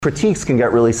critiques can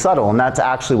get really subtle, and that's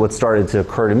actually what started to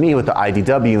occur to me with the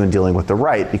IDW and dealing with the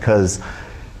right, because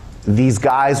these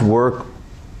guys were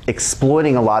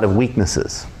exploiting a lot of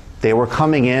weaknesses. They were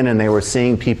coming in and they were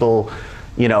seeing people,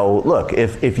 you know, look,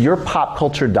 if your pop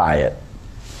culture diet,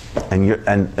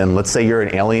 and let's say you're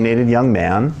an alienated young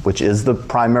man, which is the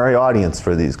primary audience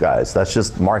for these guys, that's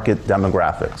just market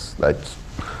demographics. That's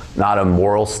not a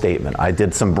moral statement. I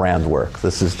did some brand work.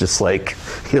 This is just like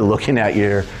you're looking at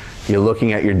your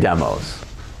demos.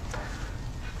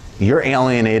 You're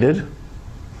alienated.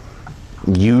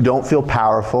 You don't feel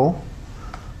powerful.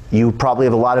 You probably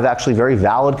have a lot of actually very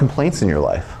valid complaints in your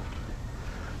life.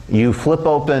 You flip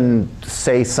open,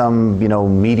 say, some, you know,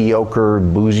 mediocre,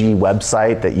 bougie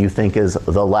website that you think is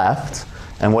the left,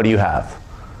 and what do you have?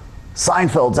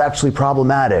 Seinfeld's actually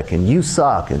problematic, and you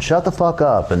suck, and shut the fuck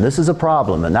up, and this is a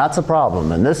problem, and that's a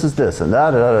problem, and this is this, and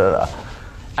da da da da.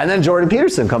 And then Jordan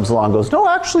Peterson comes along and goes, no,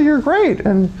 actually, you're great,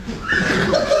 and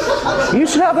you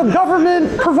should have a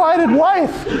government-provided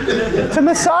wife to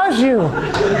massage you.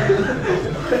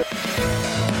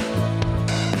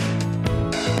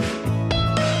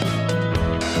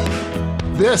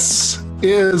 This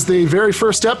is the very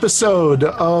first episode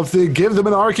of the Give Them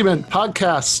an Argument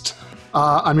podcast.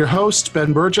 I'm your host,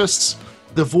 Ben Burgess.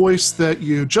 The voice that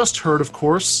you just heard, of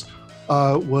course,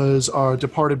 was our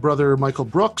departed brother, Michael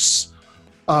Brooks,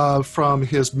 from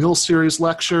his Mill Series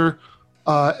lecture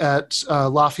at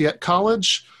Lafayette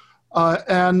College.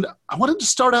 And I wanted to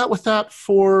start out with that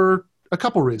for a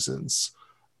couple reasons.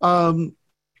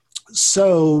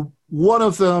 So one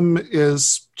of them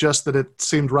is just that it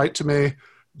seemed right to me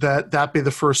that be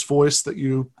the first voice that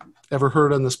you ever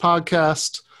heard on this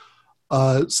podcast,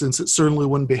 since it certainly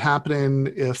wouldn't be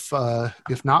happening if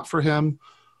not for him.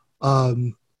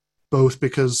 Both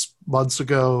because months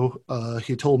ago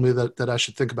he told me that I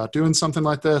should think about doing something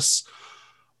like this,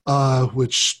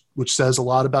 which says a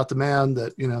lot about the man,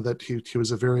 that, you know, that he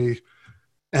was a very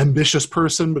ambitious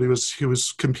person, but he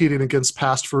was competing against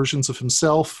past versions of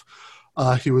himself.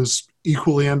 He was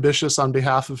equally ambitious on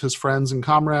behalf of his friends and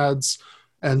comrades,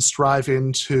 and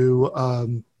striving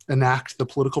to enact the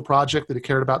political project that he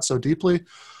cared about so deeply.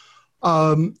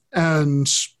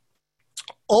 And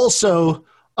also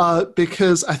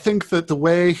because I think that the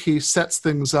way he sets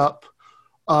things up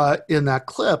in that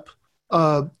clip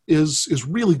is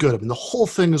really good. I mean, the whole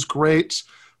thing is great.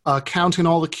 Counting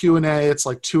all the Q&A, it's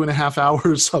like 2.5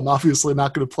 hours. So I'm obviously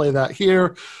not going to play that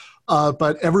here,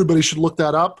 but everybody should look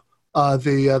that up,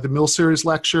 the Mill Series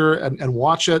lecture, and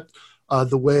watch it.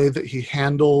 The way that he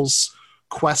handles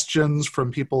questions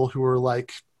from people who are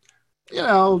like, you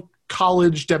know,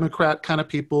 college Democrat kind of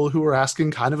people who are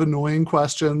asking kind of annoying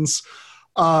questions.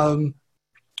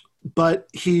 But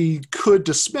he could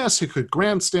dismiss, he could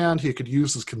grandstand, he could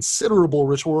use his considerable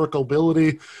rhetorical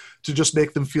ability to just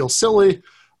make them feel silly.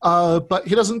 But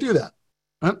he doesn't do that.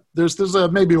 Right? There's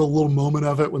maybe a little moment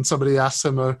of it when somebody asks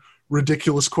him a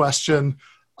ridiculous question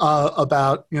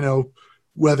about, you know,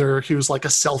 whether he was like a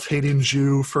self-hating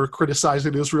Jew for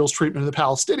criticizing Israel's treatment of the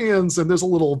Palestinians, and there's a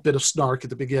little bit of snark at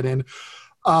the beginning,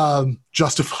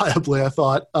 justifiably, I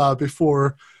thought,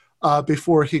 before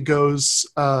he goes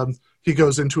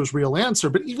into his real answer.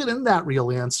 But even in that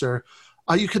real answer,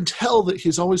 you can tell that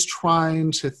he's always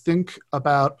trying to think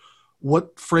about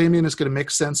what framing is going to make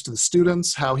sense to the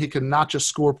students, how he can not just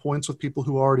score points with people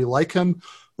who already like him,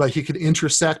 but he can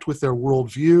intersect with their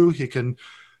worldview. He can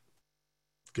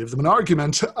give them an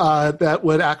argument that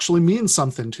would actually mean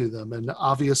something to them. And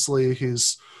obviously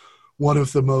he's one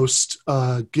of the most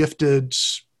gifted,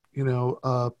 you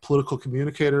know, political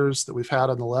communicators that we've had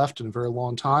on the left in a very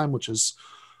long time, which is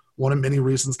one of many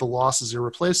reasons the loss is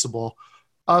irreplaceable.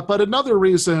 But another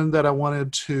reason that I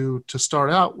wanted to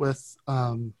start out with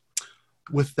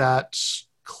that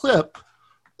clip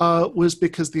was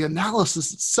because the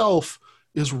analysis itself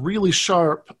is really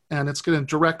sharp, and it's going to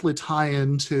directly tie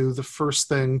into the first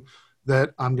thing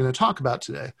that I'm going to talk about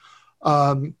today.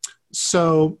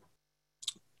 So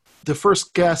the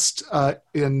first guest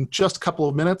in just a couple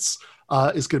of minutes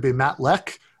is going to be Matt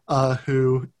Lech,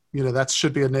 who, you know, that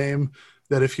should be a name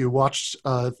that if you watched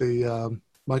the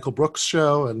Michael Brooks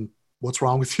show, and what's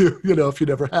wrong with you, you know, if you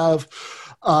never have,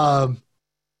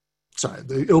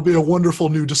 it'll be a wonderful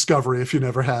new discovery if you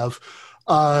never have.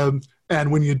 And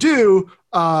when you do,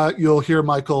 you'll hear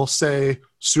Michael say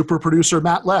Super-Producer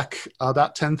Matt Lech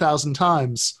about 10,000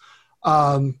 times.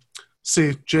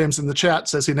 See, James in the chat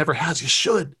says he never has. You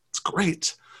should. It's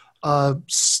great.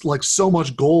 Like so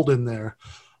much gold in there.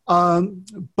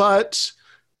 But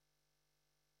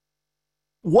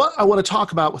what I want to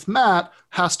talk about with Matt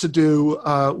has to do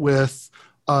with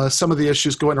some of the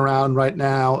issues going around right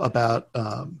now about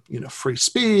free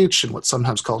speech and what's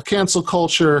sometimes called cancel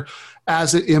culture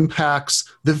as it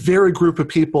impacts the very group of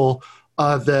people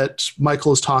that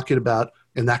Michael is talking about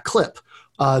in that clip,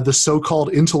 the so-called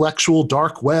intellectual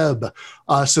dark web.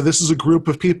 So this is a group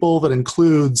of people that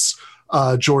includes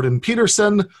Jordan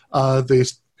Peterson,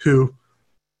 who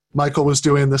Michael was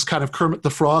doing this kind of Kermit the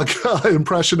Frog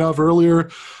impression of earlier,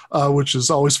 which is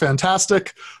always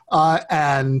fantastic,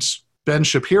 and Ben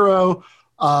Shapiro,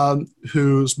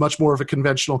 who's much more of a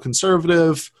conventional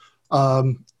conservative.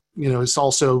 He's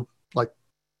also like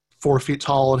 4 feet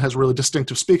tall and has a really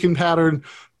distinctive speaking pattern.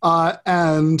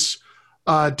 And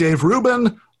Dave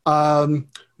Rubin,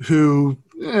 who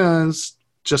is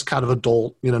just kind of a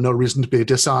dolt, no reason to be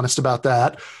dishonest about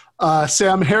that.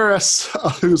 Sam Harris,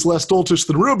 who's less doltish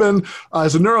than Rubin,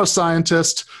 is a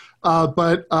neuroscientist,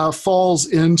 but falls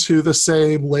into the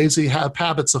same lazy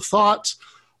habits of thought,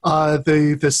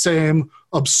 the same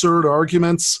absurd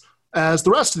arguments as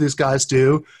the rest of these guys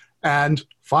do. And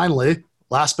finally,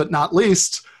 last but not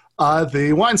least,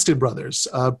 the Weinstein brothers,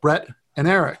 Bret and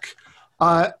Eric.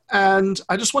 And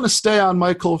I just want to stay on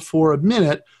Michael for a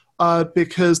minute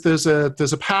because there's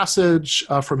a passage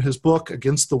from his book,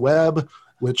 Against the Web,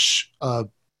 which,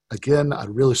 again, I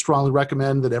really strongly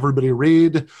recommend that everybody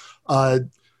read.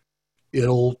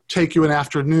 It'll take you an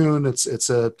afternoon. It's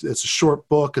a short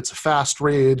book. It's a fast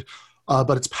read,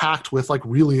 but it's packed with like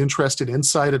really interesting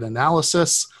insight and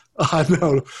analysis.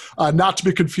 No, not to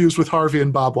be confused with Harvey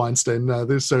and Bob Weinstein.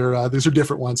 These are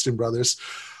different Weinstein brothers.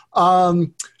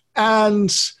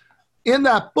 And in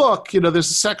that book,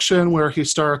 there's a section where he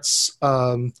starts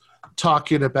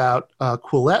talking about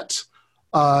Quillette.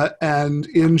 And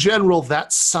in general,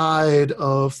 that side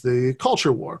of the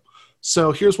culture war.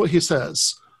 So here's what he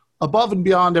says. Above and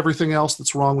beyond everything else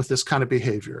that's wrong with this kind of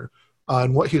behavior,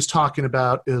 and what he's talking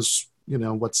about is,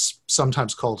 what's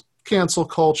sometimes called cancel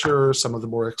culture, some of the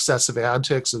more excessive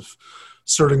antics of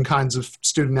certain kinds of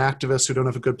student activists who don't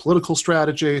have a good political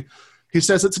strategy. He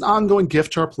says it's an ongoing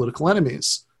gift to our political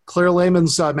enemies. Claire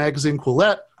Lehman's magazine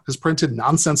Quillette has printed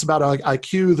nonsense about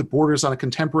IQ that borders on a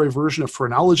contemporary version of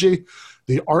phrenology,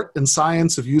 the art and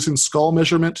science of using skull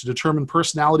measurement to determine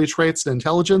personality traits and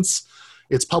intelligence.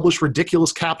 It's published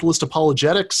ridiculous capitalist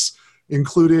apologetics,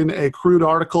 including a crude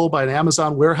article by an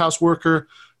Amazon warehouse worker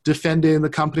defending the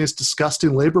company's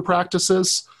disgusting labor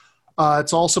practices.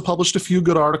 It's also published a few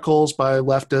good articles by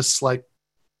leftists, like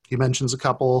he mentions a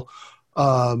couple,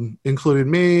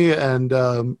 including me and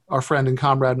our friend and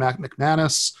comrade Mac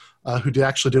McManus, who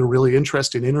actually did a really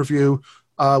interesting interview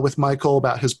with Michael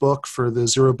about his book for the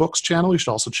Zero Books channel. You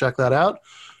should also check that out.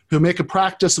 Who make a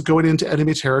practice of going into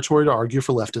enemy territory to argue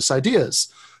for leftist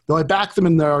ideas. Though I back them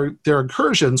in their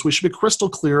incursions, we should be crystal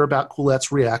clear about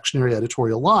Quillette's reactionary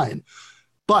editorial line.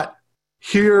 But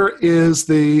here is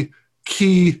the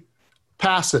key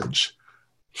passage.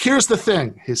 Here's the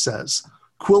thing, he says.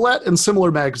 Quillette and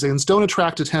similar magazines don't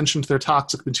attract attention to their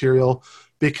toxic material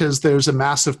because there's a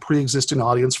massive pre-existing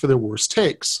audience for their worst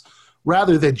takes.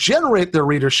 Rather, they generate their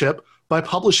readership by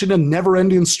publishing a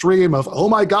never-ending stream of, oh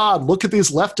my God, look at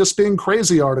these leftists being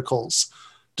crazy articles.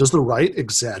 Does the right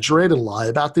exaggerate and lie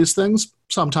about these things?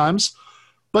 Sometimes.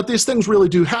 But these things really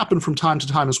do happen from time to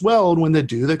time as well, and when they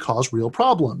do, they cause real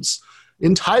problems.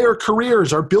 Entire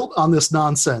careers are built on this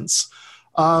nonsense.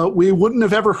 We wouldn't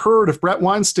have ever heard of Bret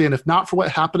Weinstein if not for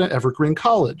what happened at Evergreen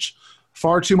College.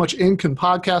 Far too much ink and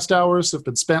podcast hours have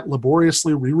been spent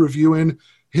laboriously re-reviewing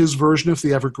his version of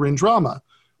the Evergreen drama,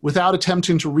 without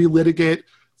attempting to relitigate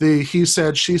the he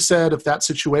said, she said of that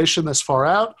situation this far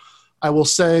out. I will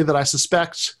say that I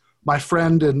suspect my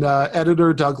friend and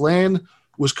editor, Doug Lane,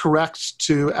 was correct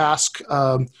to ask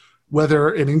whether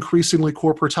an increasingly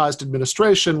corporatized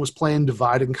administration was playing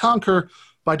divide and conquer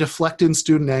by deflecting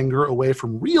student anger away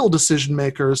from real decision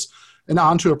makers and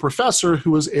onto a professor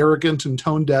who was arrogant and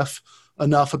tone deaf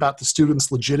enough about the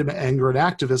students' legitimate anger and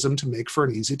activism to make for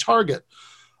an easy target.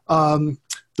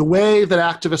 The way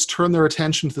that activists turn their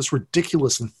attention to this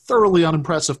ridiculous and thoroughly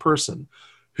unimpressive person,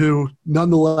 who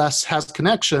nonetheless has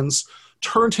connections,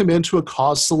 turned him into a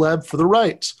cause celeb for the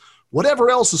right. Whatever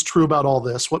else is true about all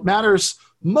this, what matters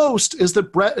most is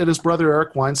that Bret and his brother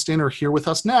Eric Weinstein are here with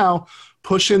us now,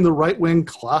 pushing the right-wing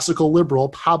classical liberal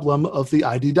problem of the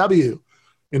IDW.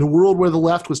 In a world where the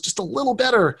left was just a little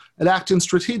better at acting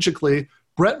strategically,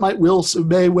 Bret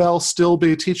may well still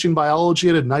be teaching biology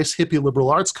at a nice hippie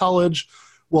liberal arts college,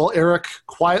 while Eric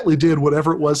quietly did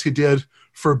whatever it was he did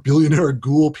for billionaire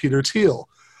ghoul Peter Thiel.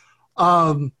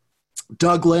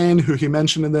 Doug Lane, who he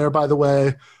mentioned in there, by the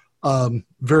way,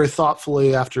 very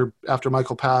thoughtfully after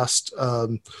Michael passed,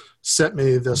 sent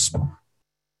me this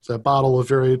It's a bottle of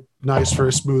very nice,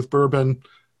 very smooth bourbon.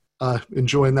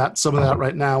 Enjoying some of that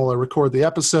right now while I record the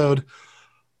episode.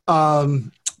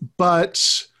 The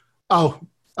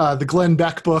Glenn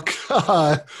Beck book,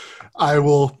 I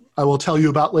will tell you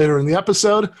about later in the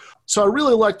episode. So I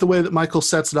really like the way that Michael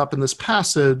sets it up in this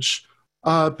passage,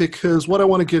 because what I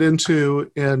want to get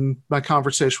into in my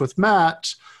conversation with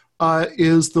Matt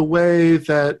is the way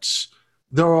that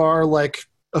there are like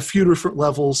a few different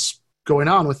levels going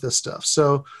on with this stuff.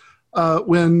 So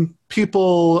when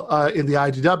people in the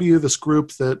IDW, this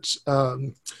group that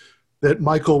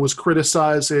Michael was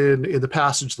criticizing in the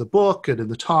passage of the book and in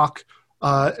the talk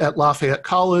at Lafayette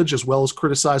College, as well as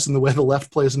criticizing the way the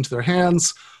left plays into their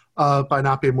hands by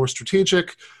not being more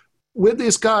strategic, when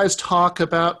these guys talk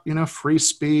about free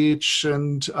speech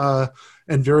and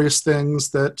various things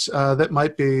that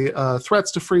might be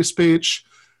threats to free speech,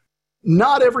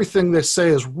 not everything they say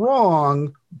is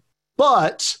wrong,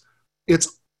 but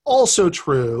it's also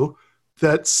true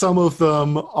that some of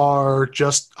them are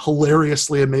just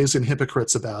hilariously amazing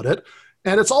hypocrites about it.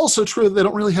 And it's also true that they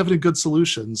don't really have any good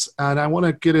solutions. And I want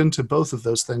to get into both of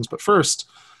those things. But first,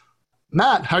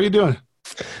 Matt, how are you doing?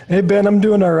 Hey, Ben, I'm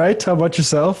doing all right. How about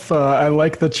yourself? I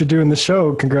like that you're doing the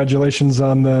show. Congratulations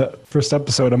on the first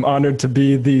episode. I'm honored to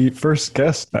be the first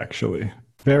guest, actually.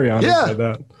 Very honored by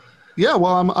that. Yeah,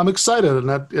 well, I'm excited. And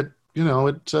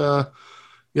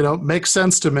it makes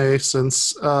sense to me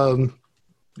since, so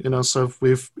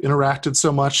we've interacted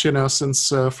so much, since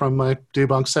from my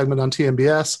debunk segment on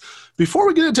TMBS. Before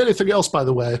we get into anything else, by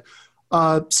the way,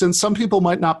 since some people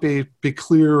might not be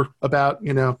clear about,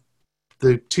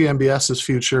 the TMBS's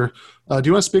future, do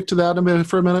you want to speak to that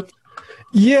for a minute?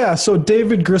 Yeah, so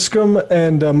David Griscom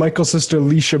and Michael's sister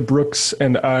Alicia Brooks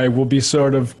and I will be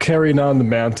sort of carrying on the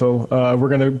mantle. We're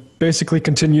going to basically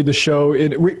continue the show.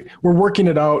 We're working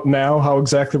it out now, how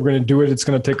exactly we're going to do it. It's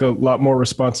going to take a lot more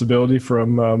responsibility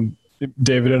from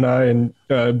David and I, and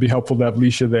it'd be helpful to have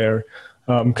Alicia there,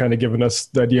 kind of giving us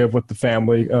the idea of what the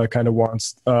family kind of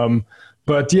wants.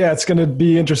 But yeah, it's going to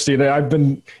be interesting. I've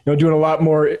been, doing a lot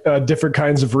more different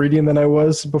kinds of reading than I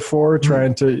was before,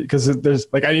 trying to, because there's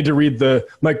I need to read the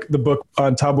book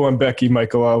on Thabo Mbeki.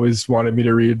 Michael always wanted me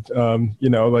to read.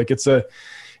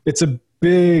 It's a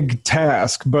big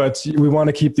task, but we want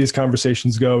to keep these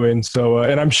conversations going. So,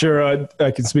 and I'm sure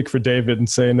I can speak for David and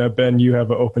saying, Ben, you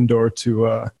have an open door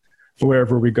to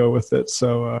wherever we go with it.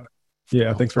 So,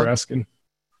 yeah, thanks for asking.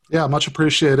 Yeah, much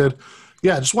appreciated.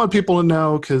 Yeah, I just want people to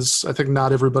know, because I think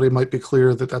not everybody might be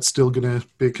clear that that's still going to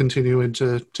be continuing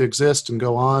to exist and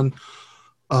go on,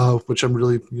 which I'm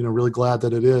really, really glad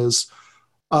that it is.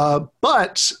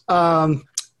 But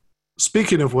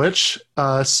speaking of which,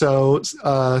 since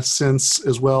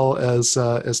as well as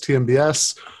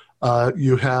TMBS,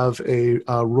 you have a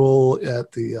role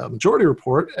at the Majority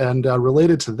Report, and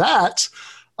related to that,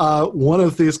 one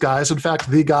of these guys, in fact,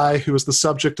 the guy who was the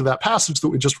subject of that passage that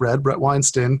we just read, Bret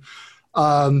Weinstein,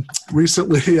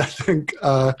 recently, I think,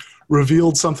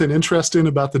 revealed something interesting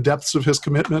about the depths of his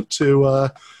commitment to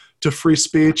free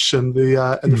speech and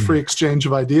the free exchange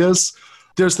of ideas.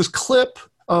 There's this clip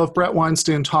of Bret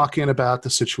Weinstein talking about the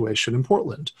situation in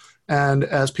Portland. And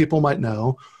as people might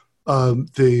know,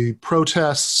 the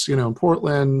protests, in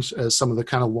Portland, as some of the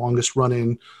kind of longest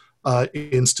running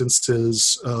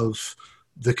instances of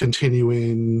the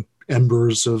continuing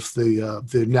embers of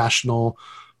the national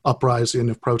uprising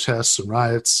of protests and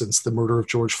riots since the murder of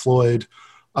George Floyd,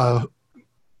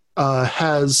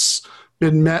 has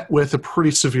been met with a pretty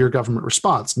severe government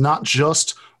response. Not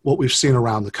just what we've seen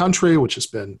around the country, which has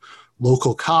been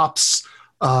local cops,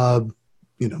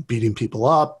 beating people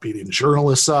up, beating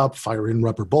journalists up, firing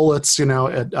rubber bullets,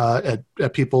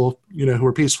 at people, who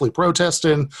are peacefully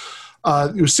protesting.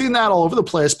 You've seen that all over the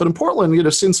place, but in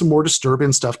Portland, seen some more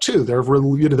disturbing stuff too. There were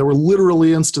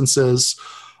literally instances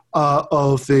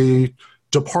of the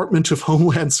Department of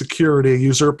Homeland Security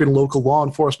usurping local law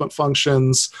enforcement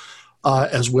functions,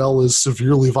 as well as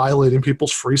severely violating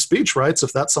people's free speech rights,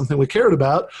 if that's something we cared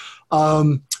about,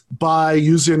 by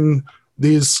using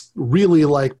these really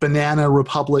banana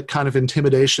republic kind of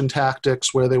intimidation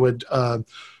tactics where they would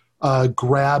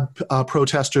grab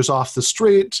protesters off the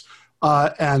street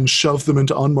and shove them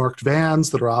into unmarked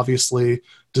vans that are obviously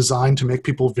designed to make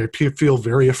people feel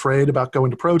very afraid about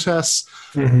going to protests.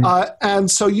 Mm-hmm.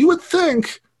 And so you would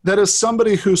think that as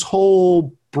somebody whose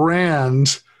whole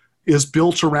brand is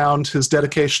built around his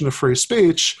dedication to free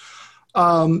speech,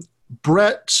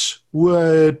 Bret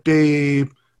would be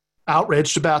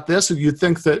outraged about this, and you'd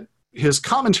think that his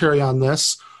commentary on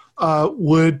this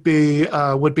would be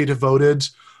devoted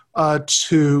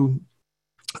to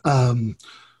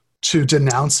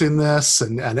denouncing this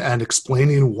and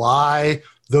explaining why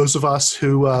those of us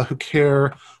who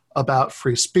care about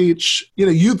free speech,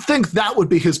 you'd think that would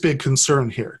be his big concern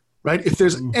here, right? If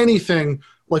there's anything,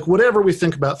 like whatever we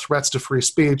think about threats to free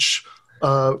speech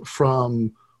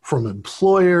from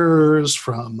employers,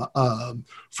 from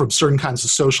certain kinds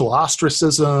of social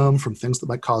ostracism, from things that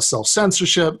might cause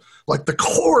self-censorship, like the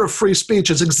core of free speech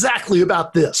is exactly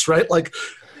about this, right? Like,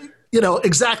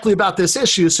 exactly about this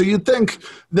issue. So you'd think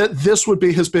that this would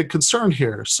be his big concern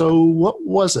here. So what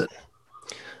was it?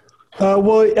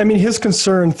 Well, I mean, his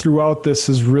concern throughout this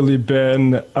has really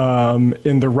been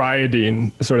in the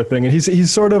rioting sort of thing. And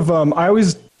he's sort of, I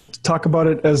always talk about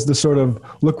it as the sort of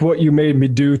 "Look What You Made Me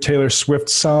Do" Taylor Swift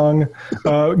song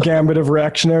gambit of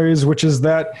reactionaries, which is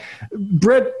that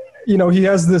Bret, he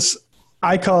has this,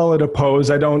 I call it a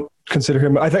pose. I don't consider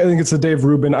him, I think it's the Dave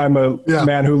Rubin, I'm a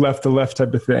man who left the left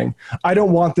type of thing. I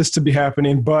don't want this to be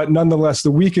happening, but nonetheless,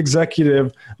 the weak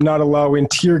executive not allowing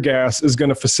tear gas is going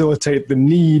to facilitate the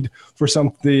need for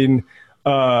something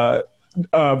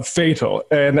fatal.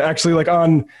 And actually,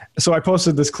 so I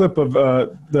posted this clip of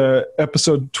the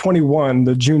episode 21,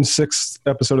 the June 6th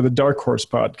episode of the Dark Horse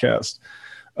podcast,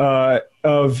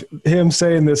 of him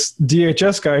saying this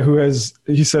DHS guy who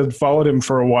he said followed him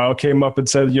for a while, came up and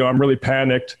said, I'm really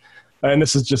panicked. And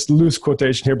this is just loose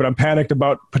quotation here, but I'm panicked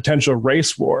about potential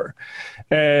race war.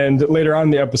 And later on in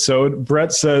the episode,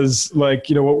 Bret says, my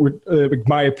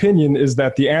opinion is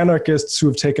that the anarchists who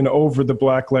have taken over the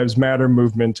Black Lives Matter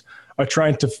movement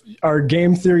are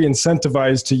game theory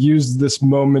incentivized to use this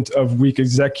moment of weak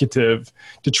executive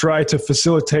to try to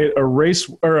facilitate a race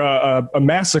or a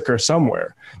massacre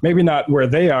somewhere. Maybe not where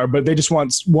they are, but they just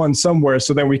want one somewhere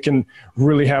so then we can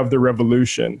really have the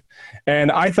revolution.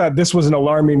 And I thought this was an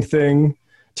alarming thing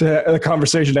a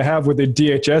conversation to have with a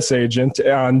DHS agent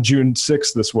on June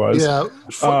 6th. This was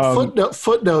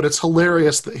footnote. It's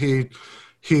hilarious that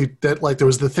there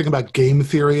was the thing about game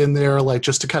theory in there,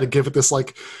 just to kind of give it this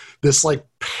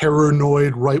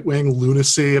paranoid right-wing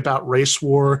lunacy about race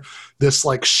war, this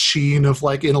sheen of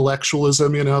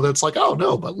intellectualism, that's oh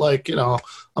no, but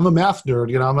I'm a math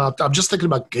nerd, I'm just thinking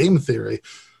about game theory.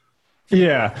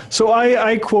 Yeah. So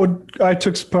I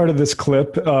took part of this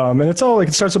clip, and it's all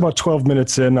it starts about 12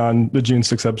 minutes in on the June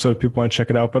 6th episode. If people want to check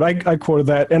it out, but I quoted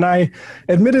that, and I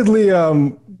admittedly,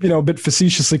 a bit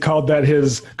facetiously called that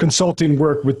his consulting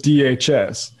work with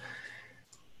DHS.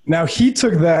 Now he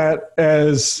took that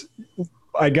as,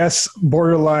 I guess,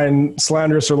 borderline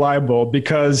slanderous or libel,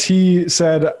 because he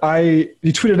said,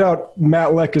 he tweeted out,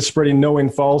 Matt Lech is spreading knowing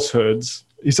falsehoods.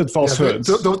 He said falsehoods.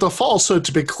 The falsehood,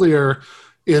 to be clear,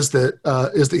 is that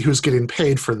he was getting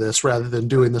paid for this rather than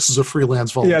doing this as a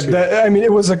freelance volunteer. Yeah, I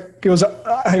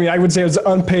would say it was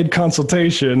unpaid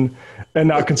consultation and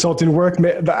not consulting work.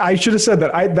 I should have said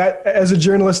that. That as a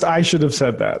journalist, I should have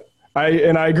said that. I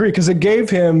agree, because it gave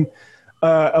him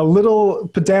a little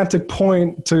pedantic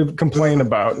point to complain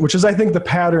about, which is, I think, the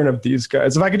pattern of these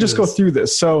guys. If I could just go through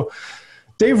this. So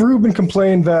Dave Rubin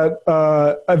complained that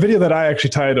a video that I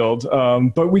actually titled,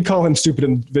 but we call him stupid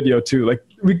in video too.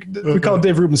 We call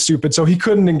Dave Rubin stupid, so he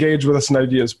couldn't engage with us in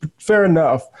ideas. Fair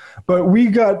enough. But we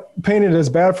got painted as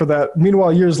bad for that.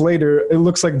 Meanwhile, years later, it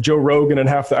looks like Joe Rogan and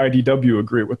half the IDW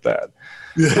agree with that.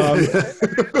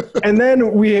 And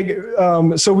then we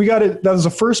got it. That was the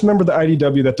first member of the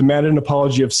IDW that demanded an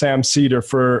apology of Sam Cedar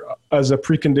as a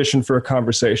precondition for a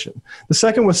conversation. The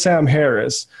second was Sam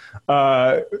Harris,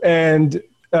 because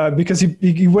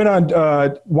he went on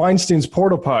Weinstein's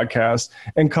Portal podcast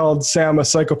and called Sam a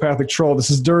psychopathic troll. This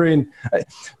is during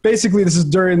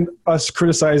us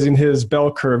criticizing his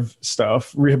bell curve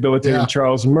stuff, rehabilitating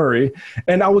Charles Murray.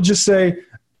 And I will just say,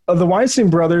 the Weinstein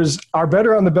brothers are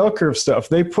better on the bell curve stuff.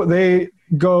 They point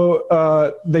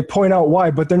out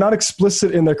why, but they're not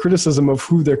explicit in their criticism of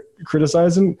who they're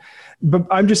criticizing. But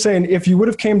I'm just saying, if you would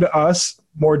have came to us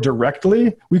more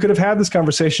directly, we could have had this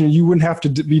conversation. And you wouldn't have to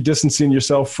be distancing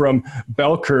yourself from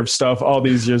bell curve stuff all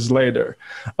these years later.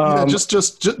 Just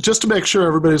to make sure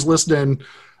everybody's listening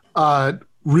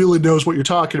really knows what you're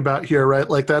talking about here, right?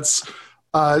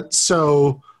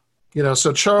 So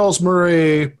Charles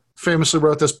Murray famously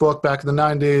wrote this book back in the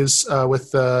 90s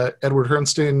with Edward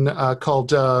Bernstein called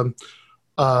The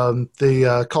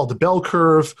Bell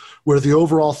Curve, where the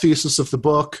overall thesis of the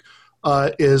book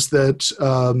is that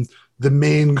the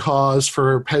main cause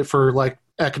for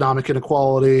economic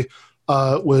inequality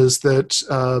was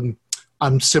that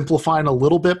I'm simplifying a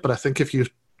little bit, but I think if you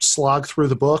slog through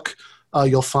the book,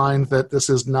 you'll find that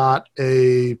this is not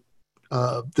inaccurate.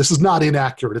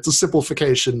 It's a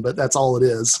simplification, but that's all it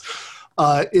is.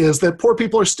 Is that poor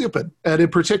people are stupid. And in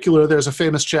particular, there's a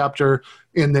famous chapter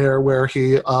in there where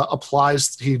he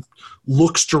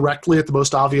looks directly at the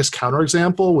most obvious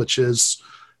counterexample, which is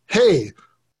hey,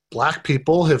 black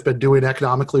people have been doing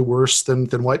economically worse than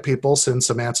white people since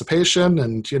emancipation.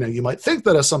 And, you might think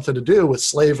that has something to do with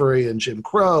slavery and Jim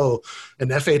Crow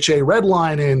and FHA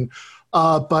redlining.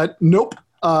 But nope.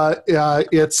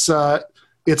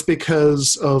 It's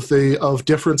because of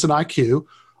difference in IQ.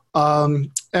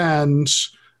 And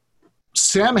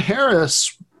Sam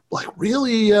Harris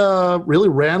really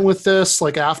ran with this,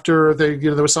 after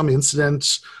there was some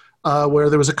incident where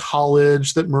there was a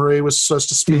college that Murray was supposed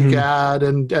to speak at,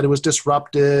 and it was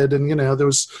disrupted, and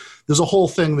there's a whole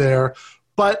thing there.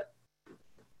 But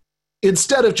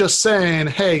instead of just saying,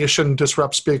 hey, you shouldn't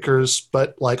disrupt speakers,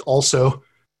 but also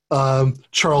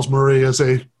Charles Murray is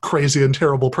a crazy and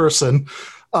terrible person,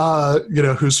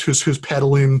 who's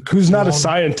peddling, who's not a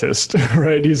scientist,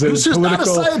 right? Who's not a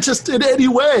scientist in any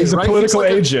way. He's a right? political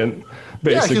agent.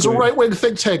 Basically. Yeah, he's a right-wing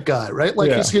think tank guy, right?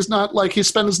 He's not he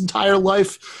spent his entire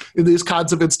life in these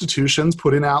kinds of institutions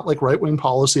putting out right-wing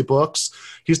policy books.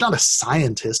 He's not a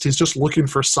scientist. He's just looking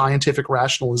for scientific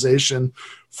rationalization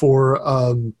for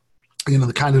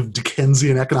the kind of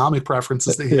Dickensian economic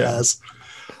preferences that he has.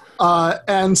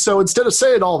 And so instead of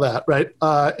saying all that, right,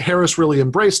 Harris really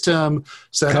embraced him,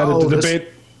 said, the debate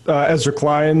Ezra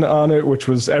Klein on it, which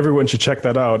was, everyone should check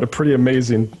that out. A pretty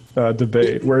amazing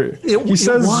debate where he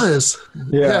says,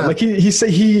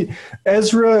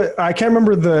 Ezra, I can't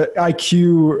remember the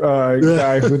IQ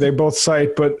guy who they both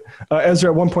cite, but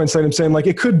Ezra at one point cited him saying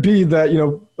it could be that,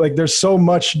 there's so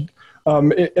much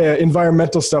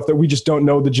environmental stuff that we just don't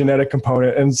know the genetic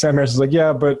component. And Sam Harris is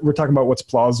yeah, but we're talking about what's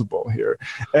plausible here.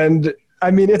 And I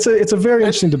mean, it's a very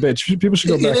interesting debate. People should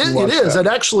go back and watch it is. that. And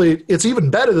actually, it's even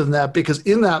better than that, because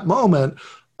in that moment,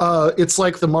 it's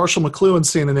like the Marshall McLuhan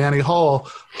scene in Annie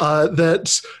Hall,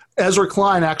 that Ezra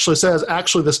Klein actually says,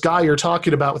 this guy you're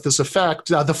talking about with this effect,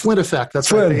 the Flynn effect. That's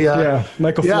Flynn, right.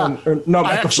 Michael Flynn. Or not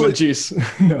Michael Flynn, geez.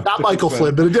 No, not Michael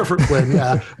Flynn, but a different Flynn,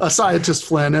 a scientist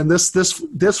Flynn. And this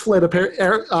Flynn,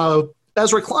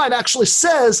 Ezra Klein actually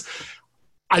says,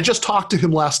 I just talked to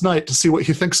him last night to see what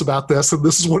he thinks about this, and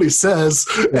this is what he says.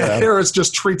 Yeah. And Harris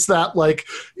just treats that like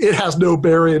it has no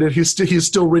bearing, and he's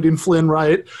still reading Flynn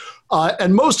right.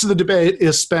 And most of the debate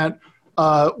is spent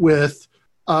with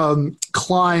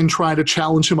Klein trying to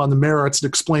challenge him on the merits and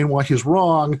explain why he's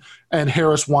wrong, and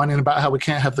Harris whining about how we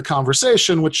can't have the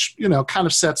conversation, which kind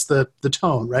of sets the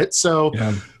tone, right? So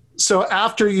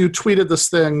after you tweeted this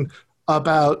thing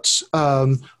about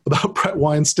Bret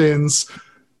Weinstein's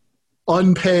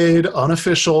unpaid,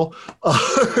 unofficial,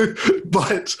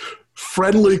 but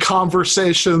friendly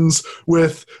conversations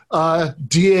with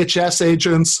DHS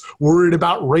agents worried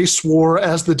about race war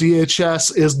as the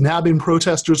DHS is nabbing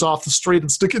protesters off the street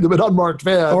and sticking them in unmarked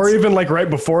vans. Or even right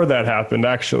before that happened,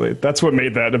 actually. That's what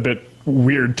made that a bit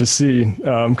weird to see,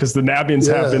 because the nabbings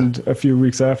happened a few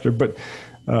weeks after. But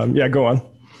go on.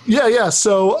 Yeah.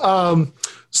 So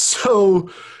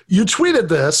you tweeted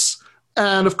this.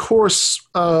 And of course,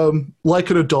 like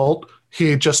an adult,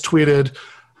 he just tweeted,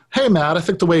 "Hey Matt, I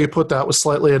think the way you put that was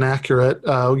slightly inaccurate.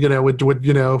 Would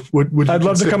I'd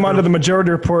love to come onto the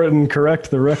Majority Report and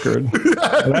correct the record."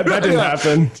 that didn't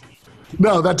happen.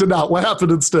 No, that did not. What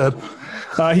happened instead?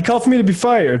 He called for me to be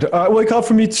fired. He called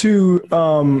for me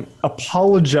to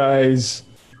apologize,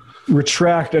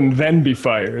 retract, and then be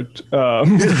fired.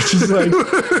 Which is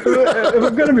if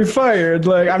I'm going to be fired,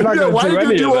 I'm not going to do any of that. Why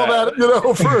did you do all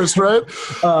that, first, right?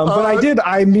 But I did.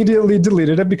 I immediately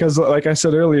deleted it because, like I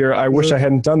said earlier, I wish I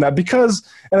hadn't done that because,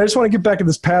 and I just want to get back in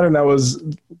this pattern.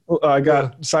 I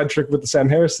got sidetracked with the Sam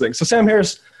Harris thing. So Sam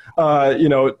Harris,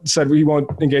 said we won't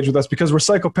engage with us because we're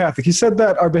psychopathic. He said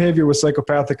that our behavior was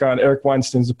psychopathic on Eric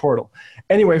Weinstein's The Portal.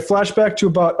 Anyway, flashback to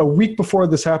about a week before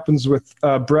this happens with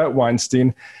Bret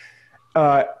Weinstein.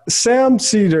 Sam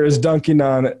Cedar is dunking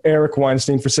on Eric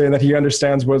Weinstein for saying that he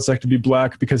understands what it's like to be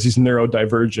black because he's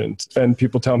neurodivergent, and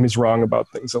people tell him he's wrong about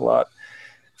things a lot.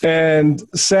 And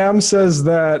Sam says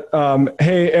that,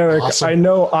 hey, Eric, awesome. I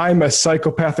know I'm a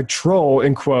psychopathic troll,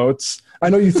 in quotes. I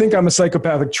know you think I'm a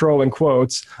psychopathic troll, in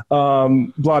quotes, blah,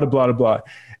 blah, blah, blah.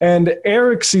 And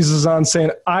Eric seizes on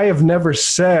saying, I have never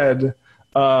said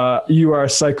you are a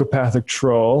psychopathic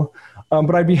troll.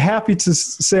 But I'd be happy to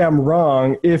say I'm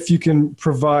wrong if you can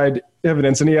provide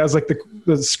evidence. And he has the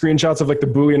screenshots of the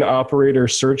Boolean operator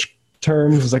search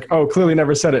terms. It's clearly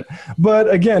never said it. But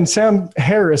again, Sam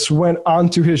Harris went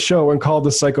onto his show and called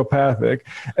us psychopathic.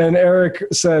 And Eric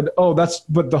said, that's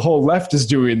what the whole left is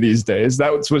doing these days.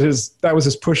 That was his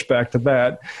pushback to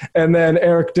that. And then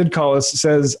Eric did call us,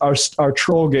 says our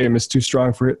troll game is too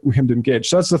strong for him to engage.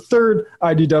 So that's the third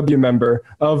IDW member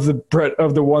of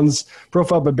the ones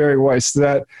profiled by Barry Weiss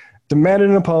that demanded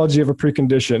an apology as a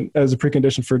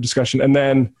precondition for discussion. And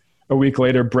then a week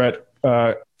later, Bret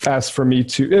asked for me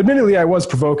to. Admittedly, I was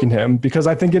provoking him because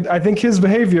I think his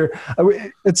behavior.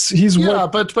 But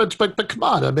come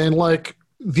on. I mean, like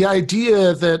the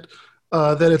idea that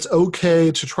it's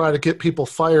okay to try to get people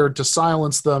fired to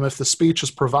silence them if the speech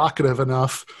is provocative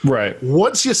enough. Right.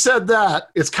 Once you said that,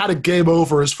 it's kind of game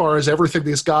over as far as everything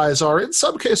these guys are, in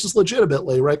some cases,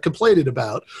 legitimately, right, complaining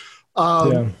about.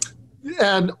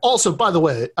 And also, by the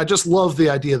way, I just love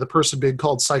the idea the person being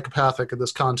called psychopathic in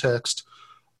this context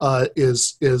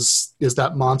is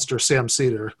that monster Sam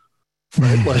Cedar,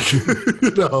 right? Like,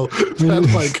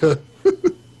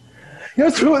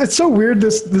 it's so weird.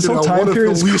 This whole time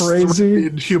period is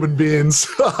crazy. Human beings.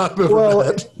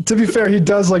 Well, to be fair, he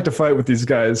does like to fight with these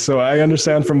guys, so I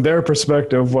understand from their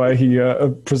perspective why he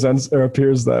presents or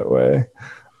appears that way.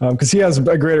 Because he has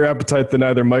a greater appetite than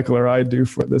either Michael or I do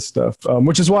for this stuff,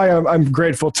 which is why I'm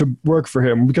grateful to work for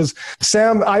him. Because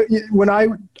Sam, when I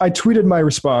tweeted my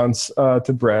response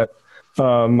to Bret,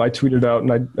 I tweeted out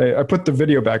and I put the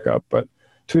video back up, but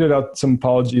tweeted out some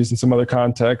apologies and some other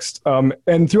context.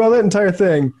 And throughout that entire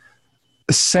thing,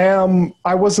 Sam,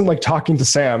 I wasn't like talking to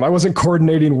Sam. I wasn't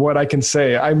coordinating what I can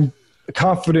say. I'm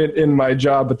confident in my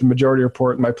job at the Majority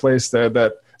Report, my place there,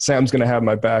 that Sam's going to have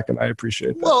my back, and I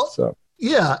appreciate that. Well, so.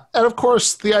 Yeah, and of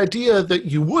course, the idea that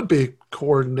you would be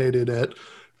coordinated it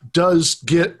does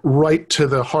get right to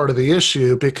the heart of the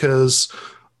issue because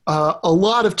a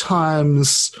lot of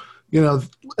times,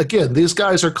 again, these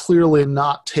guys are clearly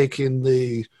not taking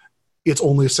it's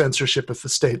only censorship if the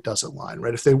state doesn't line,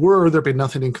 right? If they were, there'd be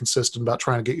nothing inconsistent about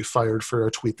trying to get you fired for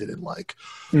a tweet they didn't like.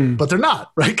 But they're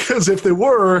not, right? Because if they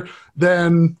were,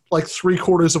 then like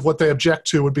 3/4 of what they object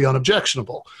to would be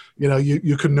unobjectionable.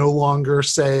 You could no longer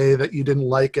say that you didn't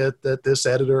like it, that this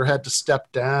editor had to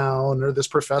step down or this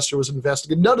professor was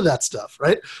investigating. None of that stuff,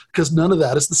 right? Because none of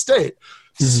that is the state.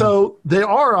 So they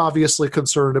are obviously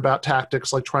concerned about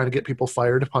tactics like trying to get people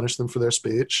fired to punish them for their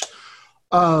speech.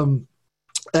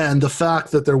 And the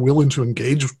fact that they're willing to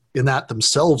engage in that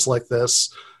themselves like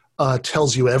this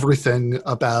tells you everything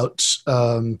about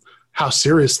how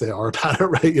serious they are about it,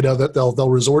 right? That they'll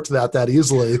resort to that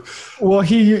easily. Well,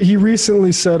 he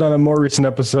recently said on a more recent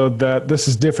episode that this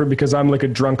is different because I'm like a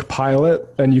drunk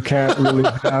pilot, and you can't really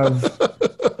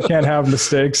have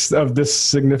mistakes of this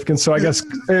significance. So I guess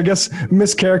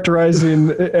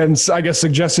mischaracterizing and I guess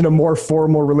suggesting a more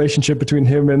formal relationship between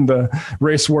him and the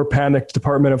race war panicked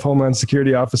Department of Homeland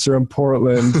Security officer in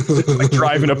Portland, like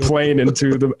driving a plane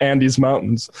into the Andes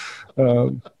Mountains.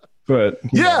 But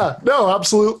yeah, no,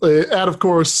 absolutely. And of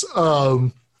course,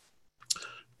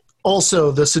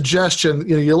 also the suggestion,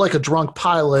 you're like a drunk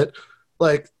pilot,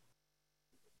 like,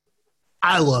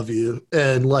 I love you.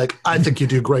 And like, I think you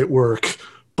do great work.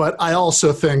 But I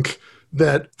also think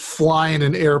that flying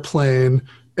an airplane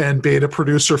and being a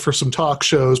producer for some talk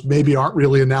shows maybe aren't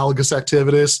really analogous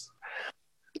activities.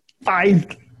 I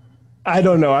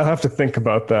don't know. I'll have to think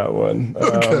about that one.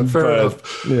 Okay, fair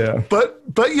enough. Yeah.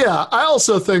 But yeah, I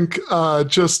also think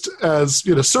just as,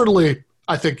 certainly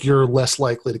I think you're less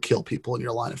likely to kill people in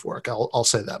your line of work. I'll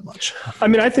say that much. I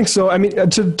mean, I think so. I mean,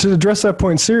 to address that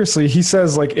point seriously, he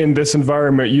says like in this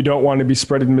environment, you don't want to be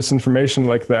spreading misinformation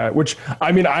like that, which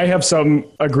I mean, I have some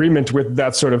agreement with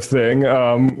that sort of thing,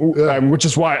 which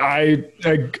is why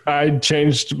I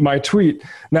changed my tweet.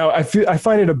 Now I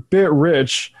find it a bit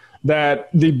rich that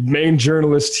the main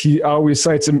journalist he always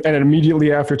cites, and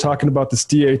immediately after talking about this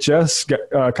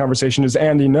DHS conversation, is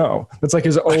Andy Ngo. That's like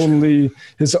his only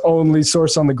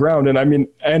source on the ground. And I mean,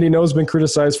 Andy Ngo's been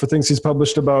criticized for things he's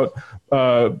published about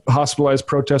hospitalized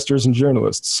protesters and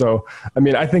journalists. So, I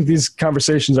mean, I think these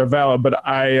conversations are valid, but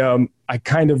I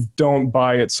kind of don't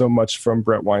buy it so much from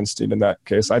Bret Weinstein in that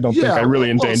case. I don't think I really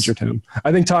endangered him.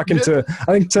 I think telling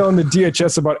the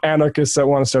DHS about anarchists that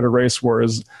want to start a race war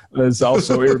is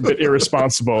also a bit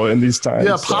irresponsible in these times.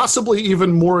 Yeah, possibly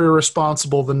even more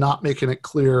irresponsible than not making it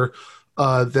clear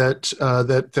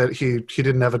that he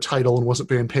didn't have a title and wasn't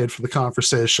being paid for the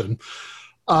conversation.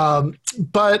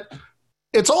 But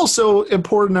it's also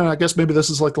important, and I guess maybe this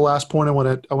is like the last point I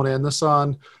want to end this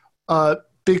on.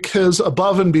 Because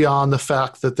above and beyond the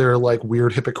fact that they're like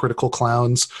weird hypocritical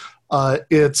clowns,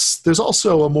 there's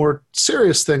also a more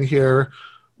serious thing here,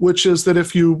 which is that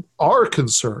if you are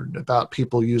concerned about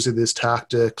people using these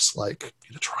tactics, like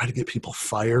trying to get people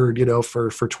fired, for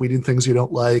tweeting things you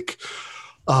don't like,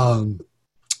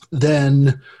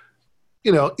 then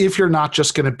if you're not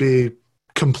just going to be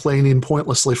complaining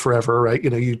pointlessly forever, right?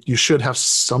 You should have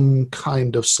some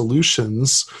kind of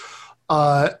solutions.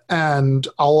 And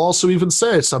I'll also even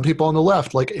say some people on the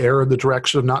left like err in the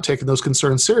direction of not taking those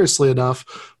concerns seriously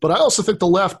enough. But I also think the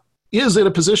left is in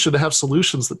a position to have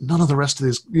solutions that none of the rest of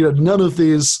these, none of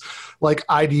these like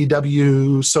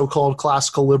IDW so-called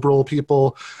classical liberal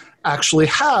people actually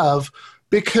have.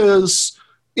 Because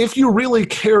if you really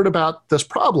cared about this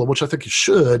problem, which I think you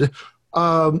should,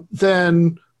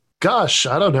 then gosh,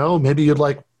 I don't know, maybe you'd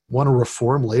like want to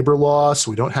reform labor law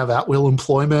so we don't have at-will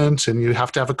employment and you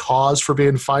have to have a cause for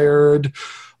being fired,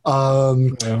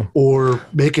 or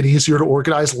make it easier to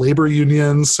organize labor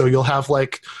unions so you'll have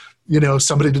like,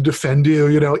 somebody to defend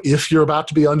you, if you're about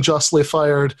to be unjustly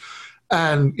fired.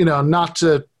 And, not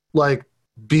to like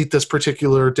beat this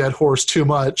particular dead horse too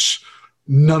much,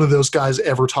 none of those guys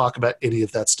ever talk about any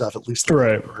of that stuff, at least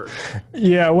right. I've ever heard.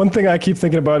 Yeah, one thing I keep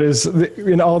thinking about is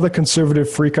in all the conservative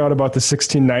freak out about the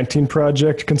 1619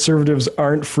 Project, conservatives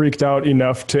aren't freaked out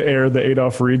enough to air the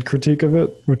Adolph Reed critique of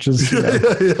it, which is...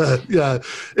 Yeah,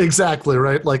 exactly,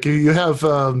 right? Like you have...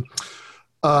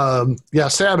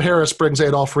 Sam Harris brings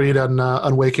Adolph Reed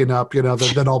on Waking Up,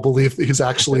 then I'll believe that he's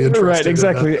actually interested. Right,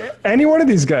 exactly. Any one of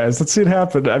these guys, let's see it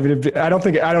happen. I mean,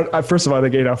 first of all, I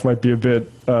think Adolph might be a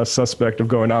bit suspect of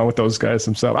going on with those guys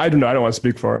himself. I don't know. I don't want to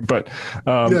speak for him, but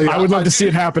I would love to see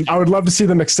it happen. I would love to see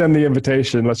them extend the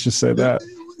invitation. Let's just say that.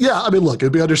 Yeah, I mean, look,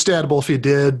 it'd be understandable if he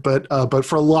did, but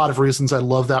for a lot of reasons, I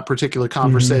love that particular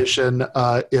conversation.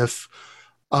 If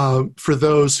for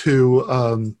those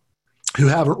who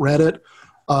haven't read it,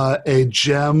 a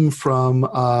gem from,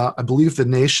 I believe, The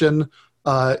Nation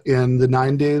in the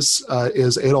 90s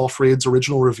is Adolph Reed's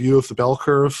original review of the bell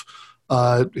curve.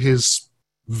 He's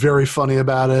very funny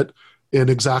about it in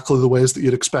exactly the ways that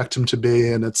you'd expect him to be,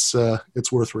 and it's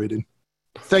worth reading.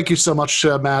 Thank you so much,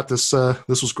 Matt. This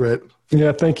was great.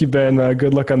 Yeah, thank you, Ben.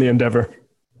 Good luck on the endeavor.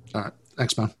 All right.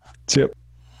 Thanks, man. See you.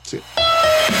 See you.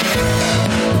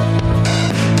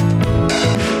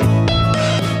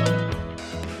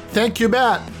 Thank you,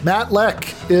 Matt. Matt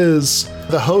Lech is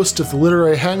the host of the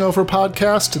Literary Hangover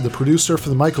podcast and the producer for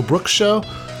The Michael Brooks Show.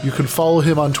 You can follow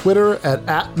him on Twitter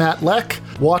at Matt Lech.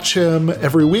 Watch him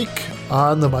every week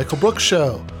on The Michael Brooks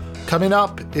Show. Coming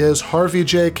up is Harvey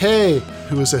J. Kaye,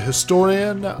 who is a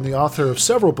historian and the author of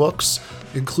several books,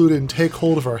 including Take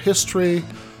Hold of Our History,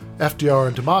 FDR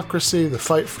and Democracy, The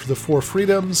Fight for the Four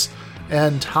Freedoms,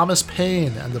 and Thomas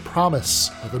Paine and the Promise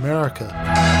of America.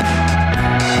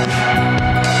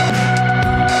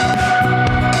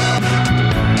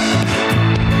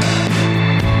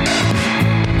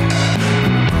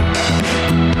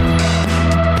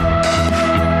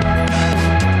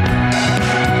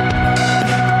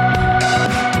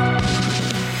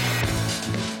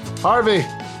 Harvey,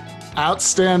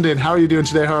 outstanding. How are you doing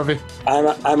today, Harvey?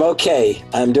 I'm okay.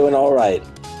 I'm doing all right.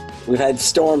 We've had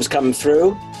storms come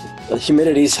through. The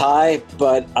humidity's high,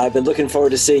 but I've been looking forward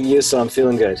to seeing you, so I'm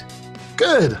feeling good.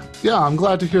 Good. Yeah, I'm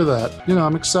glad to hear that.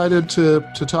 I'm excited to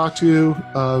talk to you.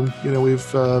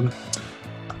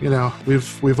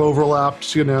 We've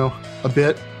overlapped, a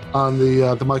bit on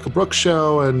the Michael Brooks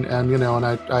Show, and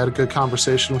I had a good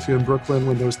conversation with you in Brooklyn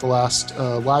when there was the last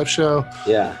live show.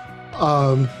 Yeah.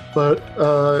 But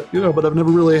I've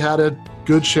never really had a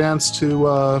good chance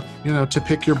to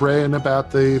pick your brain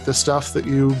about the stuff that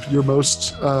you're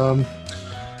most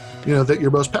that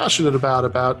you're most passionate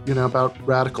about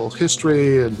radical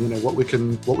history and what we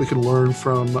can learn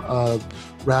from the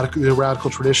radical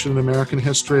tradition in American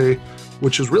history,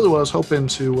 which is really what I was hoping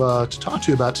to talk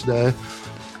to you about today.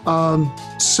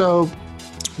 So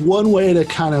one way to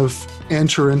kind of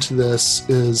enter into this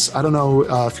is, I don't know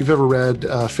if you've ever read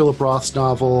Philip Roth's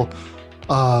novel,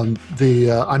 I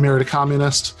Married a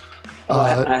Communist.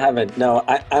 I haven't. No,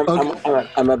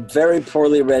 I'm a very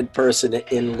poorly read person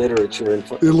in literature.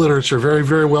 In literature, very,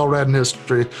 very well read in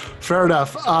history. Fair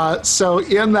enough. So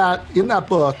in that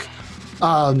book,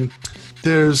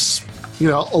 there's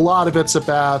a lot of it's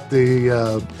about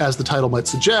the, as the title might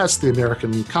suggest, the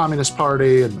American Communist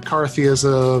Party and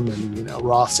McCarthyism and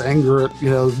Roth's anger at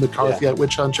McCarthy at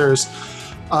witch hunters.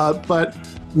 But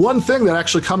one thing that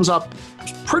actually comes up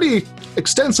pretty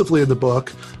extensively in the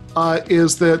book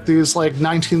is that these like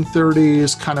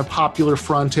 1930s kind of Popular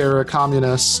Front era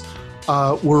communists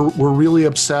were really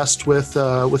obsessed with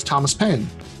Thomas Paine.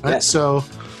 Right? Yes. So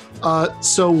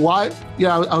why?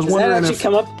 Yeah, I was wondering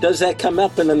Does that come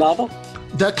up in the novel?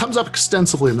 That comes up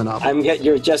extensively in the novel.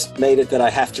 You just made it that I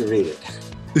have to read it.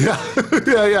 Yeah.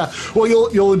 Well,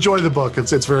 you'll enjoy the book.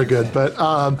 It's very good. But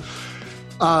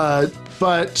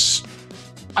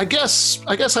I guess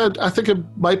I think it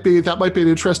might be an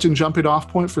interesting jumping off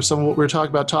point for some of what we were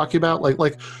talking about.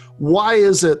 Like why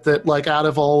is it that like out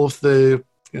of all of the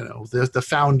the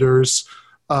founders,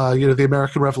 the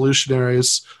American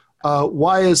revolutionaries,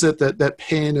 why is it that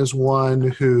Paine is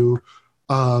one who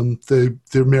the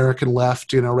American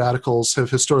left, radicals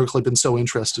have historically been so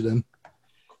interested in?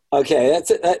 Okay,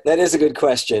 that is a good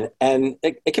question, and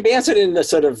it can be answered in a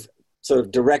sort of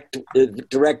direct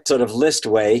sort of list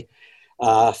way.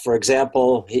 For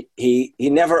example, he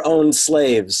never owned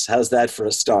slaves. How's that for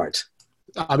a start?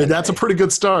 I mean, that's a pretty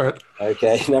good start.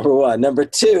 Okay, number one. Number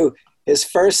two, his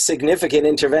first significant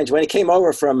intervention when he came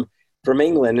over from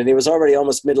England, and he was already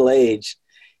almost middle aged.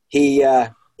 He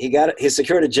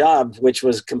secured a job which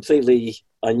was completely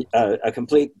a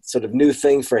complete sort of new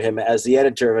thing for him as the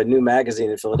editor of a new magazine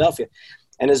in Philadelphia,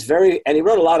 and he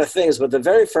wrote a lot of things. But the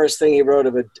very first thing he wrote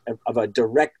of a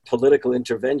direct political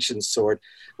intervention sort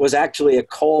was actually a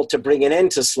call to bring an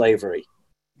end to slavery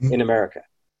in America.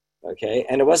 Okay,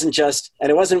 and it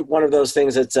wasn't one of those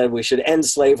things that said we should end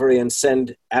slavery and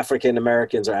send African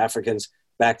Americans or Africans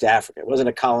back to Africa. It wasn't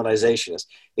a colonizationist.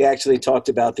 He actually talked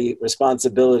about the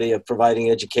responsibility of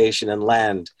providing education and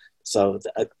land. So,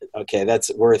 okay,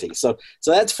 that's worthy. So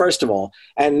that's first of all.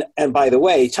 And by the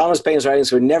way, Thomas Paine's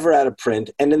writings were never out of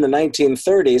print. And in the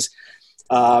 1930s,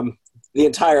 the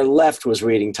entire left was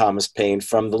reading Thomas Paine,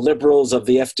 from the liberals of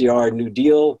the FDR New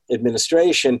Deal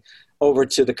administration over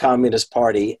to the Communist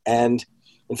Party. And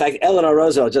in fact, Eleanor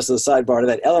Roosevelt, just as a sidebar to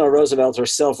that, Eleanor Roosevelt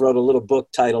herself wrote a little book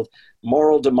titled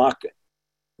Moral Democracy,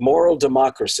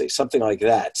 something like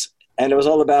that. And it was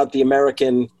all about the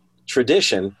American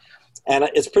tradition. And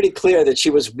it's pretty clear that she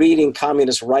was reading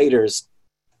communist writers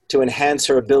to enhance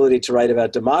her ability to write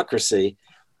about democracy.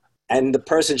 And the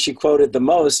person she quoted the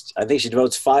most, I think she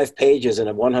devotes 5 pages in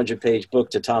a 100-page book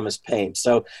to Thomas Paine.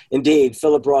 So indeed,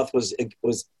 Philip Roth was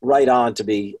right on to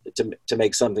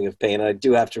make something of Paine. And I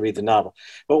do have to read the novel.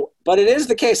 But it is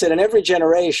the case that in every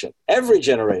generation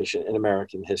in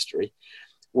American history,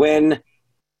 when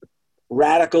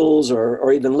radicals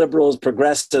or even liberals,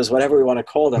 progressives, whatever we want to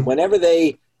call them, whenever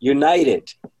they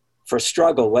united for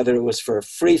struggle, whether it was for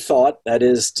free thought, that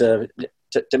is to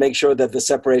make sure that the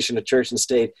separation of church and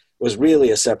state was really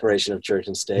a separation of church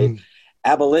and state,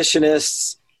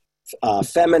 abolitionists,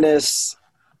 feminists,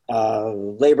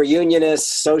 labor unionists,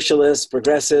 socialists,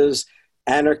 progressives,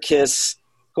 anarchists.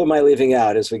 Who am I leaving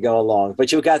out as we go along?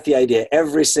 But you got the idea.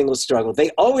 Every single struggle, they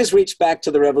always reach back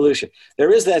to the revolution.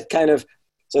 There is that kind of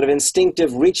sort of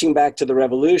instinctive reaching back to the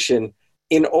revolution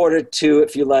in order to,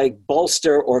 if you like,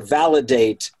 bolster or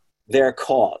validate their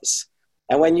cause.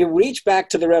 And when you reach back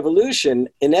to the revolution,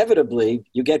 inevitably,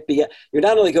 you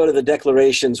not only go to the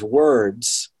Declaration's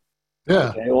words,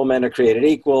 okay, all men are created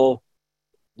equal,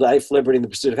 life, liberty, and the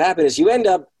pursuit of happiness, you end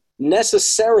up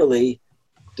necessarily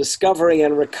discovering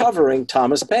and recovering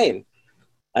Thomas Paine.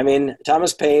 I mean,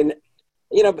 Thomas Paine,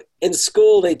 in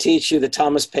school they teach you that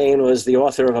Thomas Paine was the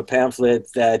author of a pamphlet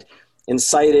that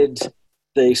incited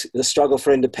the struggle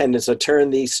for independence, or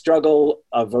turned the struggle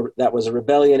that was a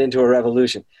rebellion into a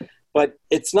revolution. But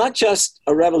it's not just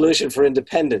a revolution for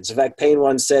independence. In fact, Paine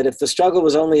once said, if the struggle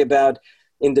was only about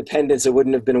independence, it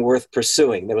wouldn't have been worth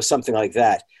pursuing. There was something like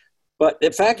that. But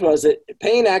the fact was that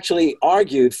Paine actually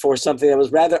argued for something that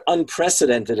was rather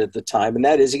unprecedented at the time, and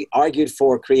that is he argued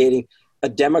for creating a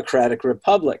democratic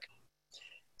republic.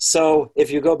 So if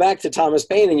you go back to Thomas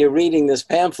Paine and you're reading this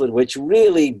pamphlet, which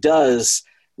really does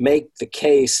make the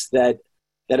case that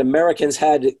Americans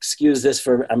had, excuse this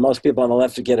for most people on the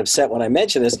left to get upset when I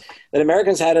mention this, that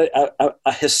Americans had a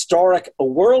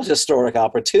world historic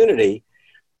opportunity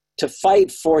to fight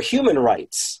for human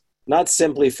rights, not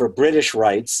simply for British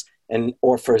rights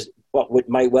or for what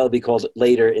might well be called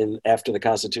later after the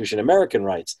Constitution, American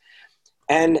rights.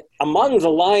 And among the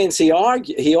lines he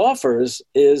offers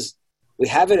is, we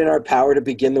have it in our power to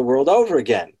begin the world over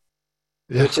again,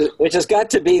 which has got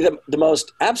to be the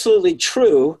most absolutely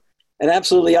true and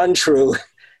absolutely untrue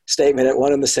statement at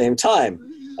one and the same time.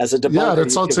 As a debunker,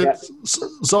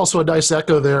 it's also a nice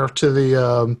echo there to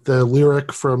the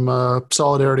lyric from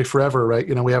Solidarity Forever, right?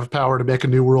 We have power to make a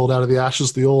new world out of the ashes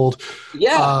of the old.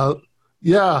 Yeah.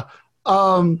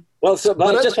 Well,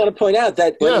 but I just want to point out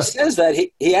that when he says that,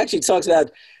 he actually talks about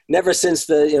never since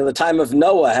the time of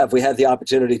Noah have we had the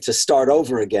opportunity to start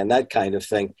over again, that kind of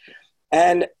thing.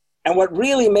 And what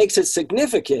really makes it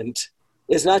significant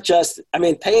is not just,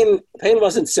 Paine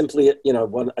wasn't simply,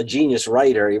 a genius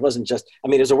writer. He wasn't just,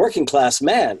 he was a working class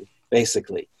man,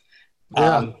 basically.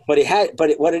 But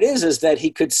what it is that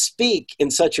he could speak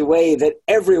in such a way that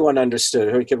everyone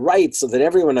understood, or he could write so that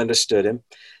everyone understood him.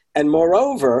 And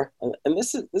moreover, and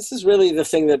this is really the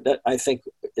thing that I think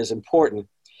is important,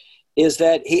 is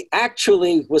that he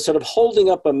actually was sort of holding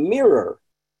up a mirror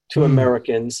to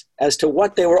Americans as to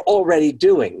what they were already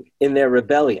doing in their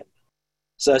rebellion.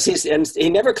 So he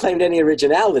never claimed any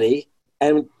originality,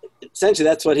 and essentially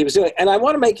that's what he was doing. And I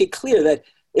want to make it clear that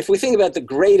if we think about the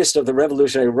greatest of the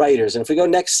revolutionary writers, and if we go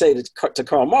next, say, to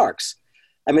Karl Marx,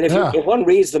 I mean, if one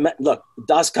reads look,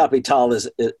 Das Kapital is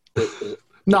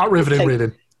not riveting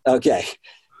reading. Okay.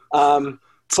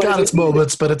 It's got its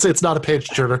moments, but it's not a page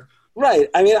turner. Right.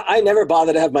 I mean, I never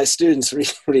bother to have my students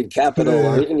read Capital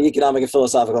or even economic and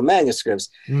philosophical manuscripts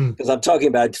because I'm talking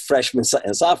about freshmen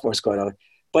and sophomores going on.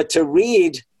 But to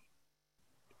read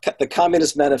the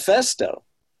Communist Manifesto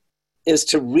is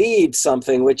to read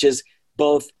something which is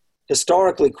both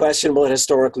historically questionable and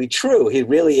historically true. He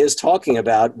really is talking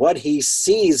about what he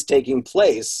sees taking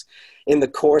place in the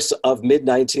course of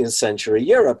mid-19th century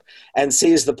Europe and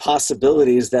sees the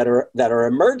possibilities that are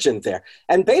emergent there.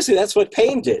 And basically that's what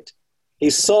Paine did. He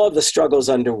saw the struggles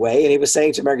underway and he was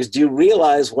saying to Americans, do you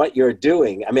realize what you're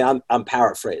doing? I mean, I'm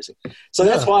paraphrasing. So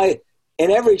that's why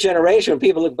in every generation, when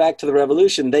people look back to the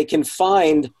revolution, they can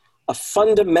find a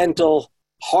fundamental,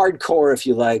 hardcore, if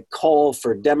you like, call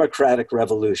for democratic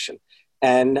revolution.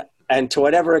 And to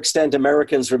whatever extent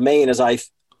Americans remain, as I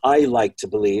like to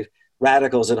believe,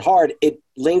 radicals at heart, it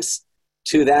links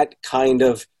to that kind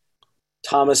of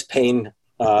Thomas Paine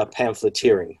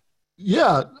pamphleteering.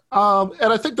 Yeah,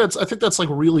 and I think that's like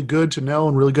really good to know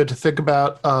and really good to think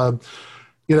about.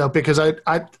 Because I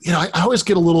always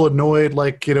get a little annoyed,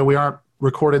 like, we aren't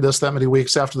recording this that many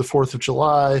weeks after the 4th of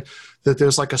July, that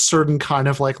there's like a certain kind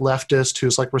of like leftist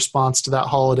whose like response to that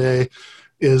holiday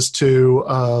is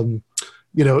to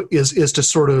is to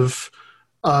sort of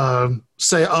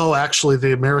say, oh, actually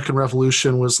the American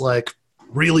Revolution was like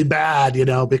really bad,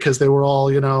 because they were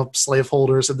all,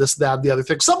 slaveholders and this, that, and the other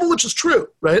thing, some of which is true,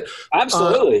 right?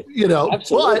 Absolutely.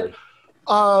 Absolutely.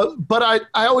 But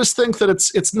I always think that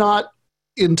it's not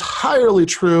entirely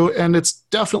true, and it's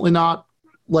definitely not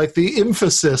like the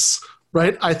emphasis,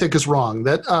 right, I think is wrong.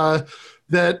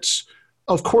 That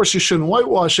of course you shouldn't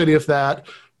whitewash any of that,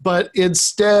 but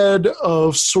instead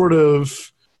of sort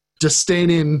of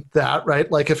disdaining that,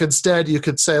 right, like if instead you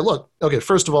could say, look, okay,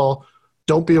 first of all,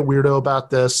 don't be a weirdo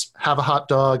about this. Have a hot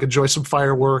dog, enjoy some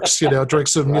fireworks, drink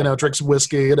some, drink some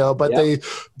whiskey, but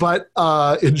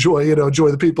enjoy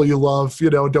the people you love,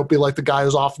 don't be like the guy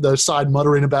who's off the side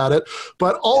muttering about it.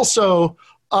 But also,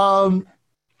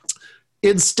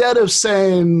 instead of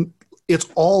saying it's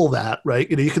all that, right,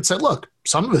 you could say, look,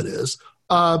 some of it is,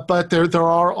 but there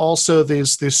are also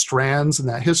these strands in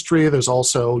that history. There's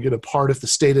also, part of the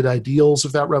stated ideals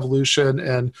of that revolution,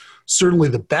 and certainly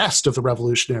the best of the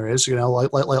revolutionaries,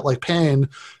 like Paine,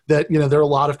 that, there are a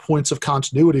lot of points of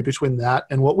continuity between that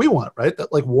and what we want, right?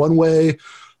 That like one way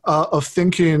of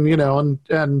thinking, and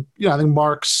I think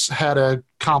Marx had a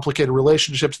complicated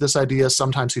relationship to this idea.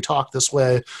 Sometimes he talked this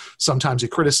way, sometimes he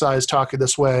criticized talking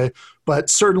this way, but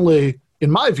certainly in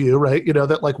my view, right,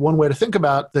 that like one way to think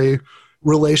about the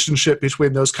relationship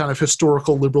between those kind of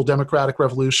historical liberal democratic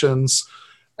revolutions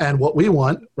and what we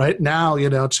want right now,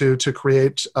 to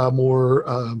create a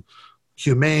more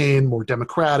humane, more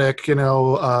democratic,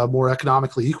 more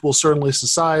economically equal, certainly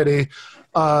society,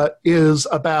 is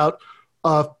about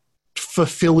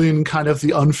fulfilling kind of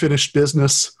the unfinished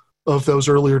business of those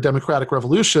earlier democratic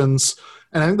revolutions.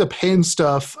 And I think the Paine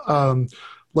stuff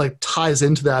like ties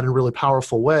into that in a really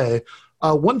powerful way.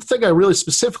 One thing I really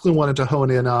specifically wanted to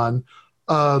hone in on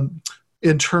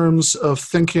in terms of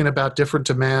thinking about different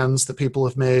demands that people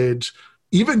have made,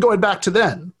 even going back to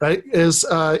then, right, is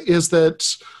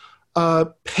that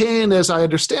Paine, as I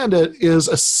understand it, is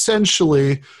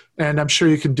essentially, and I'm sure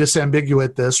you can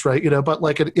disambiguate this, right, but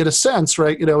like in a sense,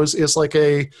 right, is like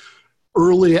a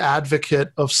early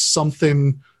advocate of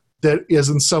something that is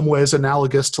in some ways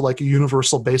analogous to like a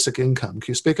universal basic income.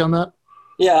 Can you speak on that?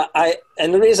 Yeah,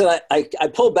 and the reason I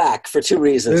pull back for two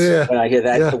reasons when I hear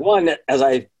that. Yeah. One,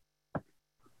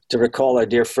 to recall our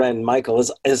dear friend Michael,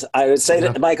 is I would say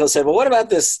that Michael said, well, what about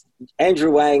this Andrew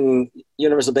Wang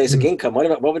universal basic income?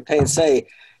 What would Paine say?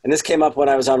 And this came up when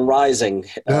I was on Rising.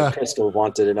 Crystal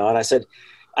wanted to know. And I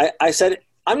said,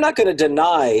 I'm not going to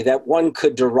deny that one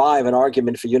could derive an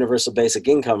argument for universal basic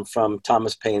income from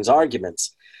Thomas Paine's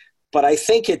arguments. But I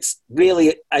think it's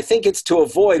to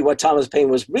avoid what Thomas Paine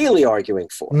was really arguing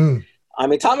for. I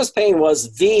mean, Thomas Paine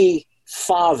was the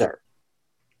father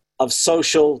of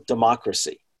social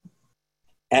democracy.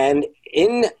 And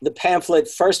in the pamphlet,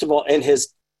 first of all, in his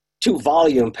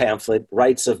 2-volume pamphlet,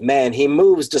 Rights of Man, he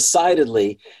moves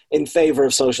decidedly in favor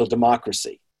of social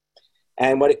democracy.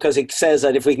 And because he says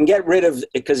that if we can get rid of,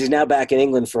 because he's now back in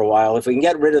England for a while, if we can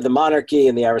get rid of the monarchy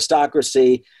and the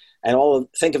aristocracy and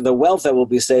think of the wealth that will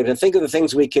be saved, and think of the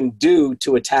things we can do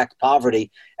to attack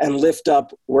poverty and lift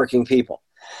up working people.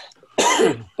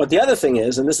 But the other thing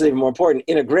is, and this is even more important,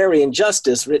 in Agrarian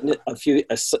Justice, written a few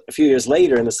years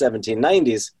later in the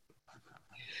 1790s,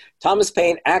 Thomas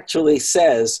Paine actually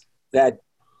says that,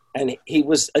 and he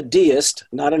was a deist,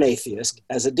 not an atheist.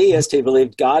 As a deist, he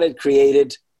believed God had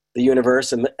created the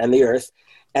universe and the earth,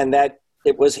 and that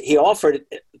he offered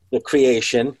the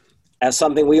creation as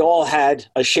something we all had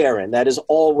a share in. That is,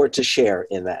 all were to share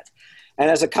in that. And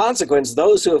as a consequence,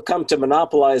 those who have come to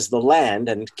monopolize the land,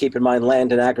 and keep in mind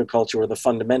land and agriculture were the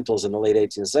fundamentals in the late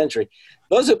 18th century,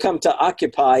 those who come to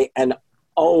occupy and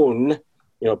own,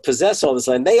 possess all this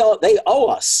land, they owe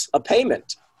us a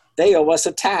payment. They owe us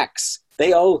a tax.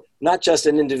 They owe not just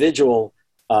an individual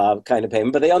kind of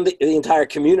payment, but they owe the entire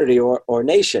community or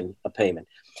nation a payment.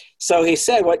 So he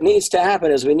said what needs to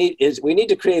happen is we need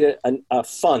to create a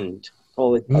fund,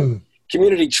 call it a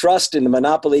community trust in the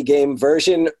monopoly game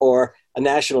version, or a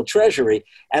national treasury,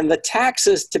 and the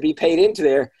taxes to be paid into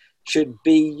there should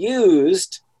be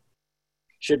used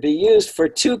for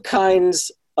two kinds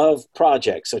of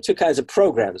projects, or two kinds of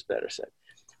programs, better said.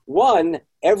 One,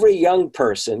 every young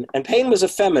person, and Paine was a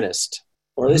feminist,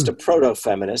 or at least a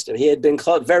proto-feminist. He had been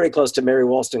very close to Mary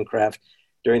Wollstonecraft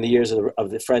during the years of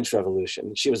the French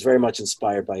Revolution. She was very much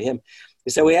inspired by him.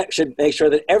 He said we should make sure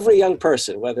that every young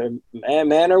person, whether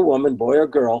man or woman, boy or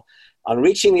girl, on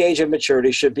reaching the age of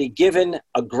maturity should be given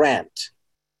a grant,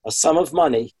 a sum of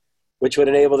money, which would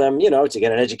enable them, to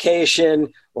get an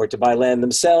education or to buy land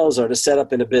themselves or to set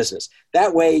up in a business.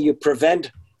 That way you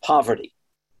prevent poverty,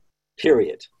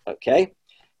 period, okay?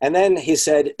 And then he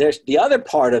said the other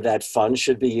part of that fund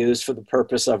should be used for the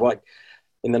purpose of what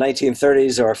in the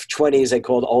 1930s or 20s they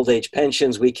called old age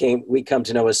pensions. We come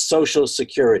to know as Social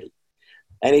Security.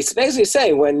 And he's basically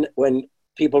saying when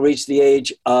people reach the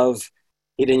age of,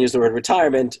 he didn't use the word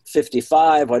retirement,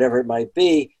 55, whatever it might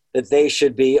be, that they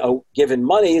should be given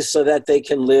money so that they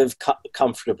can live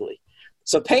comfortably.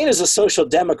 So Paine is a social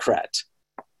democrat.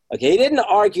 Okay, he didn't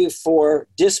argue for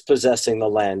dispossessing the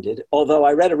landed, although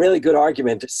I read a really good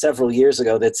argument several years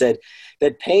ago that said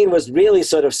that Paine was really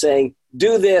sort of saying,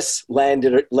 do this,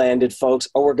 landed folks,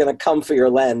 or we're going to come for your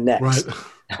land next. Right.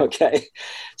 Okay,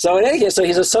 so in any case, so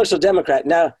he's a social democrat.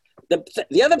 Now,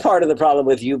 the other part of the problem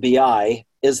with UBI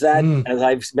is that, as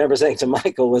I remember saying to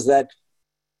Michael, was that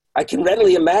I can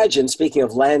readily imagine, speaking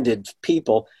of landed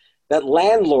people, that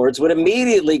landlords would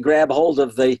immediately grab hold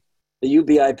of the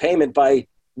UBI payment by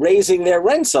raising their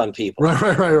rents on people.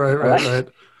 Right.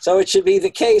 So it should be the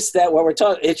case that what we're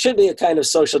talking, it should be a kind of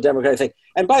social democratic thing.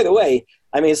 And by the way,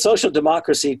 social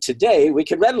democracy today, we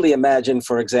could readily imagine,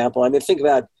 for example, think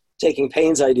about taking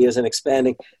Paine's ideas and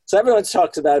expanding. So everyone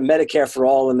talks about Medicare for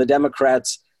all, and the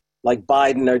Democrats, like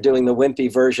Biden, are doing the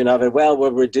wimpy version of it. Well,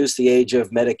 we'll reduce the age of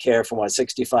Medicare from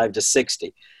 65 to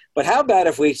 60. But how about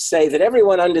if we say that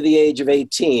everyone under the age of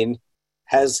 18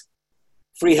 has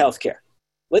free health care?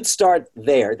 Let's start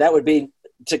there. That would be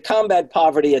to combat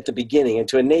poverty at the beginning and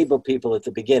to enable people at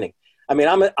the beginning.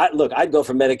 Look, I'd go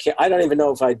for Medicare. I don't even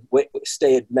know if I'd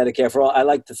stay at Medicare for all. I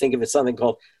like to think of it something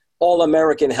called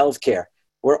all-American health care.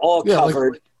 We're all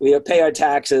covered. We pay our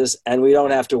taxes, and we don't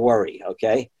have to worry.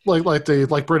 Okay, like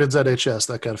Britain's NHS,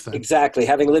 that kind of thing. Exactly.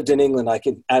 Having lived in England, I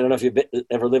don't know if you've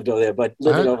ever lived over there, but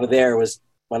living over there was,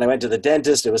 when I went to the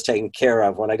dentist, it was taken care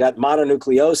of. When I got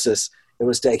mononucleosis, it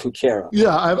was taken care of.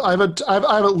 Yeah, I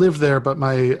haven't lived there, but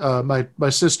my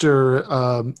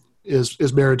sister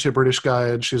is married to a British guy,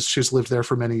 and she's lived there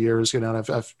for many years. And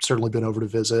I've certainly been over to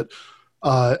visit.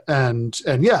 And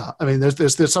yeah,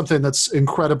 there's something that's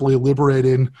incredibly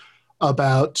liberating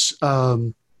about,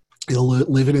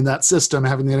 living in that system,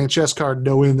 having the NHS card,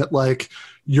 knowing that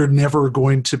you're never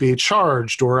going to be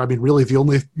charged, or really the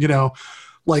only,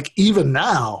 even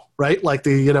now, right?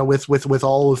 With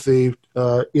all of the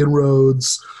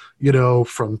inroads,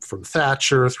 from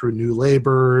Thatcher through New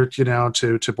Labour,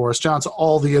 to Boris Johnson,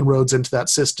 all the inroads into that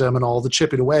system and all the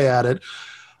chipping away at it.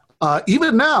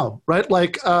 Even now, right?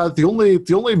 The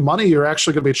only money you're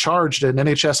actually going to be charged in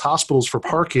NHS hospitals for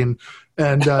parking,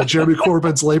 and Jeremy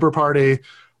Corbyn's Labour Party,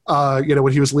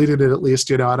 when he was leading it, at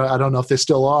least, I don't know if they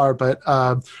still are, but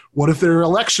one of their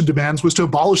election demands was to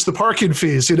abolish the parking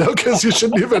fees, because you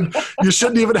shouldn't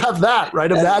even have that,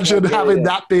 right? Imagine having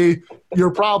that be your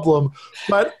problem.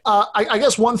 But I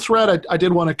guess one thread I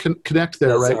did want to connect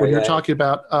there, right? When you're talking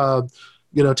about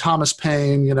Thomas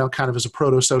Paine, kind of as a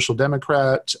proto-social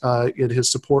democrat, in his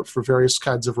support for various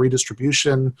kinds of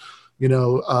redistribution,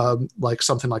 like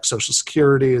something like Social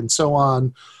Security and so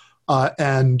on.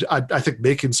 And I think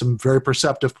making some very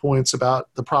perceptive points about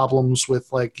the problems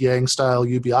with Yang-style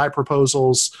UBI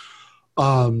proposals.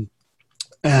 And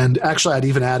actually, I'd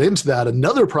even add into that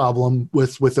another problem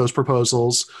with those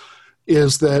proposals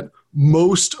is that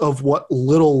most of what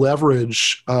little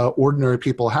leverage ordinary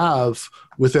people have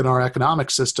within our economic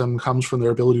system comes from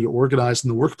their ability to organize in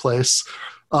the workplace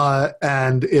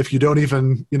And if you don't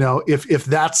even, if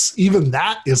that's even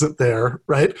that isn't there,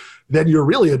 right, then you're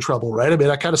really in trouble, right? I mean,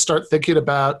 I kind of start thinking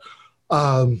about,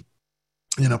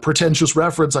 pretentious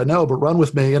reference, I know, but run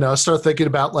with me. I start thinking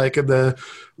about like in the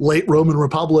late Roman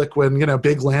Republic when,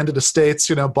 big landed estates,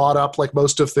 bought up like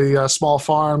most of the small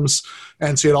farms.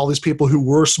 And so you had all these people who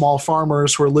were small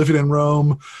farmers who were living in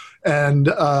Rome and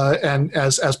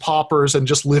as paupers and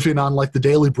just living on like the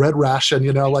daily bread ration,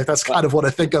 like that's kind of what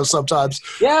I think of sometimes.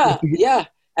 Yeah, yeah.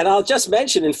 And I'll just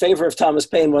mention in favor of Thomas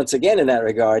Paine once again in that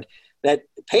regard, that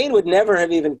Paine would never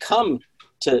have even come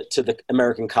to the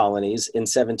American colonies in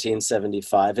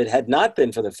 1775. It had not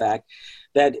been for the fact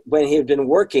that when he had been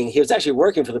working, he was actually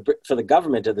working for the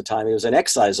government at the time. He was an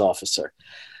excise officer.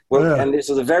 And this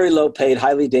was a very low-paid,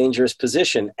 highly dangerous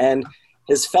position. And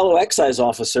his fellow excise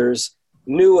officers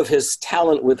knew of his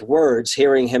talent with words,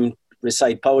 hearing him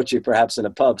recite poetry, perhaps in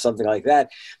a pub, something like that.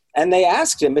 And they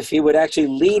asked him if he would actually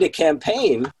lead a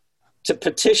campaign to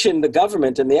petition the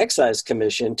government and the Excise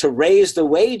Commission to raise the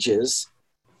wages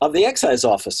of the excise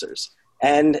officers.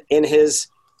 And in his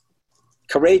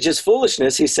courageous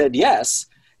foolishness, he said yes.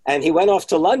 And he went off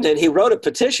to London. He wrote a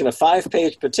petition, a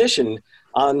 5-page petition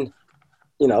on,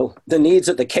 the needs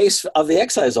of the case of the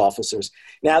excise officers.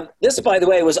 Now, this, by the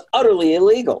way, was utterly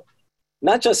illegal,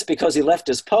 not just because he left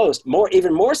his post,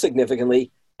 even more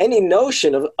significantly, any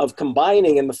notion of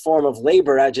combining in the form of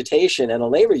labor agitation and a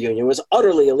labor union was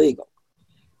utterly illegal.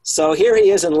 So here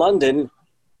he is in London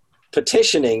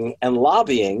petitioning and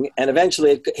lobbying, and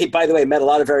eventually he, by the way, met a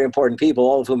lot of very important people,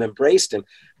 all of whom embraced him,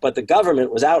 but the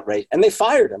government was outraged and they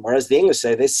fired him, or as the English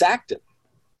say, they sacked him.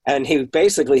 And he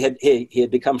basically had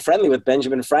become friendly with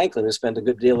Benjamin Franklin, who spent a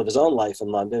good deal of his own life in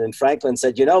London. And Franklin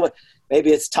said,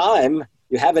 maybe it's time,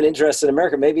 you have an interest in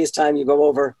America, maybe it's time you go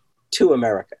over to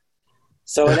America.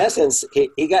 So in essence,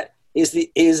 he's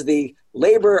the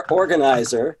labor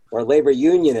organizer or labor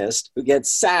unionist who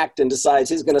gets sacked and decides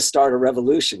he's going to start a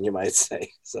revolution, you might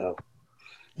say. So,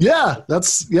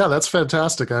 that's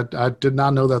fantastic. I did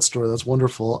not know that story. That's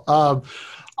wonderful.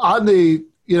 On the,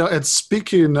 and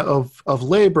speaking of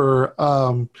labor,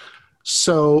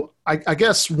 so I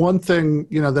guess one thing,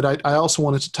 that I also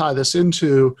wanted to tie this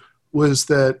into was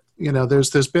that,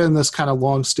 there's been this kind of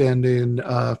longstanding,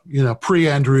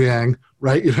 pre-Andrew Yang,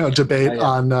 right, debate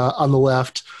on the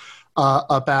left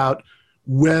about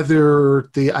whether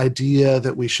the idea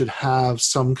that we should have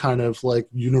some kind of like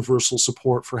universal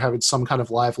support for having some kind of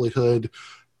livelihood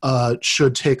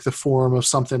should take the form of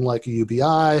something like a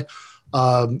UBI,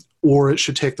 or it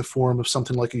should take the form of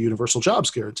something like a universal jobs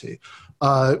guarantee,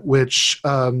 which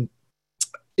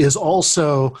is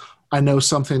also, I know,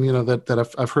 something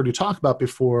that I've heard you talk about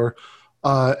before,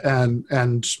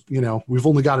 and we've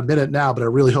only got a minute now, but I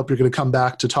really hope you're going to come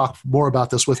back to talk more about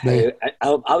this with me.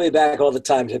 I'll be back all the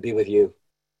time to be with you.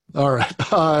 All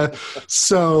right.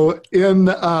 So in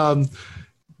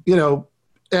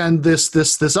and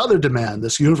this other demand,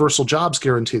 this universal jobs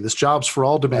guarantee, this jobs for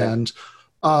all demand,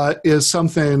 is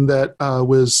something that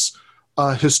was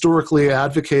historically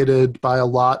advocated by a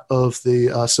lot of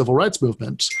the civil rights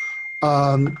movement.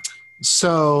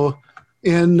 So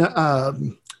in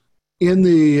the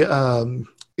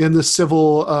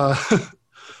civil,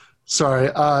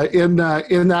 in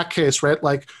that case, right?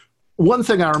 Like one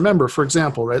thing I remember, for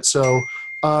example, right? So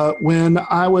when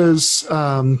I was,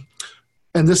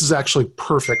 and this is actually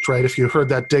perfect, right? If you heard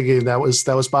that digging, that was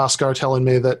Bhaskar telling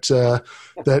me that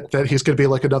that he's going to be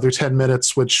like another 10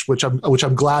 minutes, which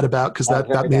I'm glad about, because that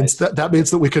means nice. that means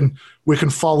that we can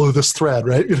follow this thread,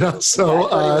 right? So I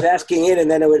thought he was asking it, and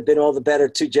then it would have been all the better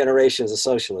 2 generations of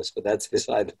socialists, but that's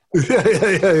beside.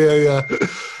 Yeah,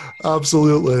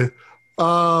 absolutely.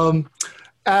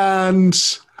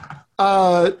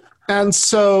 And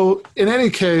so in any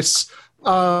case,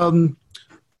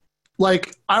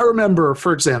 like I remember,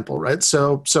 for example, right?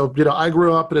 So I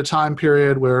grew up at a time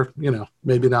period where,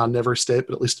 maybe not in every state,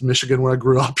 but at least in Michigan where I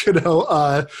grew up, we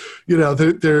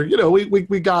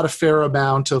got a fair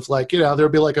amount of like,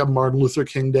 there'd be like a Martin Luther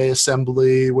King Day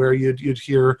assembly where you'd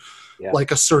hear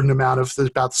like a certain amount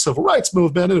about the civil rights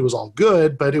movement, and it was all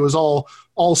good, but it was all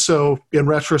also in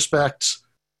retrospect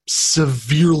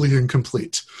severely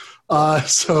incomplete.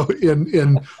 So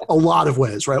in a lot of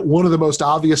ways, right? One of the most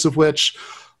obvious of which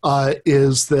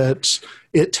is that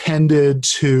it tended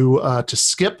to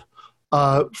skip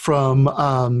from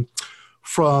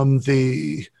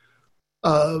the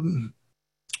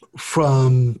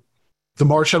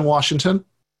March on Washington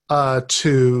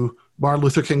to Martin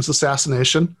Luther King's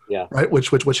assassination, Yeah. right?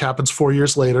 Which happens 4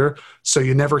 years later. So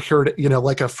you never heard,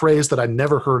 like a phrase that I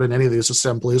never heard in any of these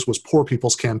assemblies was "poor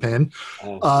people's campaign."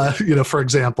 For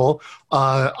example,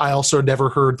 I also never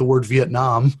heard the word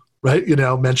Vietnam, right?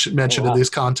 Mentioned in these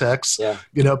contexts. Yeah.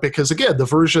 Because again, the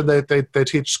version that they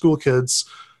teach school kids,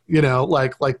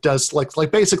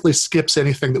 basically skips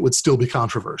anything that would still be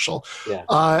controversial.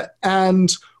 Yeah.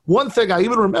 And one thing I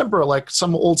even remember, like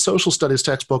some old social studies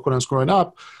textbook when I was growing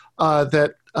up,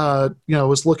 that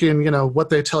was looking, what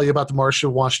they tell you about the March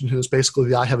of Washington is basically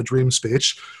the "I Have a Dream"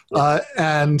 speech.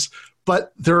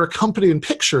 But there are accompanying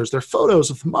pictures, there are photos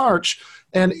of the march.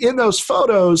 And in those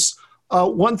photos,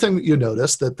 one thing that you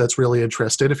notice that's really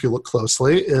interesting, if you look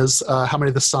closely, is how many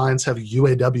of the signs have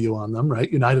UAW on them, right?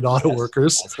 United Auto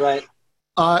Workers. That's right.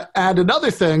 And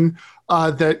another thing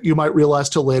that you might realize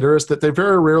till later is that they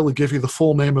very rarely give you the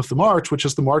full name of the march, which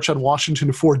is the March on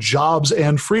Washington for Jobs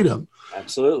and Freedom.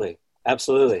 Absolutely.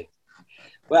 Absolutely.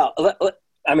 Well,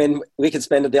 we could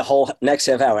spend the whole next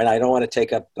half hour, and I don't want to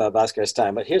take up Bhaskar's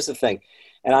time, but here's the thing.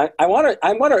 And I want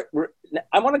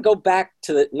to go back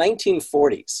to the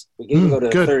 1940s. We can go to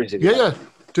the 30s.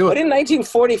 Do it. But in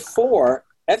 1944,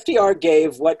 FDR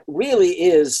gave what really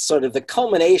is sort of the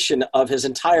culmination of his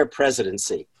entire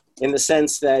presidency, in the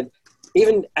sense that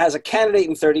even as a candidate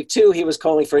in 32, he was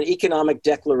calling for an economic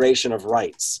declaration of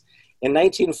rights. In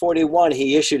 1941,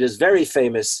 he issued his very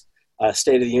famous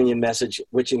State of the Union message,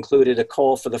 which included a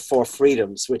call for the four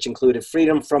freedoms, which included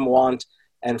freedom from want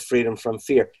and freedom from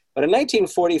fear. But in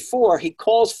 1944, he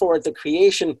calls for the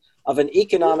creation of an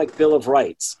economic Bill of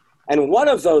Rights. And one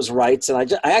of those rights, and I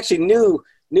actually knew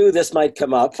this might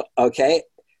come up, okay?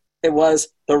 It was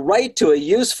the right to a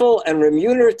useful and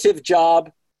remunerative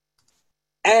job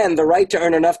and the right to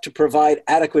earn enough to provide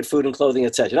adequate food and clothing,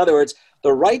 etc. In other words,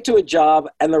 the right to a job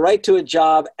and the right to a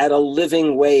job at a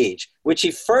living wage, which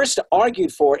he first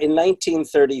argued for in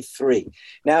 1933.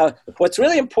 Now, what's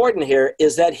really important here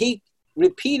is that he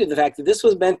repeated the fact that this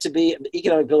was meant to be an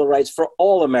economic Bill of Rights for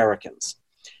all Americans.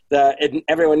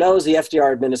 Everyone knows the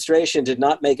FDR administration did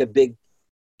not make a big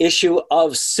issue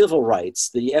of civil rights.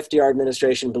 The FDR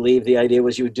administration believed the idea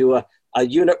was you would do a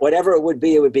unit, whatever it would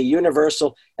be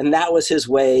universal. And that was his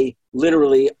way,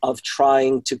 literally, of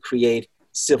trying to create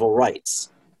civil rights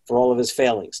for all of his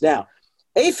failings. Now,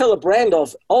 A. Philip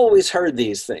Randolph always heard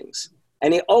these things,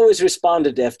 and he always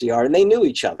responded to FDR, and they knew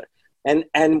each other. And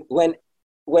when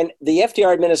the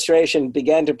FDR administration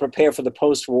began to prepare for the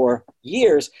post-war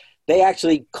years, they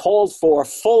actually called for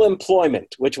full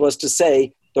employment, which was to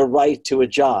say the right to a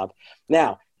job.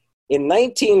 Now, in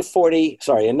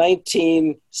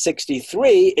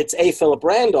 1963, it's A. Philip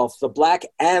Randolph, the black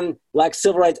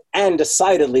civil rights and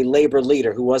decidedly labor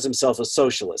leader, who was himself a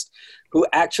socialist, who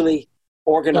actually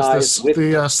organized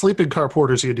the sleeping car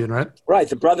porters union, right? Right,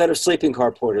 the Brotherhood of Sleeping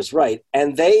Car Porters, right.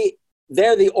 And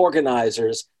they're the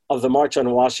organizers of the March on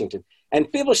Washington.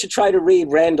 And people should try to read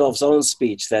Randolph's own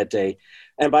speech that day.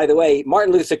 And by the way,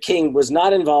 Martin Luther King was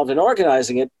not involved in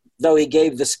organizing it, though he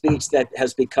gave the speech that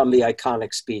has become the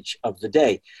iconic speech of the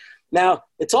day. Now,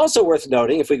 it's also worth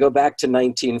noting, if we go back to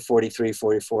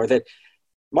 1943-44, that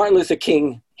Martin Luther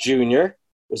King Jr.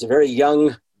 was a very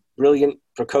young, brilliant,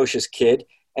 precocious kid,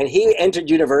 and he entered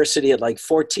university at like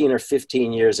 14 or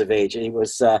 15 years of age. And he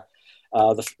was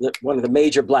one of the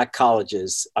major black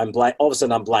colleges. All of a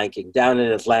sudden, I'm blanking, down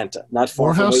in Atlanta, not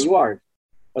far from where you are.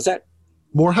 What's that?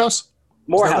 Morehouse?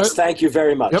 Morehouse, right? Thank you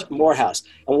very much. Yep. Morehouse.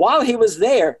 And while he was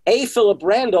there, A. Philip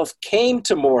Randolph came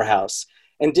to Morehouse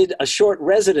and did a short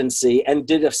residency and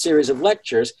did a series of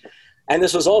lectures. And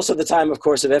this was also the time, of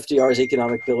course, of FDR's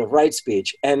Economic Bill of Rights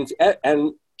speech. And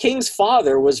King's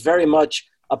father was very much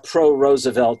a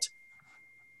pro-Roosevelt.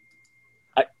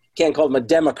 I can't call him a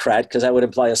Democrat because that would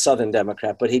imply a Southern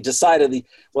Democrat, but he decided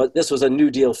this was a New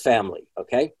Deal family,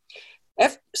 okay?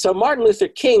 So Martin Luther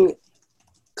King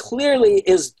clearly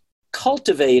is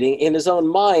cultivating in his own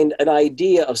mind an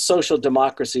idea of social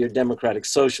democracy or democratic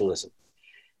socialism.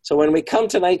 So when we come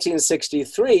to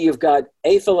 1963, you've got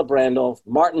A. Philip Randolph,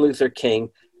 Martin Luther King,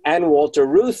 and Walter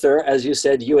Reuther, as you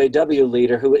said, UAW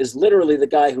leader, who is literally the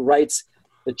guy who writes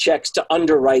the checks to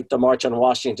underwrite the March on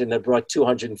Washington that brought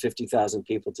 250,000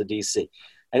 people to D.C.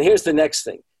 And here's the next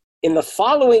thing. In the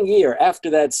following year after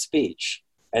that speech,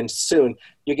 and soon,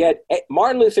 you get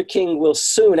Martin Luther King will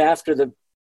soon, after the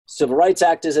Civil Rights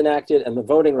Act is enacted and the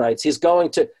voting rights, he's going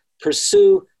to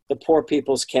pursue the Poor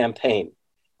People's Campaign.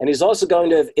 And he's also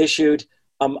going to have issued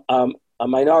a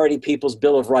Minority People's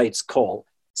Bill of Rights call.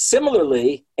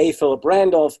 Similarly, A. Philip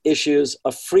Randolph issues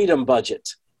a freedom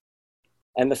budget.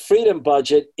 And the freedom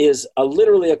budget is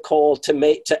literally a call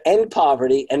to end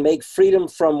poverty and make freedom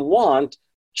from want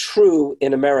true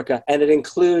in America, and it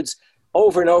includes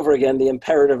over and over again the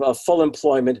imperative of full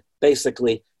employment,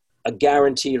 basically a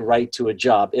guaranteed right to a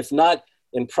job. If not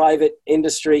in private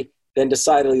industry, then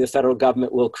decidedly the federal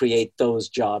government will create those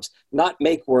jobs, not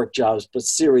make work jobs, but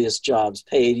serious jobs,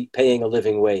 paying a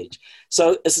living wage.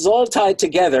 So this is all tied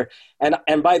together.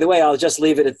 And by the way, I'll just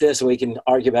leave it at this, and we can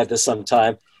argue about this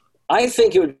sometime. I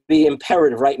think it would be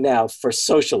imperative right now for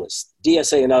socialists,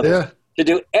 DSA and others, to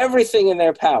do everything in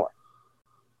their power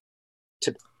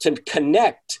to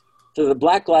connect to the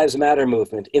Black Lives Matter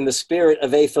movement in the spirit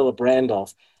of A. Philip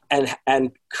Randolph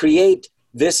and create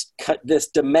this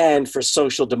demand for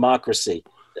social democracy.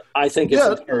 I think it's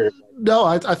imperative. No,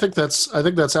 I think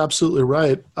that's absolutely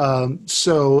right.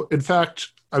 So in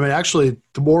fact, I mean, actually,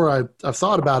 the more I've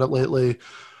thought about it lately,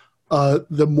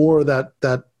 the more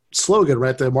that slogan,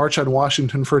 right, the March on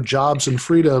Washington for Jobs and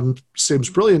Freedom, seems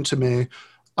brilliant to me,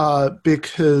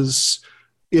 because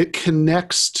it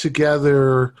connects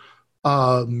together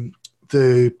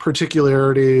the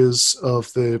particularities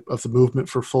of the movement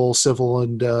for full civil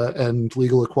and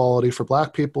legal equality for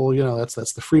Black people. You know,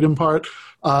 that's the freedom part,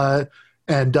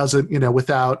 and doesn't,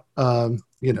 without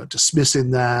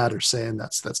dismissing that or saying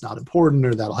that's not important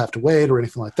or that'll have to wait or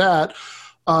anything like that.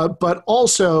 But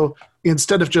also,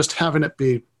 instead of just having it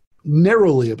be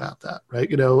narrowly about that, right?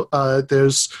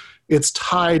 It's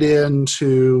tied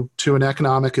into an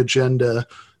economic agenda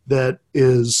that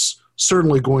is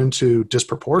certainly going to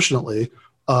disproportionately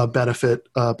benefit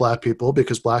Black people,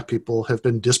 because Black people have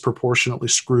been disproportionately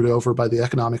screwed over by the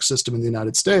economic system in the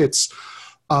United States.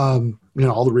 All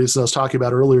the reasons I was talking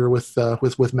about earlier with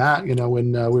Matt,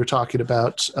 when we were talking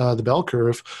about the bell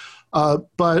curve,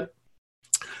 but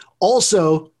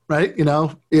also, right,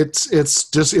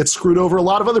 it's screwed over a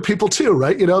lot of other people too,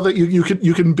 right? That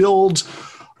you can build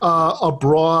a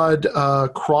broad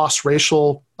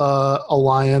cross-racial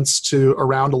alliance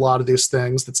around a lot of these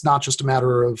things. That's not just a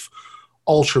matter of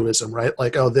altruism, right?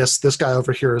 Like, oh, this guy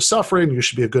over here is suffering, you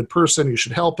should be a good person, you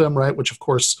should help him, right? Which of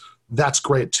course that's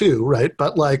great too, right?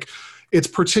 But like, it's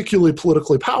particularly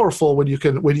politically powerful when you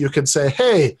can say,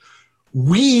 hey,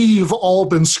 we've all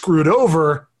been screwed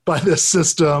over by this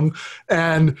system,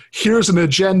 and here's an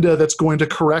agenda that's going to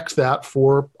correct that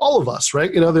for all of us,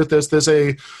 right?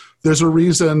 There's a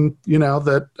reason,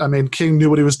 that King knew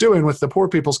what he was doing with the Poor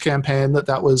People's Campaign,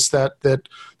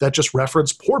 that just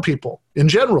referenced poor people in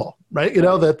general, right?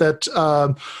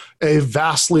 That a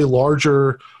vastly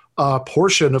larger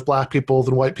portion of Black people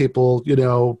than white people,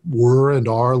 were and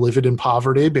are living in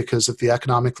poverty because of the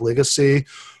economic legacy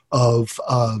of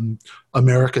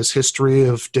America's history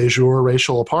of de jure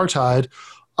racial apartheid.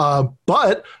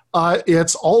 But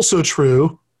it's also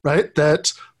true, right,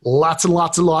 that lots and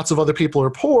lots and lots of other people are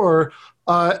poor.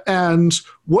 And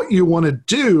what you want to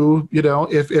do,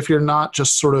 if you're not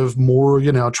just sort of more,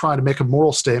 trying to make a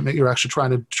moral statement, you're actually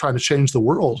trying to change the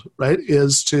world, right,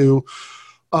 is to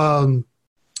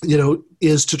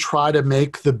try to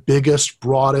make the biggest,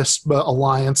 broadest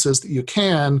alliances that you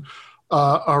can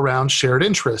around shared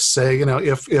interests. Say,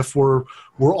 if we're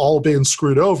all being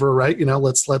screwed over, right,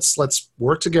 let's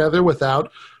work together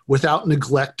without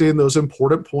neglecting those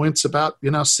important points about,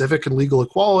 civic and legal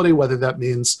equality, whether that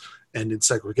means ending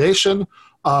segregation,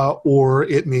 or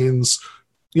it means,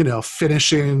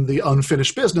 finishing the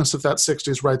unfinished business of that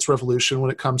 60s rights revolution when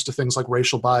it comes to things like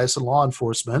racial bias and law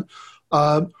enforcement.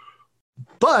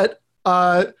 But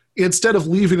instead of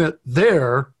leaving it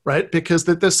there, right, because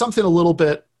there's something a little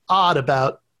bit odd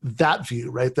about that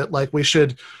view, right, that like we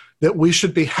should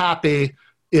be happy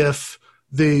if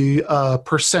the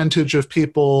percentage of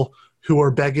people who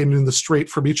are begging in the street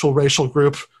from each racial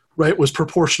group, right, was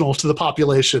proportional to the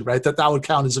population, right, that would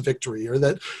count as a victory, or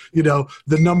that,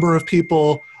 the number of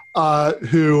people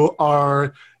who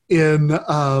are in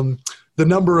the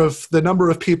number of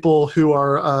people who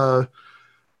are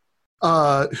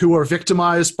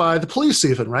victimized by the police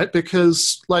even, right?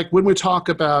 Because like when we talk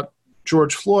about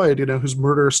George Floyd, whose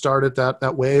murder started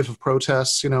that wave of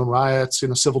protests, riots,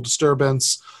 civil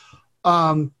disturbance,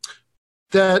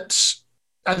 that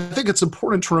I think it's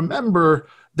important to remember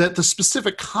that the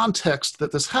specific context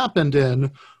that this happened in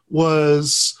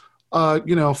was,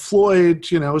 Floyd,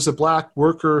 was a Black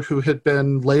worker who had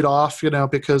been laid off,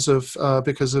 because of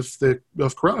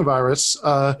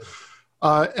coronavirus,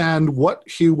 and what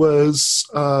he was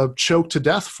choked to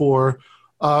death for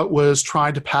was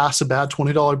trying to pass a bad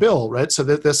 $20 bill, right? So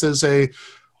that this is a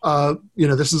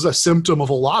symptom of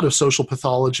a lot of social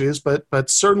pathologies, but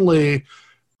certainly,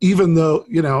 even though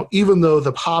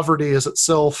the poverty is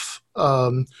itself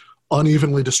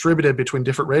unevenly distributed between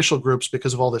different racial groups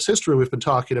because of all this history we've been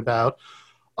talking about,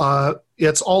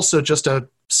 it's also just a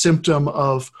symptom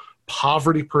of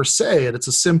poverty per se, and it's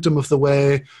a symptom of the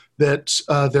way that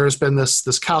there's been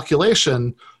this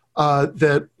calculation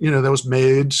that that was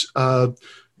made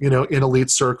in elite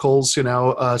circles,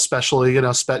 especially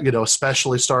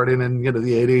especially starting in the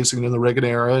 80s and in the Reagan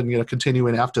era and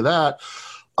continuing after that,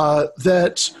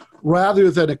 that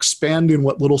rather than expanding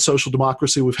what little social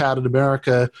democracy we've had in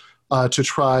America to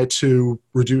try to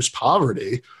reduce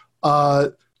poverty,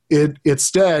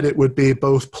 instead it would be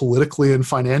both politically and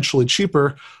financially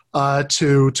cheaper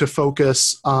to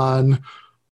focus on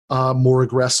more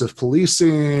aggressive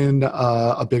policing,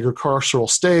 a bigger carceral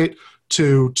state,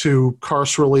 to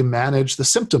carcerally manage the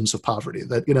symptoms of poverty.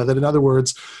 That in other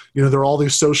words, there are all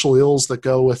these social ills that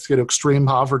go with extreme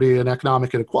poverty and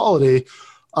economic inequality,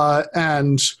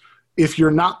 and if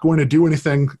you're not going to do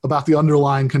anything about the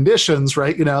underlying conditions,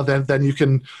 right? Then you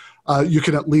can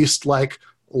at least like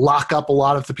lock up a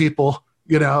lot of the people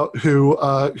who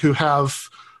have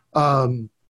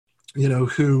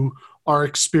who are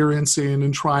experiencing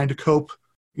and trying to cope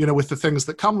with the things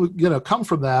that come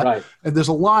from that. Right. And there's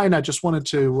a line I just wanted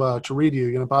to read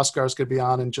you. Bhaskar's going to be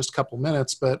on in just a couple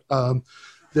minutes, but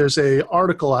there's a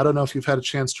article. I don't know if you've had a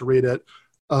chance to read it,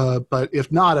 but if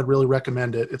not, I'd really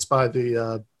recommend it. It's by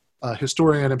the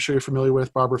historian I'm sure you're familiar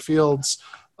with, Barbara Fields,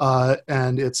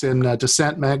 and it's in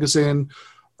Dissent magazine.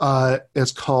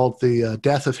 It's called The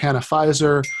Death of Hannah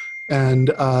Pfizer, and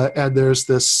there's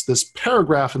this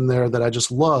paragraph in there that I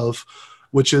just love,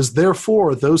 which is,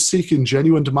 therefore, those seeking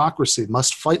genuine democracy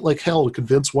must fight like hell to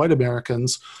convince white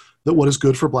Americans that what is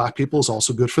good for black people is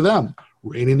also good for them.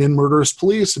 Reining in murderous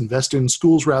police, investing in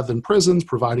schools rather than prisons,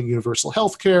 providing universal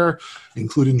health care,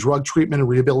 including drug treatment and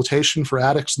rehabilitation for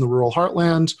addicts in the rural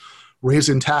heartland,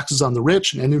 raising taxes on the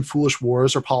rich, and ending foolish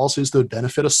wars are policies that would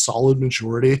benefit a solid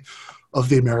majority of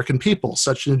the American people.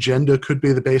 Such an agenda could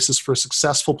be the basis for a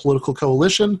successful political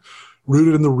coalition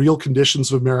rooted in the real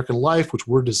conditions of American life, which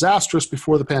were disastrous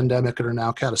before the pandemic and are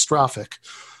now catastrophic.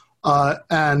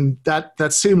 And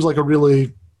that seems like a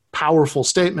really powerful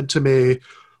statement to me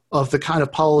of the kind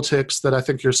of politics that I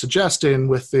think you're suggesting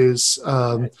with these,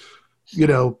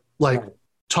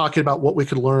 talking about what we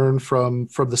could learn from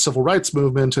the civil rights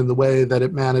movement and the way that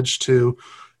it managed to,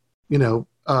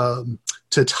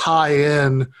 to tie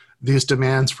in these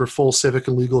demands for full civic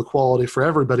and legal equality for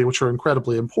everybody, which are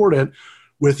incredibly important,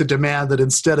 with the demand that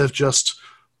instead of just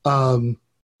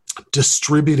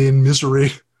distributing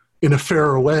misery in a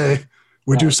fairer way,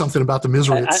 we do something about the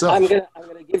misery itself. I'm going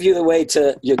to give you the way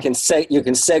to you can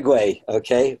segue.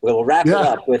 Okay, we'll wrap it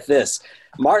up with this.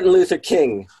 Martin Luther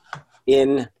King,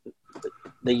 in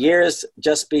the years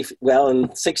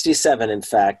in 67, in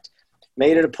fact,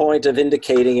 made it a point of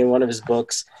indicating in one of his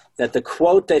books that the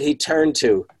quote that he turned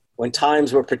to when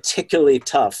times were particularly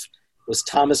tough was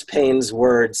Thomas Paine's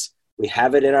words, "We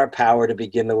have it in our power to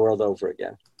begin the world over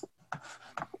again."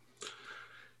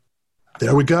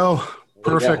 There we go.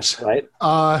 Perfect. There we go,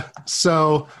 right?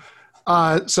 So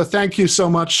thank you so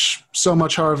much,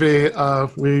 Harvey.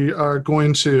 We are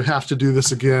going to have to do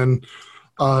this again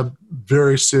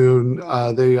very soon.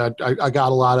 I got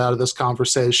a lot out of this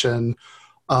conversation.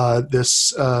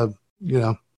 This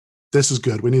is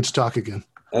good. We need to talk again.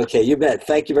 Okay, you bet.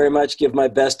 Thank you very much. Give my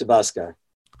best to Bhaskar.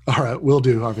 All right, will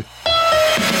do, Harvey.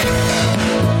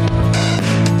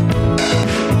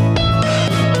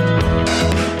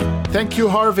 Thank you,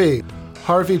 Harvey.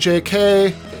 Harvey J.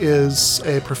 Kaye is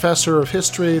a professor of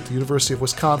history at the University of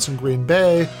Wisconsin, Green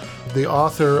Bay, the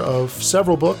author of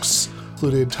several books,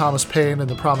 including Thomas Paine and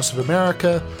the Promise of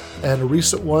America, and a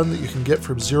recent one that you can get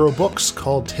from Zero Books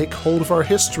called Take Hold of Our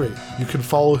History. You can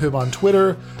follow him on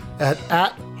Twitter at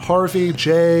Harvey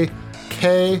J.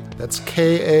 Kaye, that's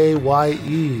Kaye.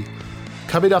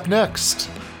 Coming up next,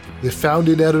 the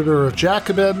founding editor of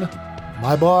Jacobin,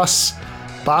 my boss,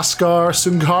 Bhaskar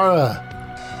Sunkara.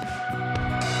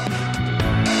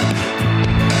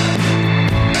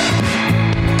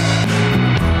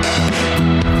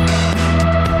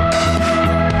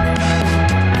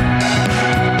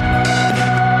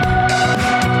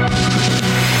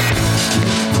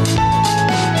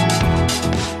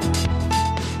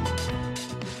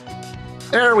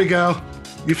 There we go.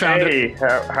 You found it. Hey,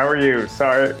 how are you?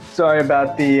 Sorry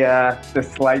about the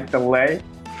slight delay.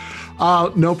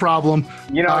 No problem.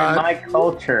 In my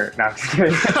culture, no, I'm just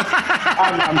kidding.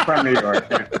 I'm from New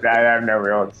York. I have no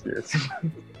real excuse.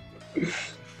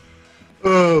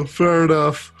 Oh, fair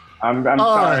enough. I'm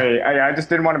sorry. I just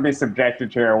didn't want to be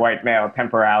subjected to a white male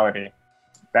temporality.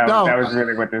 That was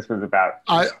really what this was about.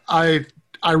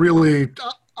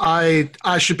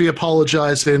 I should be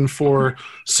apologizing for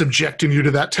subjecting you to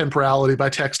that temporality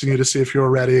by texting you to see if you're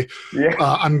ready. Yeah.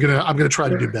 I'm gonna try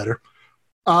to do better.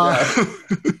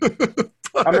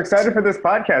 I'm excited for this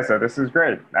podcast, though. This is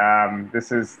great.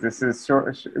 This is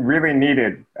really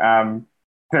needed.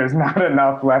 There's not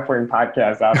enough left-wing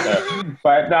podcasts out there,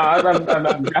 but no,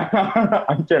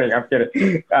 I'm kidding. I'm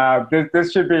kidding.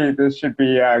 This should be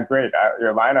great.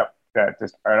 Your lineup to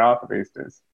start off at least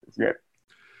is good.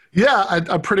 Yeah,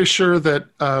 I'm pretty sure that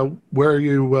where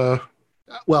you,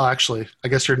 well, actually, I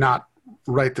guess you're not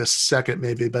right this second,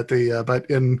 maybe, but but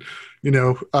in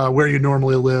where you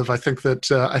normally live, I think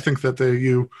that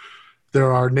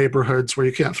there are neighborhoods where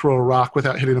you can't throw a rock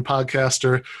without hitting a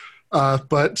podcaster.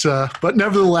 But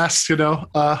nevertheless,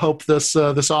 hope this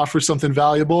offers something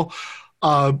valuable.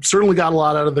 Certainly got a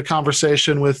lot out of the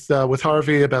conversation with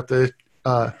Harvey about the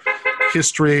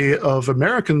history of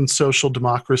American social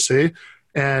democracy.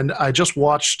 And I just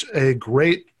watched a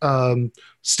great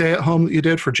stay-at-home that you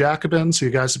did for Jacobin. So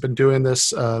you guys have been doing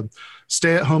this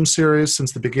stay-at-home series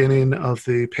since the beginning of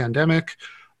the pandemic,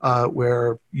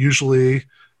 where usually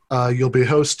you'll be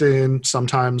hosting.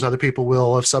 Sometimes other people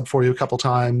will have subbed for you a couple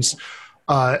times.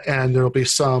 And there will be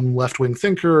some left-wing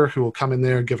thinker who will come in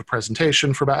there and give a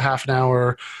presentation for about half an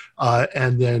hour.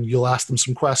 And then you'll ask them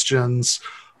some questions.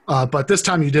 But this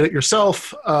time you did it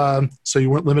yourself, so you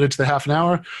weren't limited to the half an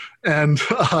hour. And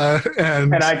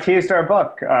I teased our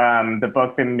book, the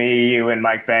book that me, you, and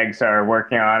Mike Beggs are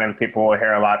working on, and people will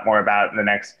hear a lot more about in the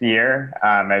next year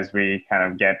as we kind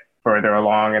of get further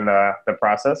along in the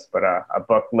process. But a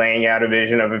book laying out a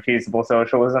vision of a feasible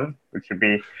socialism, which should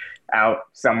be out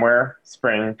somewhere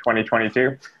spring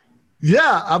 2022.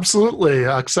 Yeah, absolutely.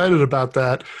 Excited about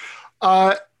that.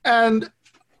 And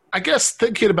I guess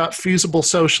thinking about feasible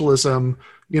socialism,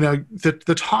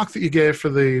 the talk that you gave for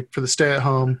the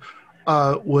stay-at-home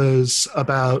was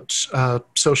about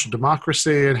social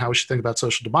democracy and how we should think about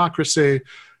social democracy.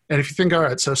 And if you think, all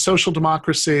right, so social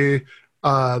democracy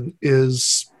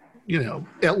is,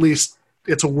 at least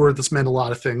it's a word that's meant a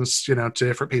lot of things, to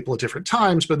different people at different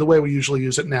times. But the way we usually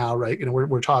use it now, right?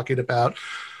 We're talking about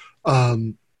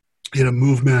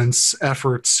movements,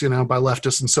 efforts, by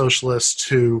leftists and socialists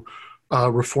to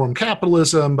reform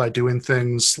capitalism by doing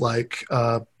things like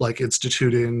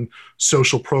instituting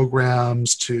social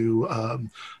programs to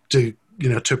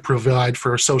provide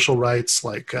for social rights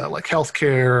like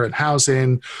healthcare and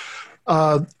housing,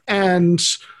 and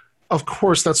of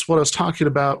course that's what I was talking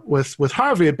about with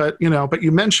Harvey. But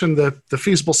you mentioned the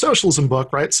feasible socialism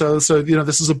book, right? So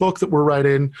this is a book that we're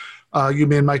writing, you,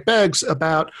 me, and Mike Beggs,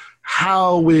 about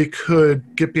how we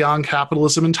could get beyond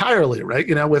capitalism entirely, right?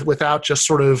 Without just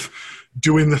sort of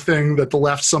doing the thing that the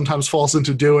left sometimes falls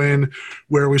into doing,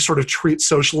 where we sort of treat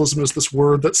socialism as this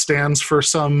word that stands for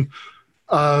some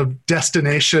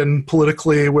destination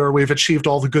politically where we've achieved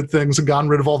all the good things and gotten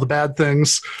rid of all the bad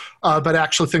things, but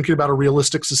actually thinking about a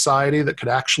realistic society that could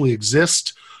actually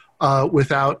exist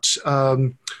without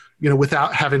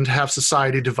having to have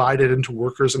society divided into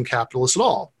workers and capitalists at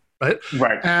all, right?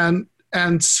 Right.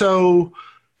 And so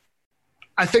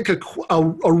I think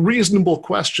a reasonable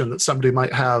question that somebody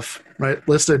might have, right,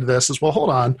 listening to this is, well, hold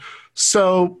on.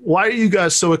 So why are you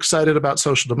guys so excited about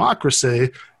social democracy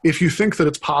if you think that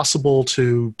it's possible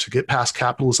to get past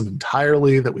capitalism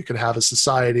entirely, that we could have a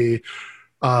society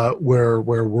where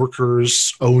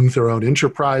workers own their own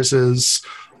enterprises,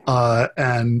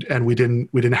 and we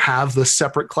didn't have this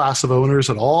separate class of owners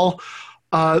at all?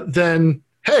 Then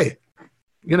hey,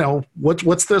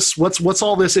 what's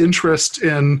all this interest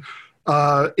in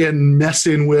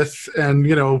messing with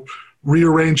and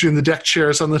rearranging the deck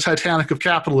chairs on the Titanic of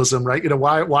capitalism, right?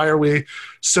 Why are we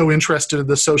so interested in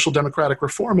the social democratic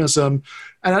reformism?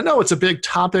 And I know it's a big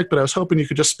topic, but I was hoping you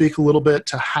could just speak a little bit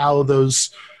to how those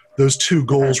two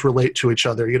goals relate to each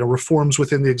other. Reforms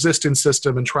within the existing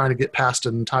system and trying to get past it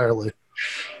entirely.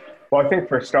 Well, I think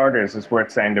for starters, it's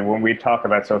worth saying that when we talk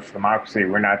about social democracy,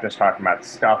 we're not just talking about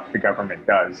stuff the government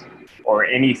does or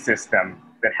any system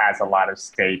that has a lot of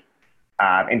state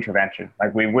intervention.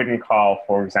 Like we wouldn't call,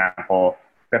 for example,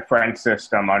 the French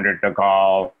system under de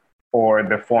Gaulle or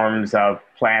the forms of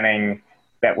planning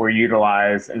that were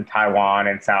utilized in Taiwan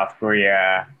and South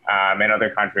Korea and other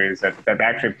countries that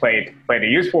actually played a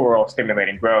useful role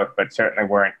stimulating growth, but certainly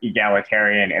weren't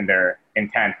egalitarian in their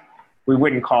intent. We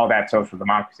wouldn't call that social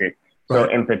democracy. So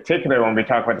in particular, when we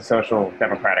talk about the social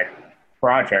democratic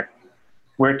project,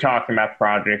 we're talking about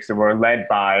projects that were led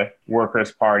by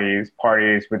workers' parties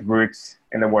with roots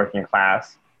in the working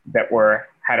class that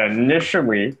had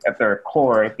initially at their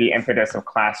core the impetus of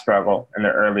class struggle in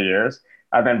the early years.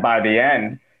 Then by the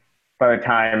end, by the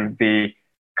time the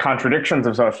contradictions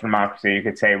of social democracy, you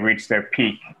could say, reached their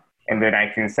peak in the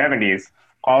 1970s,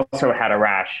 also had a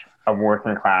rash of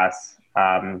working class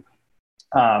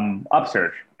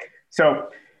upsurge. So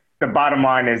the bottom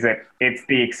line is that it's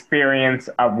the experience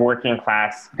of working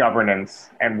class governance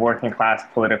and working class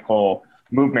political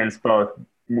movements, both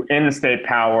in the state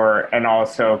power and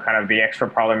also kind of the extra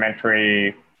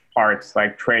parliamentary parts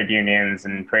like trade unions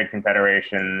and trade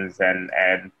confederations and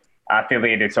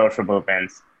affiliated social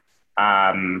movements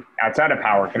outside of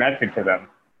power connected to them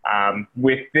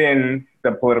within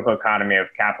the political economy of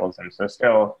capitalism. So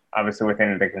still obviously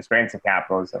within the constraints of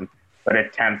capitalism, but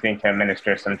attempting to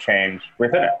administer some change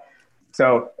within it.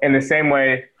 So in the same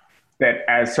way that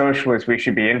as socialists, we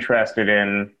should be interested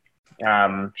in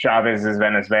Chavez's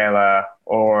Venezuela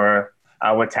or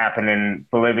what's happened in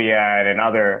Bolivia and in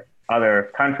other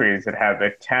countries that have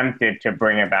attempted to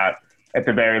bring about, at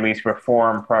the very least,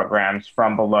 reform programs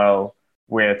from below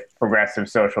with progressive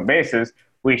social bases,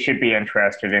 we should be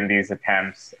interested in these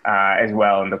attempts as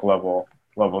well in the global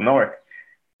north.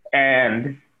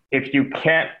 And if you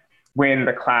can't win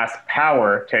the class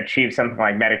power to achieve something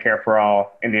like Medicare for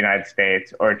all in the United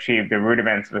States, or achieve the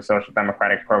rudiments of a social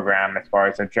democratic program as far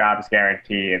as a jobs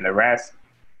guarantee and the rest,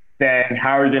 then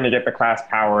how are you going to get the class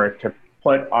power to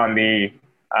put on the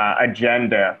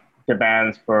agenda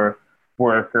demands for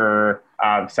worker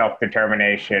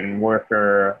self-determination,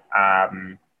 worker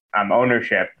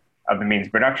ownership of the means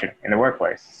of production in the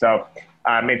workplace? So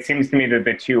it seems to me that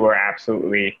the two are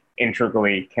absolutely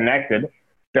integrally connected.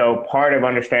 So part of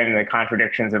understanding the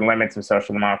contradictions and limits of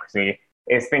social democracy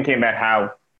is thinking about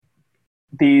how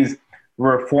these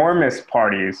reformist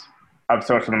parties of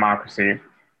social democracy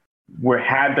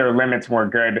had their limits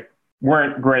weren't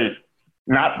great,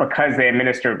 not because they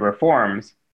administered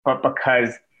reforms, but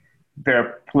because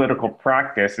their political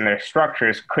practice and their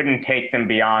structures couldn't take them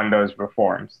beyond those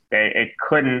reforms. They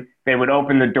would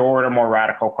open the door to more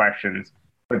radical questions,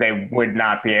 but they would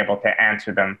not be able to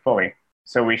answer them fully.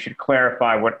 So we should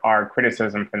clarify what our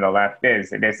criticism from the left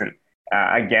is. It isn't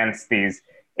against these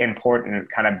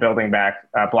important kind of building back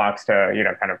blocks to,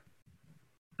 kind of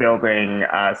building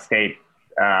state,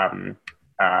 some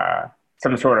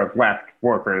sort of left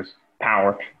workers'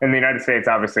 power. In the United States,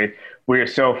 obviously, we are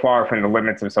so far from the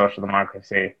limits of social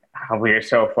democracy. We are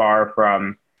so far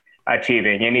from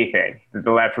achieving anything.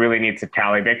 The left really needs to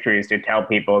tally victories to tell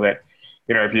people that,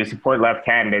 if you support left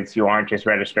candidates, you aren't just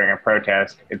registering a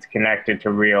protest. It's connected to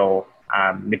real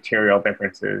material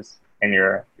differences in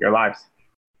your lives.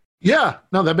 Yeah,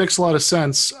 no, that makes a lot of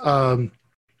sense.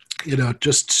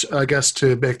 Just I guess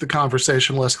to make the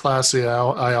conversation less classy,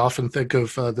 I often think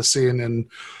of the scene in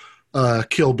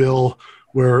Kill Bill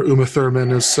where Uma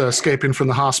Thurman is escaping from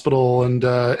the hospital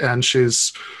and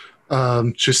she's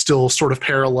still sort of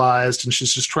paralyzed and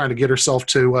she's just trying to get herself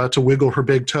to wiggle her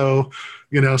big toe,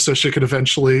 so she could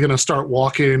eventually, start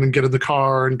walking and get in the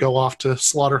car and go off to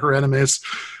slaughter her enemies.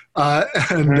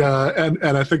 And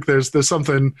I think there's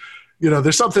something,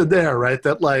 there's something there, right?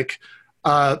 That like,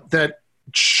 that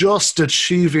just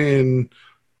achieving,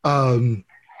 Canadian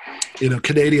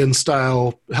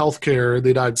style healthcare in the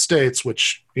United States,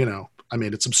 which,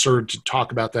 it's absurd to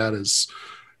talk about that as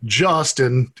just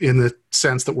in the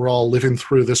sense that we're all living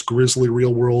through this grisly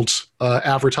real world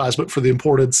advertisement for the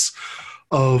importance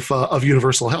of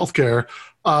universal healthcare.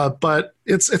 But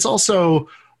it's also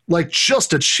like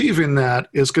just achieving that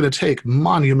is going to take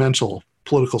monumental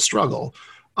political struggle.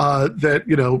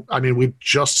 We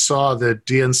just saw the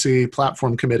DNC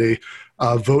platform committee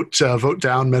vote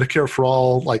down Medicare for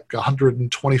all, like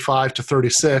 125 to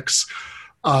 36.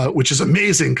 Which is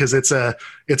amazing because it's a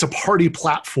party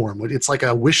platform. It's like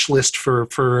a wish list for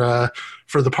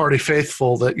the party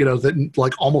faithful that that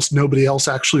like almost nobody else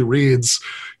actually reads.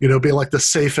 Be like the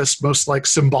safest, most like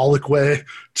symbolic way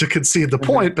to concede the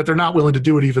point, but they're not willing to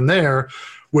do it even there,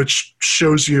 which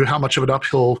shows you how much of an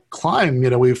uphill climb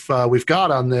we've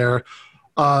got on there.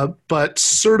 But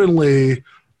certainly,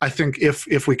 I think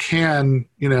if we can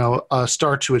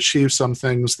start to achieve some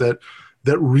things that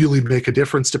really make a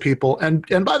difference to people.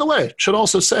 And by the way, should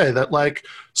also say that like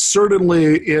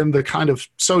certainly in the kind of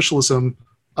socialism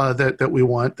that we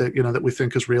want, that we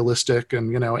think is realistic and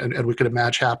we could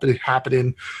imagine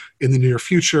happening in the near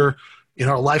future in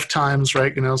our lifetimes,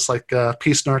 right? It's like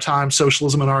peace in our time,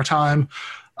 socialism in our time,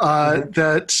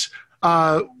 that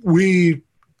we,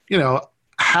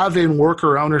 having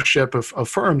worker ownership of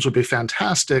firms would be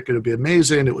fantastic. It would be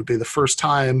amazing. It would be the first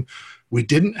time we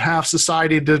didn't have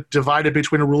society divided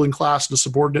between a ruling class and a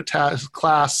subordinate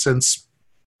class since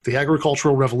the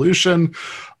agricultural revolution.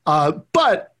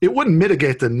 But it wouldn't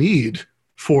mitigate the need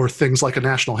for things like a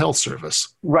national health service.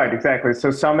 Right, exactly.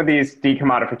 So some of these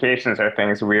decommodifications are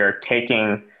things we are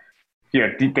taking,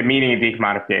 the meaning of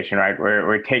decommodification, right?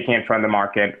 We're taking it from the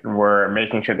market. We're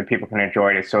making sure that people can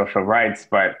enjoy it as social rights,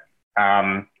 but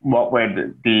what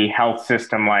would the health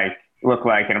system look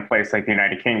like in a place like the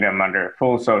United Kingdom under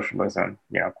full socialism,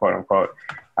 quote unquote?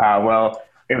 Well,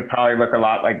 it would probably look a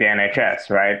lot like the NHS,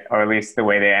 right? Or at least the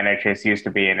way the NHS used to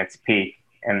be in its peak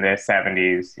in the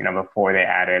 70s, before they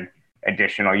added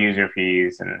additional user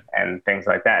fees and things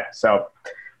like that. So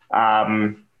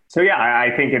yeah,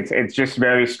 I think it's just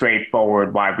very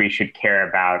straightforward why we should care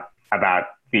about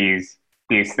these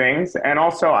things. And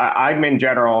also, I'm in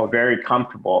general very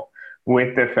comfortable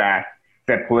with the fact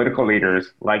that political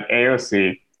leaders like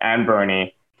AOC and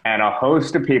Bernie and a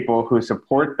host of people who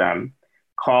support them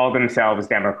call themselves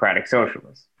democratic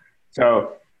socialists.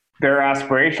 So their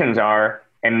aspirations are,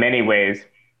 in many ways,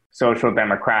 social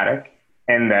democratic,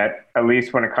 in that, at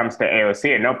least when it comes to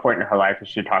AOC, at no point in her life has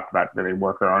she talked about really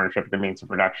worker ownership of the means of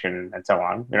production and so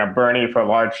on. Bernie, for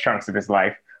large chunks of his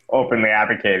life, openly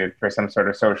advocated for some sort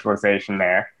of socialization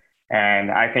there.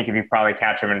 And I think if you probably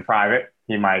catch him in private,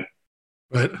 he might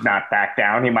not back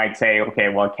down. He might say, okay,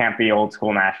 well, it can't be old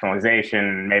school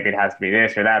nationalization. Maybe it has to be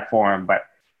this or that form. But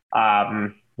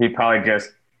he probably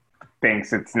just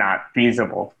thinks it's not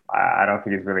feasible. I don't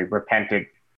think he's really repented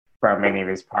from any of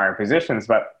his prior positions.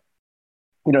 But,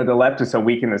 the left is so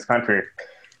weak in this country.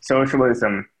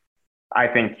 Socialism, I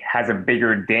think, has a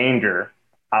bigger danger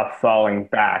of falling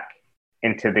back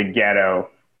into the ghetto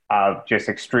of just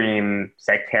extreme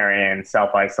sectarian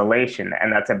self-isolation.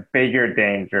 And that's a bigger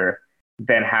danger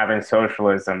than having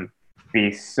socialism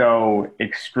be so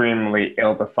extremely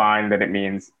ill-defined that it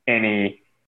means any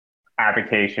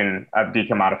advocation of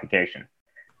decommodification.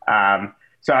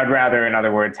 So I'd rather, in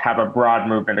other words, have a broad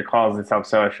movement that calls itself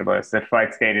socialist, that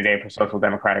fights day to day for social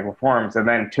democratic reforms, and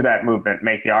then to that movement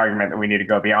make the argument that we need to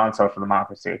go beyond social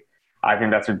democracy. I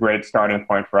think that's a great starting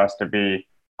point for us to be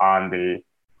on the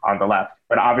left.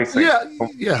 But obviously,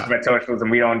 with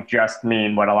socialism, we don't just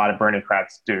mean what a lot of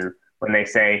Bernie-crats do when they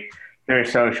say they're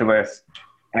socialists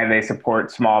and they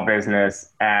support small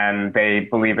business and they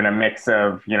believe in a mix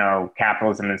of,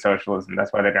 capitalism and socialism.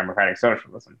 That's why they're democratic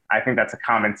socialism. I think that's a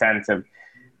common sense of,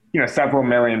 several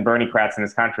million Bernie-crats in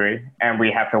this country, and we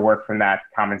have to work from that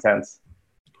common sense.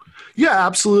 Yeah,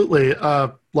 absolutely.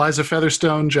 Liza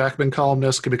Featherstone, Jacobin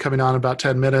columnist, could be coming on in about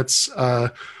 10 minutes.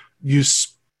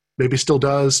 Maybe still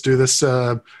does do this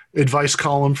advice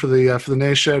column for the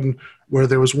Nation, where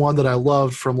there was one that I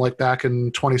loved from back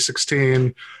in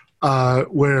 2016,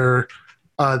 where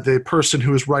the person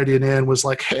who was writing in was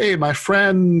like, "Hey, my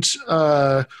friend,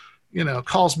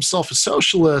 calls himself a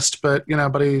socialist, but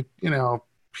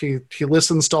he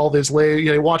listens to all these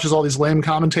he watches all these lame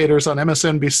commentators on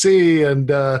MSNBC and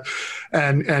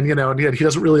he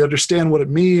doesn't really understand what it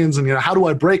means, and how do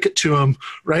I break it to him,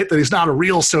 right, that he's not a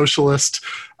real socialist?"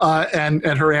 And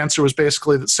her answer was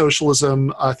basically that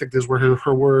socialism, I think these were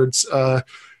her words,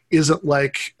 isn't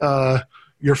like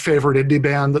your favorite indie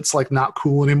band that's not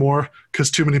cool anymore because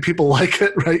too many people like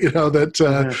it, right?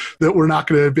 That we're not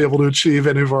going to be able to achieve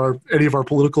any of our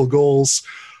political goals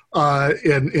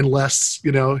unless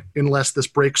this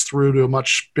breaks through to a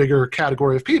much bigger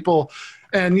category of people.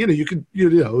 And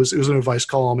it was an advice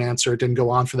column answer. It didn't go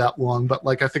on for that long, but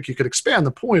I think you could expand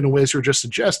the point in ways you were just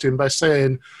suggesting by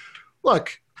saying,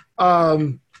 look,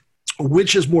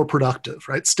 which is more productive,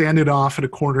 right? Standing off in a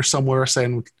corner somewhere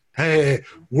saying, "Hey,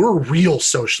 we're real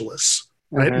socialists,"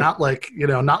 right? Not like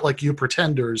you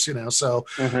pretenders, so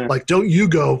don't you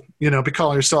go, be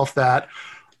calling yourself that,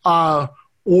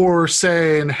 or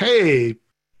saying, "Hey,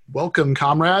 welcome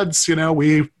comrades,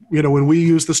 when we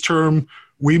use this term,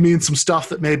 we mean some stuff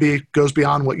that maybe goes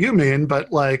beyond what you mean, but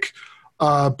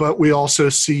but we also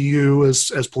see you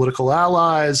as political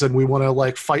allies, and we want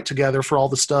to fight together for all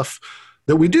the stuff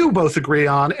that we do both agree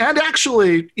on." And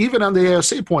actually, even on the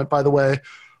AOC point, by the way,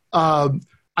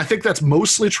 I think that's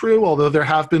mostly true, although there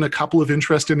have been a couple of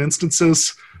interesting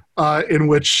instances in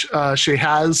which she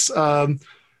has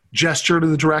gestured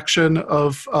in the direction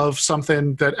of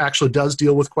something that actually does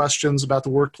deal with questions about the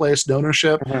workplace and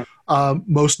ownership.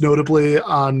 Most notably,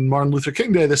 on Martin Luther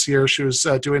King Day this year, she was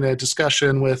doing a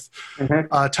discussion with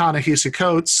Ta-Nehisi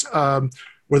Coates,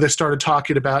 where they started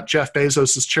talking about Jeff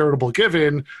Bezos' charitable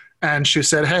giving, and she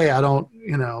said, "Hey, I don't,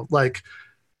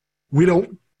 we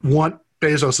don't want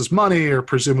Bezos's money," or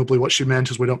presumably what she meant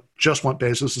is we don't just want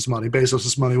Bezos's money.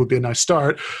 Bezos's money would be a nice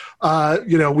start.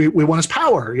 We want his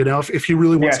power. If he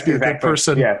really wants to be a good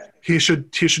person, he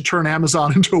should turn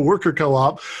Amazon into a worker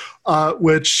co-op.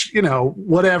 Which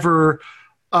whatever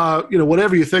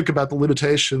you think about the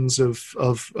limitations of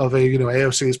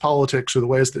AOC's politics or the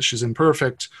ways that she's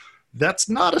imperfect, that's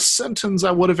not a sentence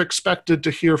I would have expected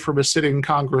to hear from a sitting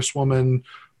congresswoman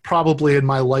probably in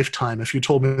my lifetime if you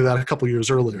told me that a couple years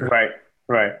earlier.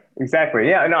 Right. Exactly.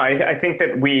 Yeah, no, I think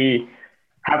that we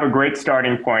have a great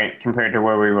starting point compared to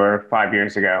where we were 5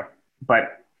 years ago.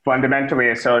 But fundamentally,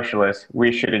 as socialists,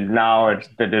 we should acknowledge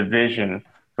the division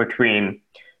between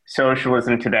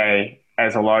socialism today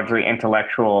as a largely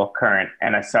intellectual current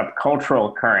and a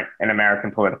subcultural current in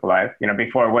American political life. You know,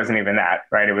 before it wasn't even that,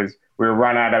 right? It was, we were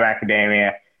run out of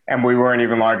academia and we weren't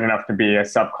even large enough to be a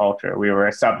subculture. We were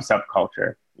a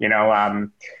subculture, you know.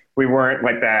 We weren't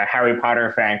like the Harry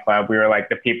Potter fan club. We were like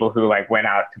the people who like went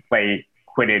out to play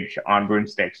Quidditch on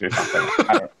broomsticks or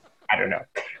something. I don't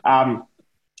know.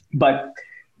 But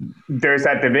there's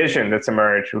that division that's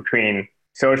emerged between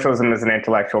socialism as an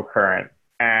intellectual current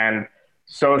and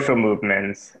social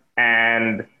movements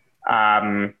and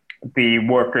the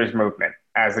workers' movement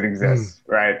as it exists,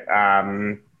 right?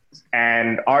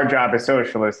 And our job as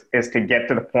socialists is to get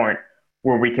to the point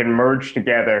where we can merge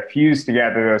together, fuse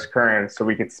together those currents so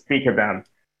we can speak of them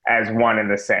as one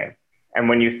and the same. And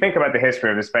when you think about the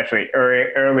history of especially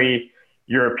early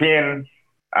European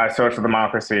social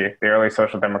democracy, the early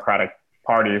social democratic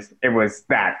parties, it was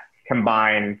that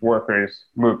combined workers'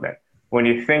 movement. When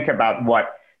you think about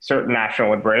what certain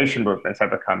national liberation movements have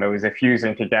become, it was a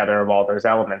fusing together of all those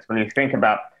elements. When you think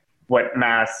about what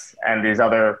MAS and these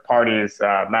other parties,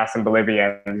 MAS in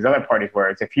Bolivia and these other parties were,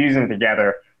 it's a fusing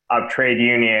together of trade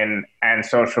union and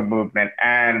social movement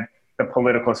and the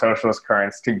political socialist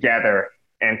currents together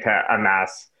into a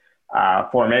mass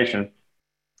formation.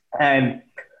 And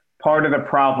part of the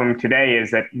problem today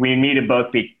is that we need to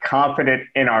both be confident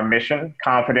in our mission,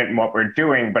 confident in what we're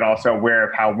doing, but also aware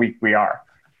of how weak we are.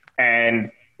 And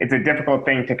it's a difficult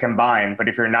thing to combine, but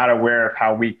if you're not aware of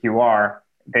how weak you are,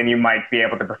 then you might be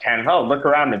able to pretend, oh, look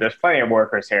around me, there's plenty of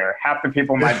workers here. Half the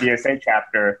people in my DSA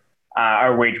chapter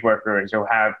are wage workers who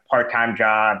have part-time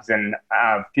jobs and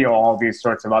feel all these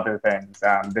sorts of other things.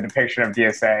 The depiction of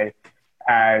DSA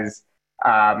as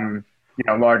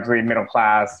largely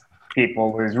middle-class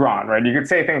people is wrong, right? You could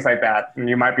say things like that, and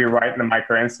you might be right in the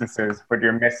micro instances, but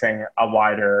you're missing a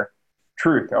wider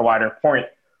truth, a wider point,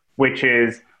 which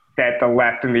is that the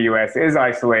left in the U.S. is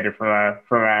isolated from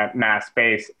a mass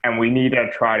base, and we need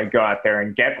to try to go out there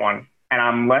and get one. And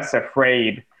I'm less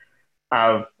afraid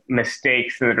of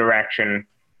mistakes in the direction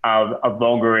of a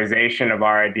vulgarization of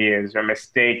our ideas or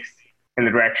mistakes in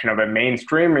the direction of a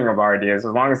mainstreaming of our ideas,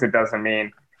 as long as it doesn't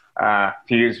mean, to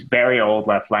use very old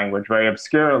left language, very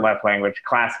obscure left language,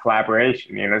 class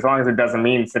collaboration. You know, as long as it doesn't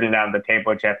mean sitting down at the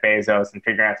table with Jeff Bezos and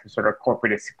figuring out some sort of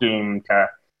corporate scheme to,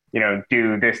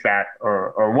 do this, that,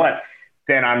 or what,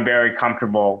 then I'm very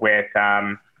comfortable with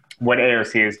what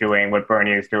AOC is doing, what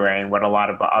Bernie is doing, what a lot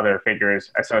of other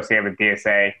figures associated with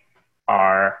DSA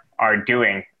are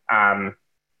doing. And,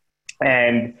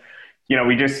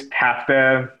 we just have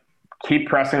to keep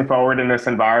pressing forward in this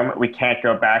environment. We can't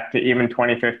go back to even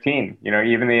 2015,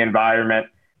 even the environment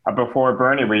before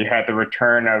Bernie, where you had the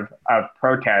return of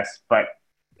protests, but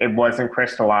it wasn't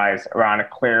crystallized around a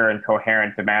clear and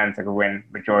coherent demands that would win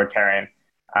majoritarian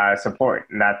support.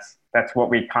 And that's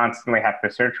what we constantly have to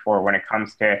search for when it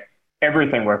comes to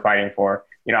everything we're fighting for.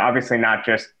 Obviously not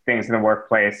just things in the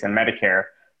workplace and Medicare,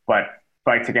 but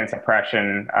fights against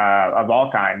oppression of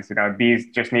all kinds. These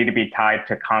just need to be tied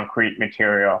to concrete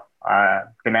material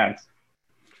demands.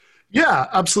 Yeah,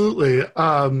 absolutely.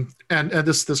 And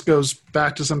this goes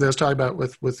back to something I was talking about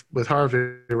with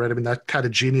Harvey, right? I mean, that kind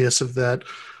of genius of that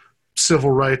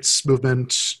civil rights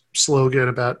movement slogan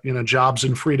about, jobs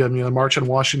and freedom, March on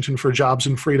Washington for jobs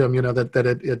and freedom,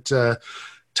 that it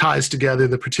ties together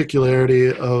the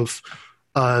particularity of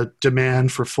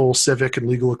demand for full civic and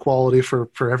legal equality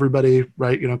for everybody,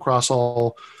 right? Across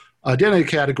all identity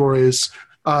categories,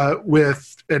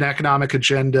 with an economic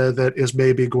agenda that is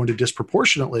maybe going to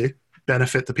disproportionately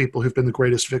benefit the people who've been the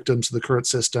greatest victims of the current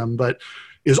system, but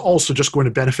is also just going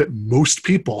to benefit most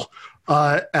people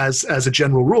as a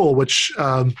general rule, which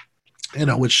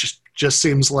just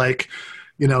seems like,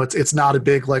 it's not a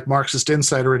big like Marxist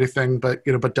insight or anything, but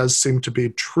does seem to be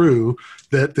true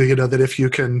that that if you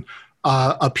can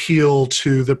appeal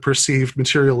to the perceived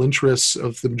material interests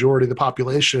of the majority of the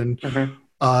population,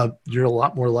 you're a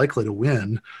lot more likely to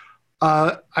win.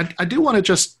 I do want to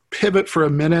just pivot for a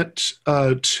minute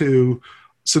to,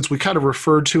 since we kind of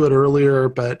referred to it earlier,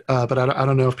 but I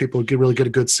don't know if people really get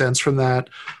a good sense from that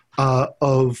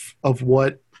of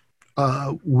what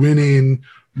winning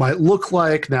might look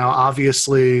like. Now,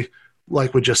 obviously,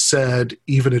 like we just said,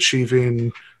 even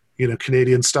achieving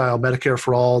Canadian-style Medicare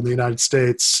for all in the United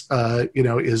States,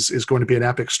 is going to be an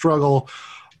epic struggle.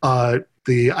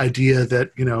 The idea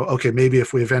that, okay, maybe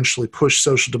if we eventually push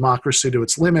social democracy to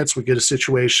its limits, we get a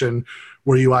situation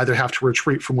where you either have to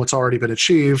retreat from what's already been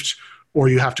achieved or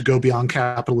you have to go beyond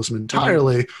capitalism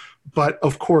entirely. But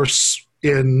of course,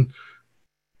 in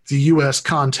the U.S.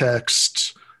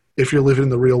 context, if you're living in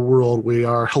the real world, we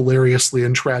are hilariously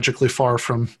and tragically far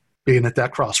from being at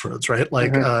that crossroads, right?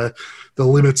 Like the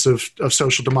limits of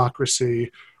social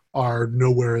democracy are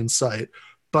nowhere in sight.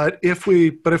 But if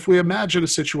we imagine a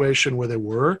situation where they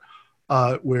were,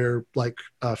 where like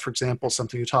for example,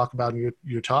 something you talk about in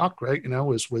your talk, right?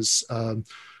 Was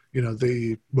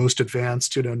the most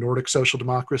advanced Nordic social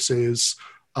democracies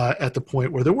at the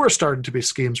point where there were starting to be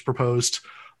schemes proposed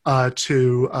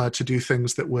to do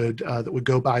things that would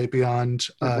go beyond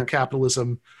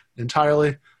capitalism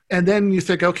entirely. And then you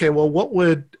think, okay, well, what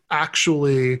would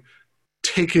actually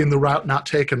taking the route not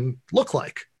taken look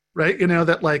like, right?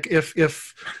 That like if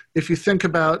you think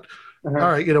about, all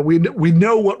right, we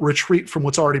know what retreat from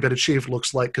what's already been achieved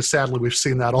looks like, because sadly we've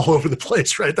seen that all over the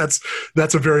place, right? That's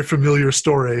a very familiar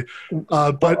story.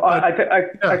 I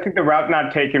think the route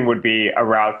not taken would be a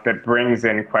route that brings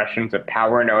in questions of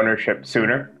power and ownership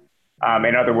sooner.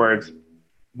 In other words,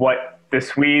 what the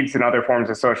Swedes and other forms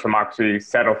of social democracy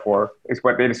settle for is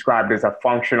what they described as a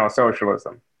functional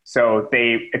socialism. So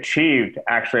they achieved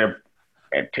actually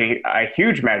a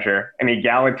huge measure an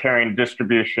egalitarian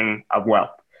distribution of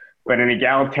wealth. But an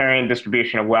egalitarian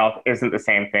distribution of wealth isn't the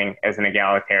same thing as an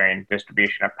egalitarian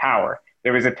distribution of power.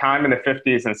 There was a time in the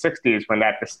 50s and 60s when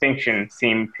that distinction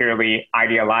seemed purely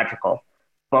ideological.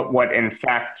 But what in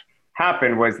fact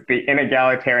happened was the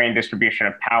inegalitarian distribution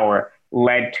of power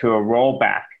led to a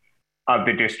rollback of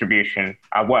the distribution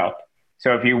of wealth.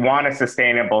 So if you want a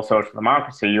sustainable social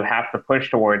democracy, you have to push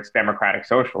towards democratic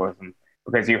socialism,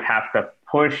 because you have to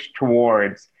push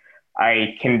towards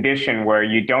a condition where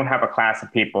you don't have a class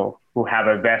of people who have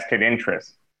a vested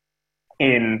interest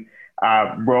in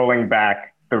rolling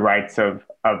back the rights of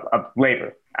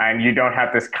labor. And you don't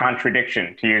have this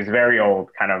contradiction, to use very old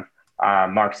kind of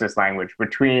Marxist language,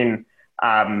 between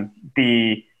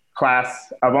the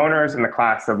class of owners and the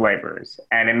class of laborers.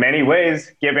 And in many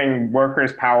ways, giving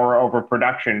workers power over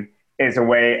production is a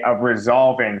way of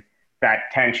resolving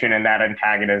that tension and that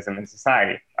antagonism in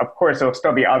society. Of course, there'll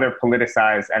still be other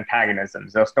politicized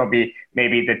antagonisms. There'll still be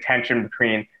maybe the tension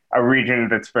between a region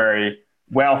that's very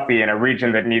wealthy and a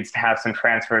region that needs to have some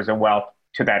transfers of wealth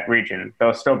to that region.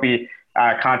 There'll still be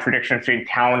contradictions between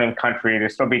town and country. There'll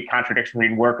still be contradictions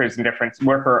between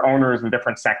worker owners in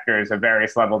different sectors of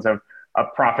various levels of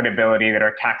profitability that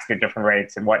are taxed at different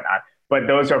rates and whatnot. But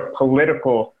those are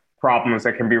political problems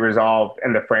that can be resolved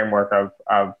in the framework of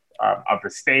the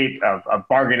state, of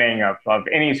bargaining, of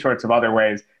any sorts of other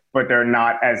ways, but they're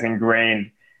not as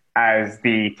ingrained as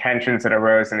the tensions that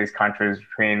arose in these countries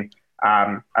between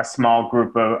a small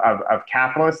group of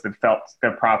capitalists that felt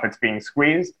their profits being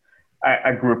squeezed,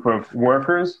 a group of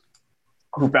workers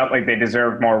who felt like they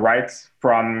deserved more rights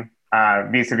from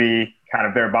vis-a-vis kind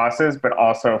of their bosses, but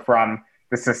also from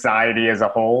the society as a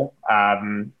whole,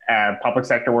 public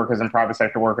sector workers and private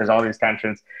sector workers, all these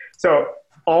tensions. So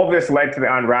all this led to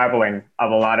the unraveling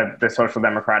of a lot of the social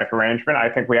democratic arrangement. I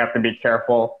think we have to be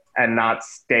careful and not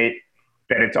state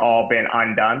that it's all been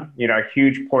undone. A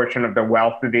huge portion of the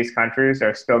wealth of these countries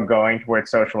are still going towards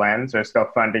social ends. They're still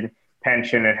funding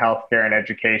pension and healthcare and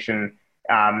education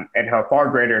at a far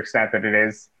greater extent than it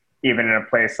is even in a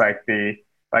place like the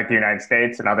United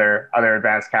States and other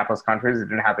advanced capitalist countries that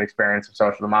didn't have the experience of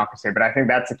social democracy. But I think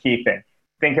that's the key thing.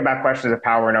 Think about questions of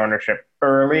power and ownership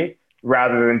early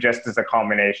rather than just as a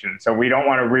culmination. So we don't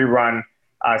want to rerun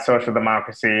social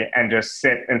democracy and just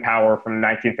sit in power from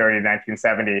 1930 to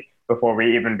 1970 before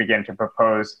we even begin to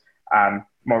propose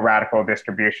more radical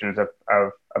distributions of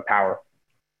power.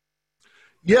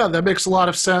 Yeah, that makes a lot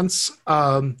of sense.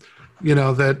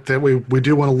 That we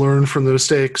do want to learn from the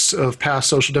mistakes of past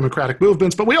social democratic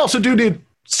movements, but we also do need to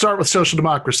start with social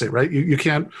democracy, right? You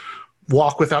can't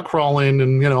walk without crawling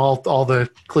and, all the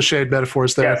cliched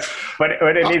metaphors there. Yes, but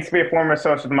it needs to be a form of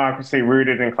social democracy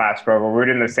rooted in class struggle,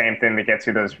 rooted in the same thing that gets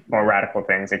you those more radical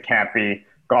things. It can't be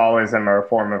Gaullism or a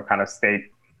form of kind of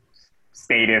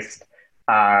statist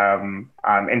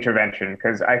intervention,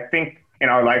 because I think in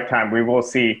our lifetime we will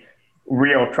see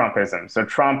real Trumpism. So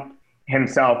Trump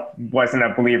himself wasn't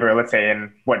a believer, let's say,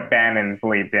 in what Bannon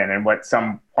believed in and what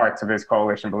some parts of his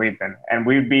coalition believed in. And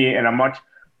we'd be in a much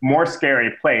more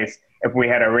scary place if we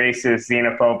had a racist,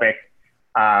 xenophobic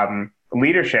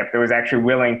leadership that was actually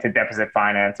willing to deficit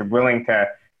finance and willing to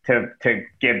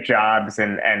give jobs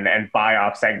and buy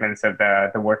off segments of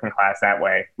the working class that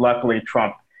way. Luckily,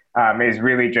 Trump is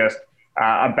really just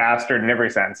a bastard in every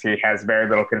sense. He has very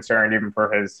little concern even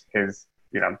for his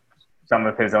some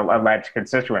of his alleged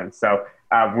constituents. So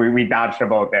we dodged a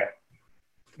bullet there.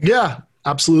 Yeah,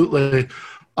 absolutely.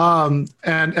 And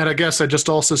I guess I just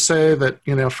also say that,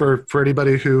 for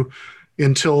anybody who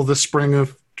until the spring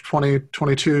of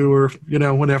 2022 or,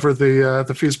 whenever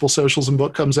the Feasible Socialism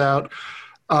book comes out,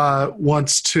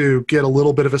 wants to get a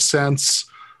little bit of a sense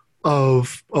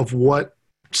of what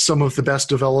some of the best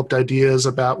developed ideas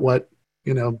about what,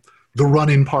 the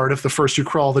running part of the first you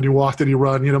crawl, then you walk, then you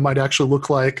run, might actually look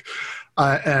like,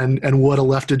 and what a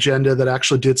left agenda that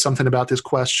actually did something about these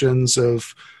questions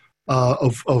of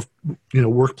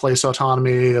workplace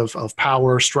autonomy, of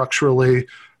power structurally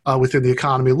within the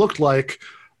economy looked like.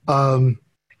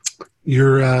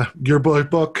 Your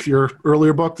book, your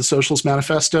earlier book, The Socialist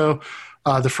Manifesto,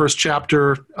 the first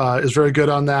chapter is very good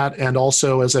on that, and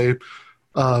also as a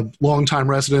longtime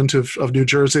resident of New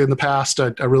Jersey in the past,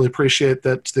 I really appreciate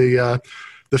that the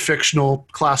fictional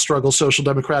class struggle social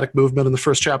democratic movement in the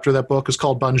first chapter of that book is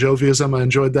called Bon Joviism. I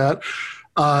enjoyed that.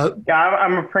 But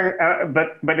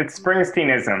it's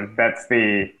Springsteenism.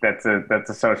 That's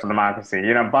a social democracy.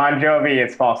 Bon Jovi,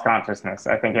 it's false consciousness.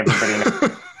 I think everybody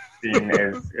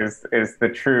knows is the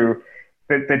true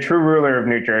ruler of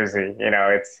New Jersey.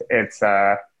 It's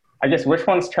I guess which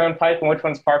one's Turnpike and which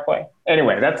one's Parkway.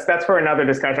 Anyway, that's for another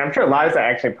discussion. I'm sure Liza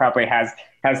actually probably has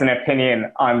an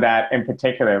opinion on that in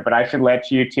particular, but I should let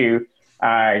you two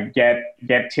get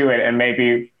to it, and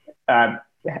maybe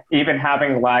even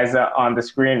having Liza on the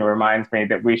screen reminds me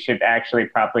that we should actually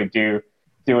probably do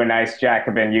a nice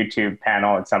Jacobin YouTube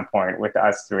panel at some point with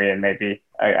us three and maybe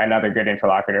another good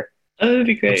interlocutor. Oh, that'd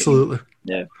be great. Absolutely.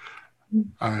 Yeah.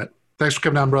 All right. Thanks for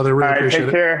coming on, brother. Really appreciate it.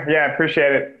 Take care. Yeah,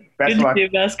 appreciate it. Best of luck.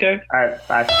 Good to see you, Bhaskar. All right,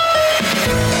 bye.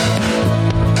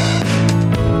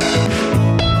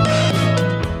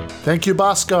 Thank you,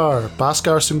 Bhaskar.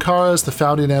 Bhaskar Sunkara is the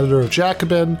founding editor of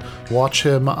Jacobin. Watch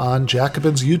him on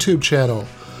Jacobin's YouTube channel.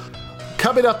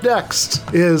 Coming up next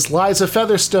is Liza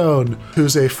Featherstone,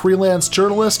 who's a freelance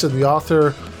journalist and the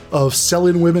author of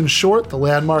Selling Women Short, the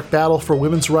landmark battle for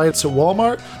women's rights at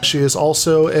Walmart. She is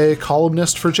also a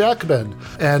columnist for Jacobin.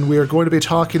 And we are going to be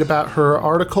talking about her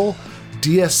article,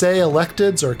 DSA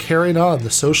Electeds Are Carrying On the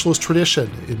Socialist Tradition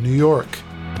in New York.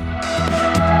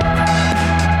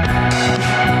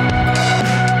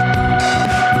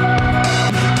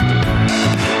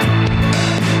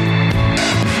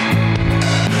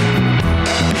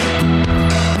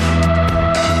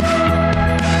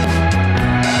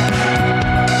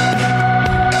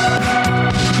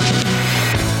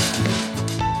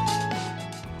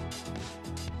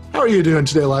 How are you doing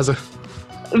today, Liza?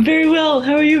 Very well.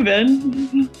 How are you,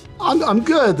 Ben? I'm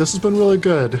good. This has been really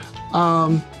good.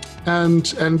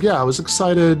 And yeah, I was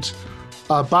excited.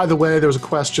 By the way, there was a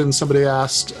question somebody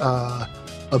asked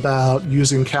about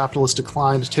using capitalist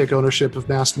decline to take ownership of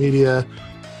mass media.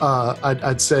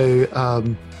 I'd say,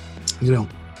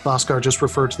 Bhaskar just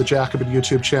referred to the Jacobin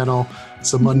YouTube channel.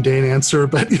 It's a mundane answer,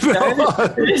 but it's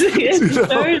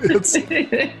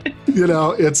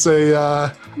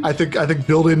a. I think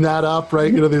building that up,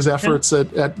 right? These efforts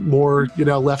at more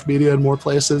left media in more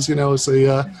places,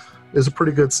 is a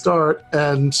pretty good start.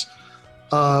 And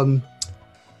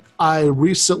I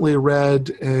recently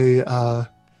read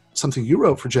something you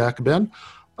wrote for Jacobin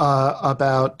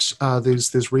about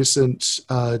these recent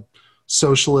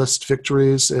socialist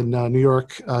victories in New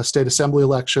York state assembly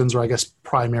elections, or I guess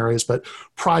primaries, but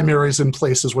primaries in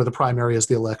places where the primary is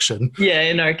the election. Yeah,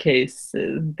 in our case,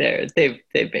 they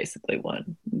basically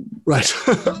won. Right.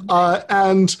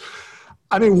 And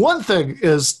I mean, one thing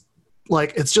is,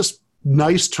 like, it's just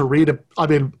nice to read.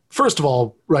 First of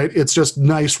all, right, it's just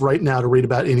nice right now to read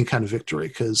about any kind of victory,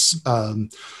 because the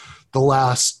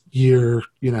last year,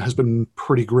 has been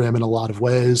pretty grim in a lot of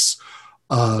ways.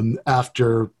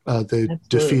 After the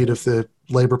defeat of the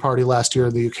Labour Party last year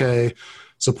in the UK,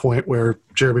 it's a point where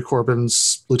Jeremy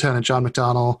Corbyn's Lieutenant John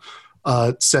McDonnell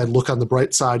said, look on the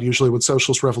bright side. Usually when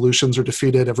socialist revolutions are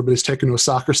defeated, everybody's taken to a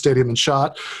soccer stadium and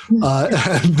shot. And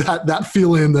that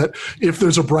feeling that if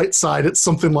there's a bright side, it's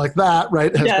something like that,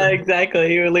 right?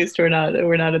 Exactly. Or at least we're not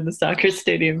in the soccer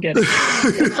stadium getting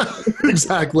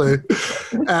Exactly.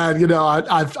 And,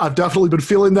 I've definitely been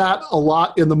feeling that a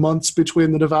lot in the months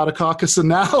between the Nevada caucus and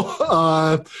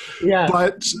now.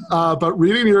 But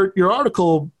reading your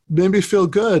article made me feel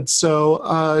good.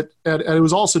 So, and it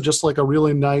was also just like a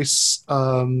really nice,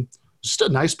 just a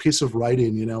nice piece of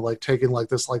writing, like taking like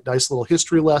this like nice little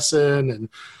history lesson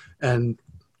and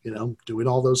doing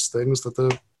all those things that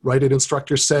the writing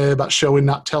instructors say about showing,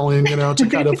 not telling, to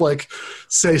kind of like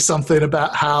say something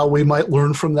about how we might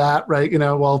learn from that, right?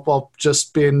 While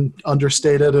just being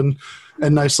understated and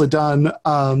nicely done.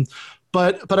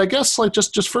 But I guess like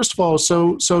just first of all,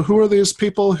 so who are these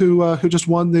people who just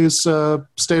won these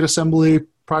state assembly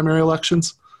primary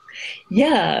elections?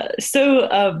 Yeah.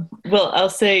 So, well, I'll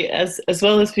say as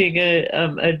well as being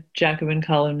a Jacobin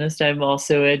columnist, I'm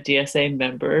also a DSA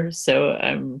member. So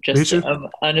I'm Me just too.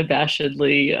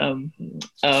 unabashedly,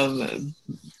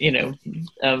 you know,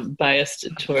 biased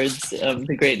towards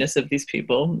the greatness of these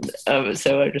people.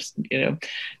 So I just,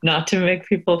 not to make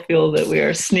people feel that we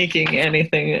are sneaking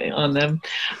anything on them.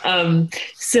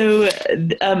 So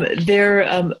they're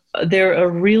a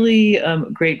really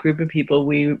great group of people.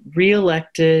 We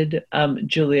reelected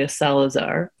Julia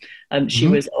Salazar. She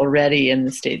was already in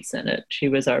the state senate. She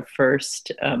was our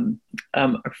first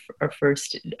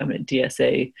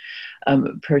DSA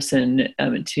person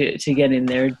to get in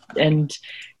there, and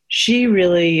she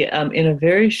really, in a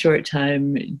very short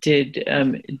time, did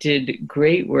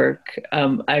great work.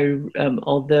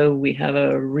 Although we have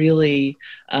a really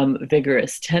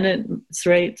vigorous tenants'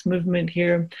 rights movement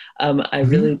here, I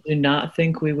really do not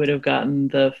think we would have gotten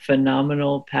the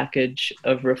phenomenal package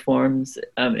of reforms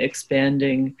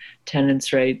expanding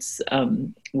tenants' rights,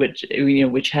 which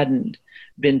hadn't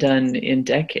been done in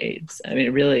decades. I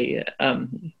mean, really.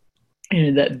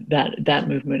 That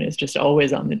movement is just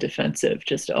always on the defensive,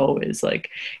 just always like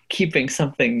keeping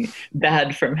something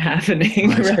bad from happening,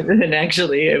 right, rather than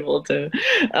actually able to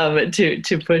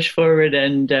push forward.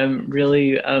 And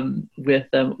really,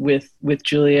 with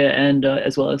Julia and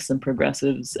as well as some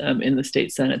progressives in the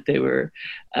state senate, they were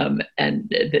and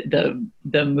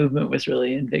the movement was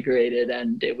really invigorated,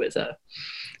 and it was a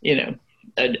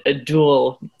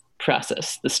dual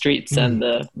process, the streets and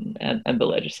the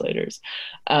legislators,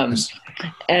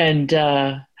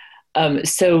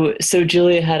 so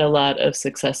Julia had a lot of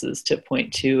successes to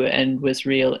point to, and was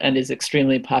real and is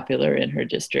extremely popular in her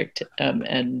district,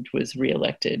 and was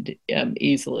reelected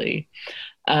easily,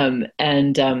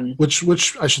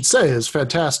 which I should say is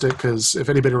fantastic, because if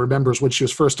anybody remembers when she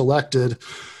was first elected,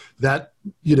 that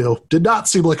did not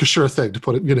seem like a sure thing, to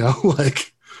put it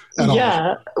like.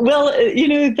 Yeah, well,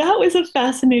 that was a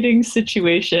fascinating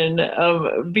situation,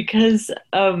 because,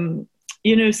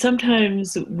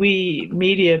 sometimes we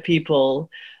media people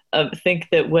think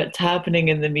that what's happening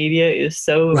in the media is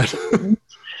so important,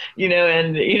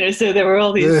 so there were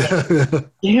all these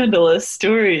scandalous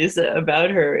stories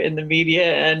about her in the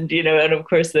media, and of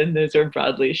course then those are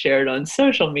broadly shared on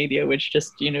social media, which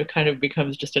just kind of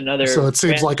becomes just another, so it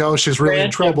seems like, oh, she's really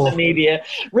in trouble, the media,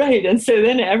 right? And so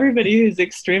then everybody who's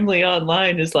extremely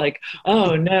online is like,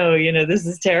 oh no, this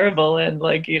is terrible, and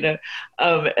like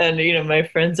my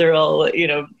friends are all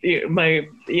my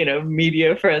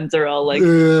media friends are all like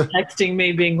texting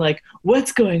me being like,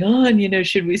 what's going on,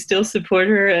 should we still support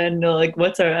her, and like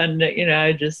what's our, and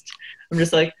I'm just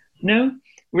like, no,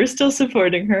 we're still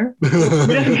supporting her. We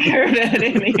don't care about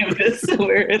any of this.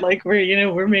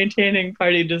 We're maintaining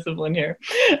party discipline here.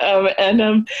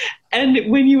 And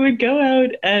when you would go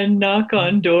out and knock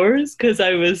on doors, because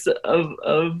I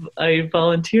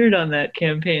volunteered on that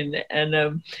campaign,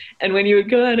 and when you would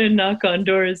go out and knock on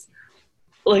doors,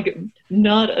 like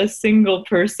not a single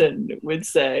person would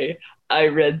say, I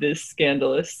read this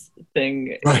scandalous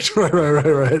thing. Right.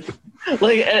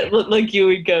 Like you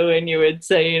would go and you would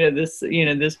say,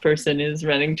 this person is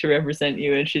running to represent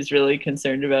you, and she's really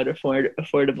concerned about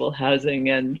affordable housing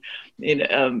and,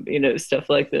 stuff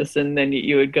like this. And then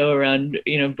you would go around,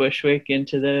 Bushwick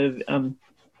into the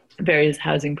various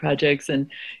housing projects and,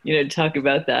 talk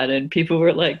about that. And people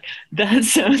were like, that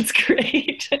sounds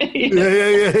great.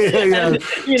 Yeah. And,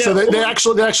 so they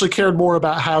actually cared more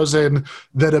about housing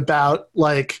than about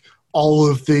like all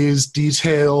of these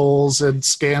details and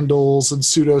scandals and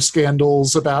pseudo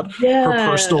scandals about her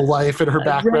personal life and her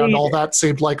background. Right. All that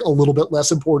seemed like a little bit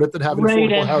less important than having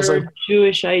affordable housing. Her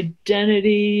Jewish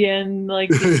identity and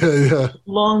like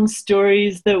long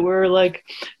stories that were like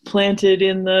planted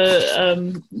in the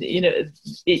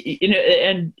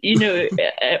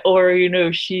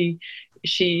or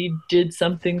she did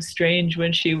something strange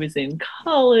when she was in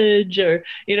college, or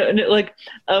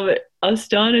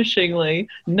astonishingly,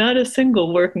 not a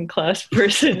single working class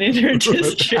person in her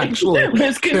district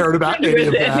was cared about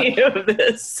any of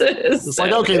this. It's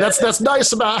like, okay, that's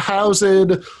nice about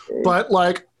housing, but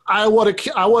like I want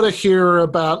to hear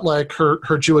about like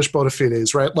her Jewish bona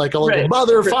fides, right? Like a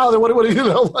mother, father, what do you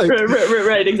know? Like,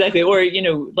 right, exactly. Or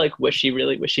like was she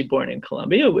born in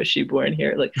Colombia? Was she born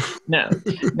here? Like, no,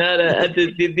 not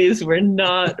these were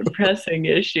not pressing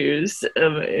issues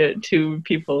to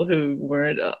people who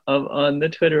weren't on the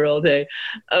Twitter all day.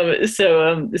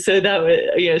 So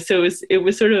that was so it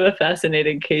was sort of a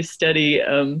fascinating case study,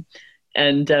 and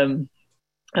the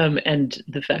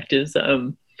fact is.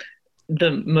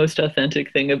 the most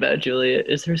authentic thing about Julia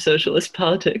is her socialist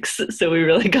politics. So we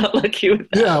really got lucky with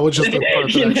that. Yeah, which is the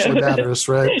part that actually matters,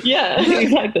 right? Yeah,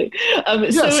 exactly.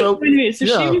 Anyway, she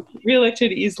was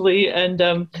reelected easily, and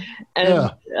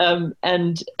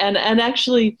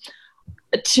actually,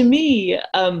 to me,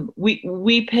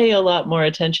 we pay a lot more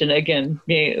attention. Again,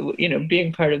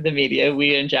 being part of the media,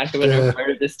 we and Jacobin are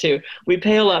part of this too. We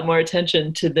pay a lot more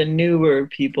attention to the newer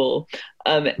people,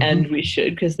 and we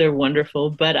should, because they're wonderful.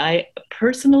 But I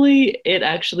personally, it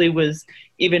actually was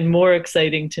even more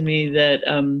exciting to me that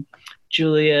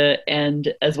Julia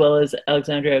and as well as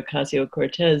Alexandria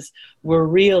Ocasio-Cortez were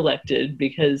reelected,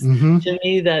 because to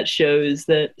me that shows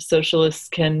that socialists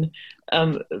can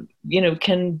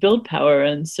build power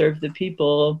and serve the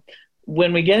people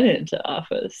when we get into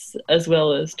office, as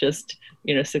well as just,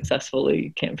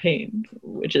 successfully campaign,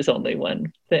 which is only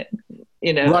one thing,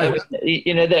 right.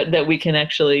 That we can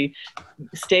actually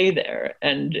stay there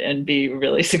and be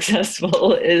really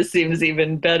successful. It seems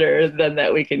even better than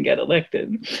that we can get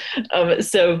elected.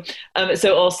 So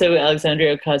also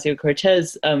Alexandria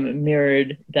Ocasio-Cortez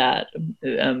mirrored that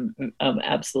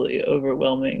absolutely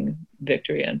overwhelming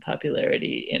victory and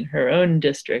popularity in her own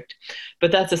district.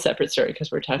 But that's a separate story,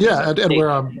 because we're talking about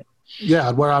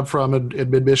where I'm from in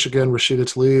mid-Michigan, Rashida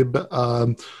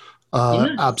Tlaib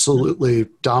absolutely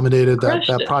dominated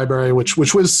that primary, which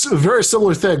was a very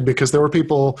similar thing, because there were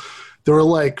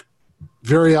like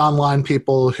very online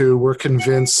people who were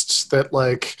convinced that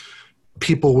like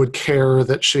people would care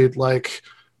that she'd like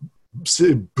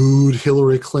booed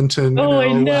Hillary Clinton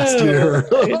last year.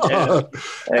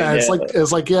 And it's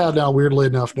like weirdly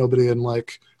enough, nobody in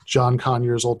like John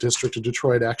Conyers' old district in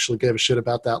Detroit actually gave a shit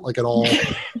about that like at all.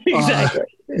 Exactly.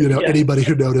 Anybody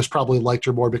who noticed probably liked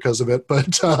her more because of it.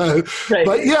 But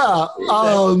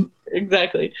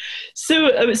exactly.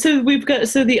 So we've got,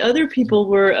 so the other people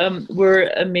were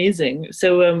amazing.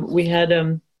 So we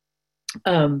had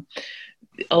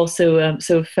also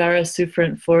so Farah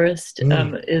Sufrant Forrest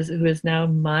who is now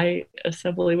my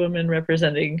assemblywoman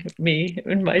representing me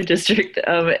in my district,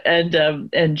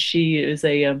 and she is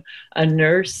a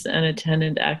nurse and a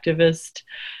tenant activist,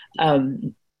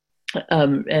 and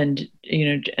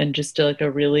just like a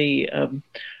really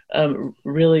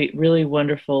really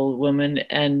wonderful woman,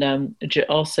 and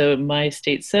also my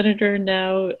state senator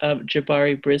now,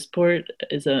 Jabari Brisport,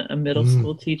 is a middle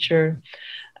school teacher,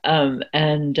 and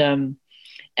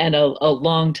a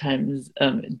longtime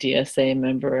DSA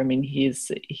member. I mean, he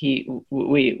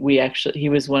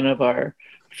was one of our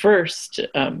first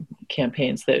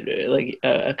campaigns that like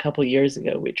a couple years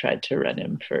ago we tried to run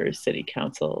him for city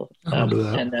council,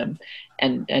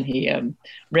 and he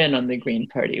ran on the Green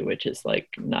Party, which is like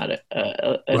not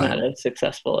a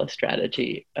successful a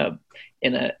strategy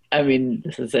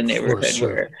this is a neighborhood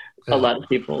where a lot of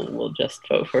people will just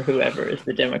vote for whoever is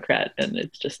the Democrat, and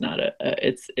it's just not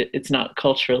it's not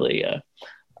culturally a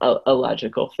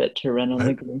logical fit to run on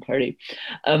the Green Party.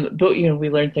 But we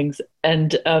learned things,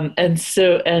 and then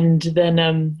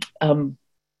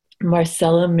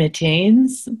Marcella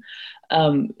Mitaines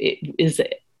is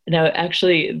now,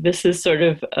 actually, this is sort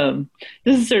of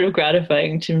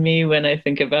gratifying to me when I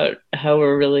think about how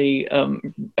we're really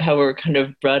how we're kind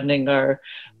of broadening our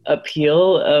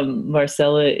appeal.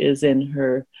 Marcella is in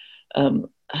her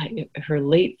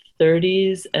late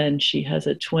 30s, and she has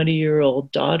a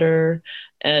 20-year-old daughter,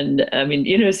 and I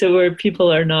mean, so where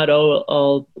people are not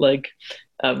all like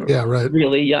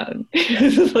really young.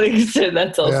 Like, so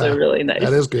that's also really nice.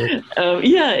 That is good.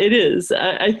 It is.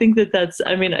 I think that's,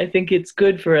 I think it's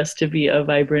good for us to be a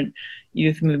vibrant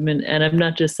youth movement. And I'm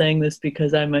not just saying this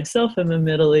because I myself am a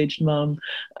middle-aged mom,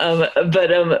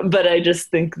 but I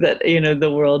just think that,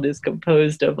 the world is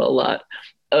composed of a lot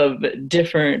of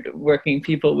different working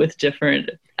people with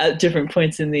different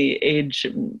points in the age,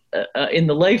 in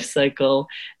the life cycle,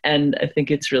 and I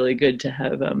think it's really good to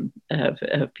have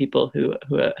people who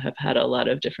have had a lot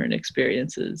of different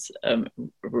experiences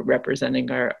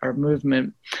representing our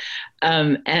movement,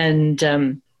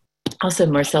 and also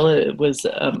Marcella was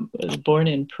born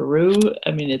in Peru.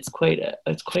 I mean, it's quite a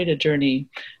journey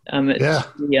to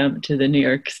the New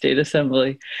York State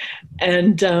Assembly,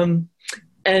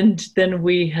 and then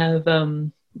we have,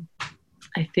 I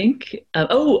think,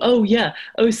 so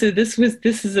this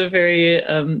is a very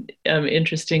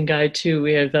interesting guy too.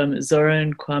 We have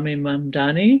Zoran Kwame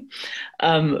Mamdani,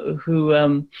 who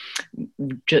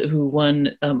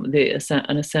won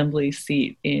an assembly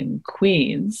seat in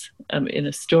Queens, in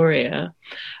Astoria,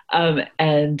 and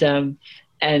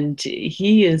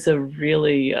he is a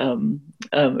really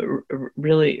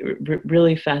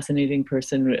really fascinating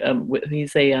person.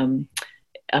 He's a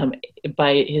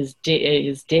by his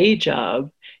day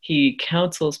job, he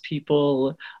counsels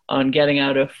people on getting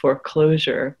out of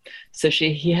foreclosure. So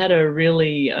he had a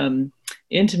really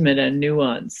intimate and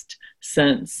nuanced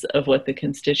sense of what the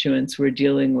constituents were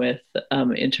dealing with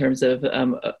in terms of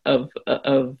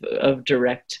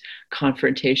direct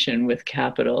confrontation with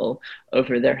capital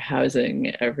over their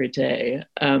housing every day,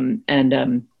 and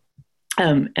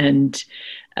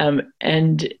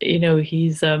you know,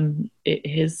 he's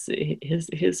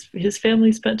his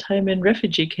family spent time in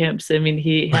refugee camps. I mean,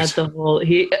 he had the whole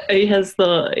he has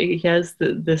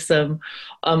this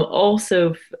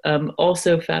also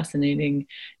fascinating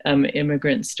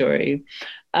immigrant story,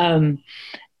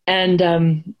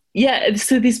 yeah.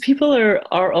 So these people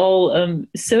are all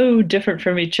so different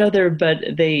from each other, but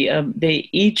they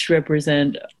each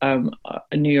represent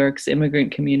New York's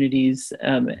immigrant communities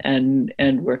and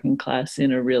working class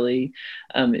in a really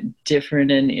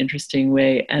different and interesting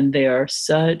way, and they are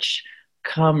such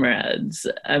comrades.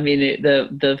 I mean,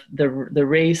 the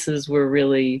races were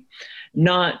really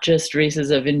not just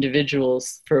races of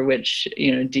individuals for which,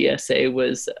 you know, DSA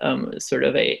was sort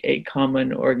of a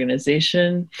common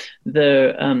organization.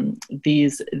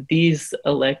 These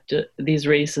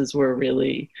races were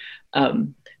really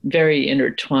very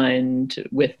intertwined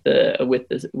with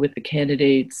the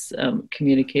candidates,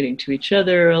 communicating to each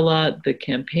other a lot, the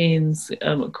campaigns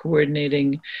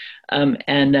coordinating, and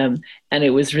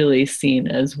it was really seen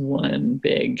as one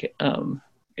big.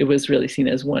 It was really seen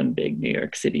as one big New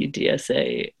York City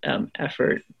DSA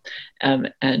effort,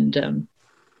 and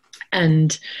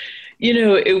you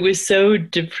know, it was so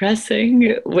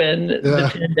depressing when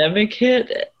the pandemic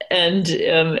hit, and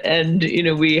you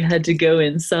know, we had to go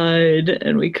inside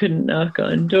and we couldn't knock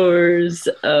on doors,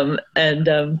 I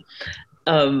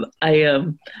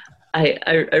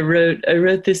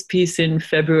wrote this piece in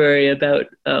February about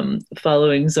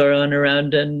following Zoran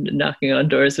around and knocking on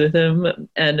doors with him,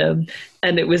 and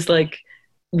it was like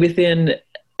within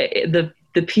the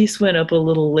piece went up a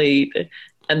little late,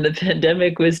 and the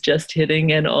pandemic was just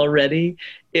hitting, and already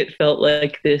it felt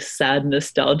like this sad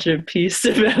nostalgia piece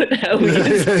about how we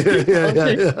used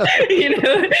to, you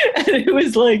know, and it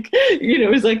was like, you know,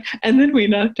 it was like, and then we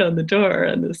knocked on the door,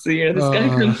 and this, you know, this guy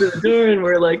comes to the door, and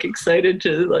we're like excited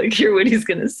to like hear what he's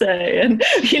going to say. And,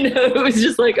 you know, it was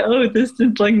just like, oh, this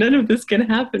is like, none of this can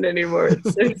happen anymore.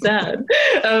 It's so sad.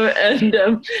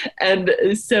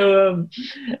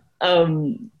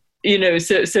 You know,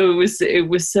 so it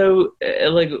was so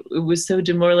like, it was so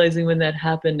demoralizing when that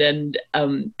happened, and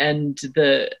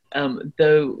the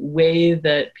way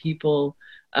that people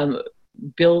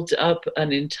built up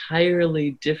an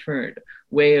entirely different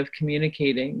way of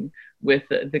communicating with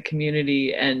the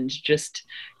community, and just,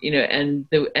 you know, and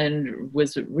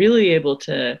was really able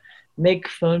to make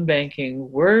phone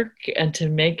banking work and to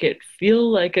make it feel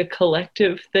like a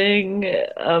collective thing.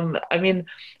 I mean,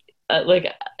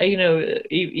 like, you know,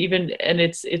 even, and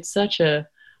it's such a,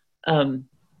 you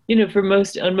know,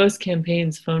 on most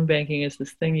campaigns, phone banking is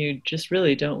this thing you just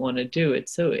really don't want to do.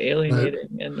 It's so alienating,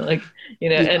 and like, you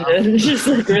know, and just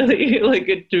like really, like,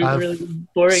 it's really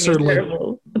boring and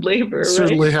terrible labor.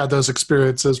 Certainly had those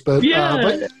experiences, but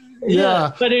but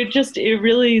it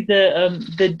really,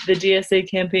 the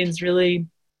DSA campaigns really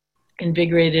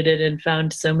invigorated it and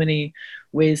found so many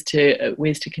ways to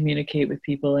communicate with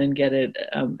people and get it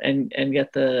and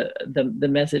get the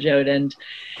message out. And,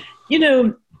 you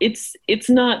know, it's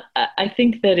not, I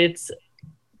think that it's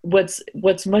what's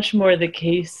much more the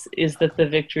case is that the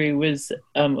victory was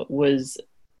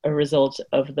a result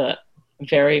of the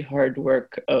very hard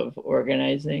work of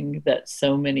organizing that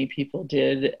so many people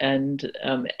did, and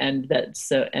the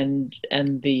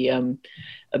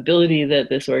ability that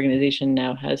this organization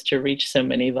now has to reach so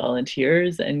many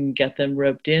volunteers and get them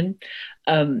roped in,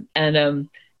 and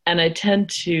I tend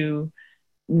to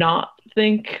not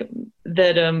think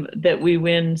that we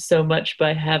win so much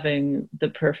by having the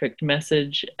perfect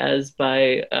message as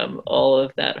by all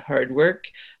of that hard work.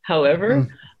 However,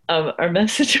 our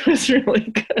message was really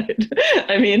good.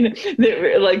 I mean,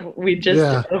 we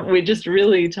just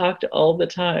really talked all the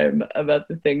time about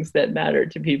the things that matter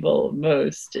to people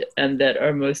most and that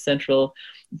are most central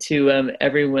to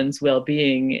everyone's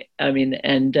well-being. I mean,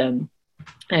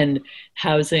 and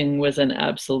housing was an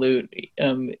absolute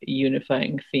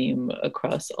unifying theme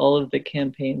across all of the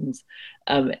campaigns.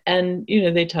 And, you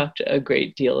know, they talked a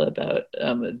great deal about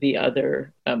the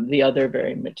other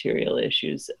very material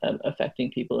issues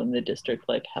affecting people in the district,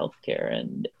 like healthcare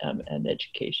and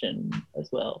education as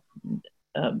well.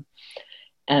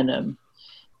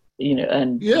 You know,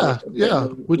 and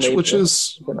which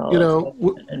is, you know,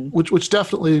 which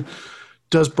definitely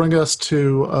does bring us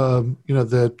to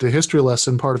the history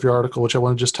lesson part of your article, which I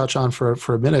want to just touch on for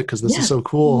a minute because this is so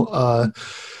cool.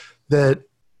 That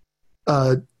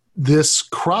this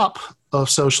crop of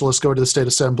socialists going to the state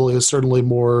assembly is certainly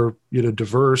more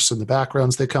diverse in the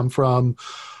backgrounds they come from.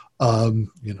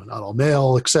 Not all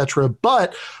male, etc.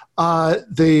 But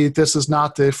this is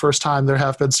not the first time there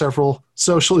have been several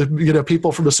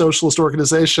people from a socialist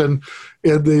organization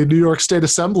in the New York State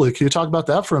Assembly. Can you talk about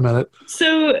that for a minute?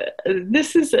 So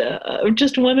this is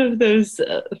just one of those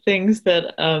things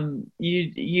that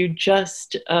you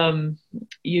just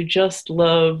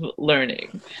love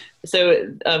learning. So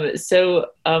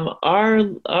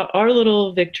our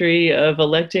little victory of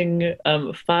electing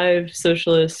 5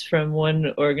 socialists from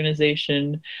one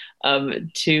organization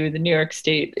to the New York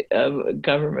State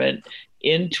government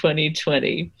in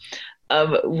 2020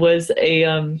 was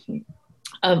a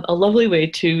lovely way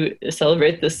to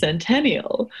celebrate the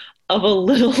centennial of a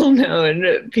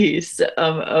little-known piece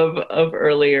of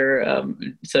earlier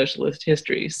socialist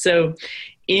history. So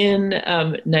in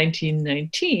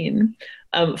 1919,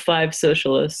 5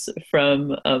 socialists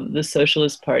from the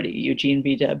Socialist Party, Eugene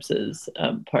V. Debs's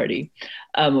party,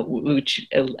 which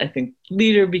I think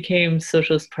later became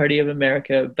Socialist Party of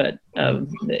America, but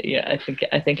I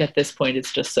think at this point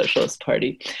it's just Socialist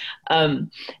Party, and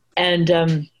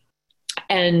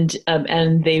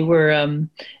they were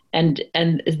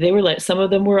like, some of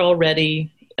them were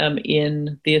already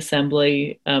in the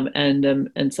assembly,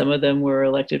 and some of them were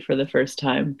elected for the first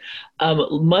time.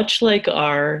 Much like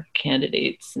our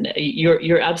candidates,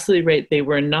 you're absolutely right. They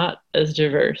were not as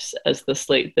diverse as the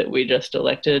slate that we just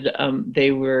elected.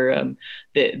 They were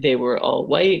all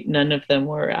white. None of them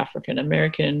were African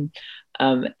American.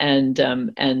 And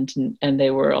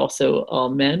they were also all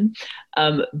men,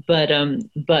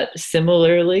 but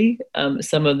similarly,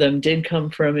 some of them did come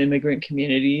from immigrant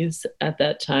communities at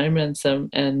that time, and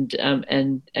some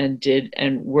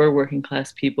were working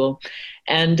class people,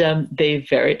 and they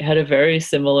had a very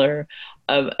similar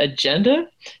agenda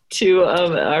to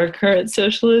our current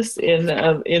socialists in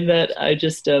that I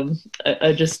just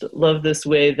love this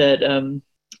way that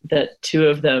 2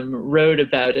 of them wrote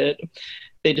about it.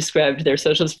 They described their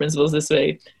socialist principles this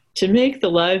way: to make the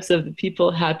lives of the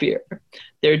people happier.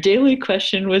 Their daily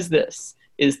question was this: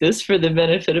 is this for the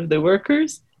benefit of the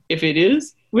workers? If it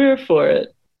is, we're for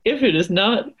it. If it is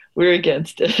not, we're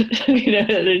against it. And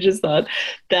I just thought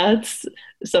that's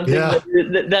something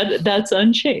that's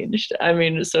unchanged. I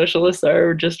mean, socialists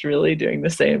are just really doing the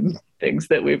same things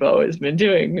that we've always been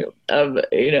doing,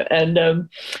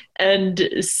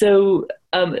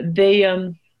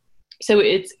 So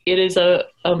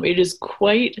it is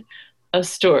quite a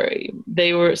story.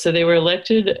 They were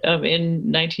elected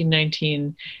in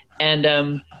 1919,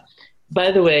 and by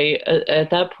the way, at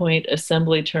that point,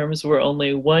 assembly terms were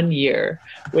only 1 year,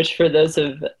 which for those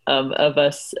of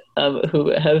us who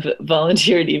have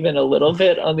volunteered even a little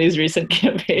bit on these recent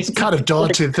campaigns, it's kind of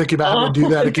daunting thinking about having to do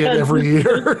that again every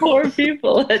year. Poor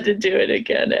people had to do it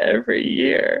again every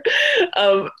year,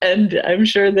 and I'm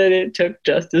sure that it took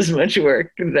just as much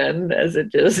work then as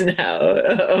it does now,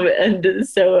 and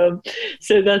so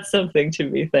that's something to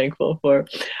be thankful for.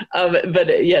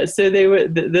 But yeah, so they were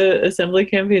the assembly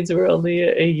campaigns were only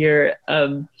a year,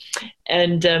 and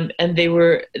they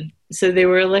were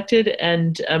elected,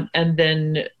 and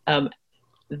then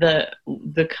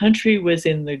the country was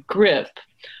in the grip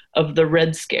of the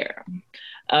Red Scare,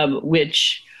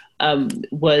 which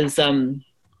was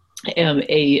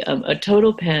a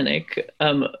total panic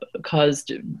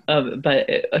caused by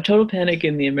a total panic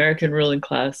in the American ruling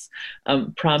class,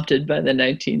 prompted by the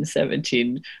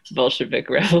 1917 Bolshevik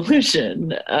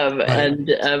Revolution, and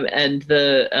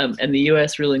the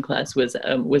U.S. ruling class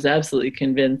was absolutely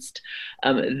convinced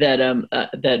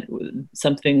that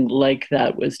something like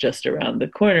that was just around the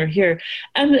corner here,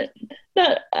 and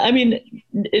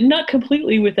not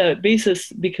completely without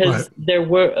basis, because there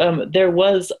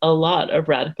was a lot of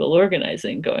radical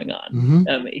organizing going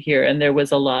on here, and there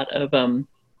was a lot of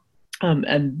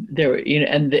and there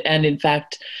and in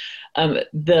fact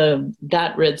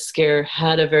that Red Scare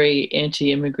had a very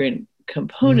anti-immigrant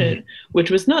component,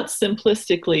 which was not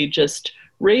simplistically just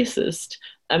racist.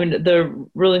 I mean, the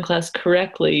ruling class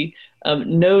correctly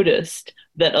noticed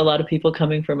that a lot of people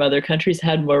coming from other countries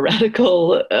had more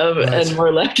radical and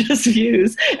more leftist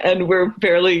views, and were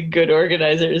fairly good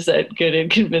organizers, good in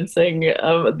convincing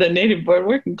the native-born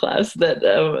working class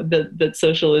that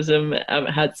socialism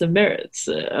had some merits,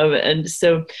 and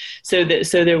so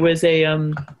there was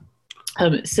a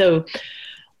so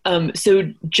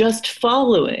just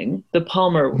following the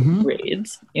Palmer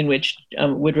raids, in which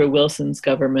Woodrow Wilson's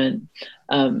government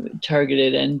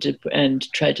targeted and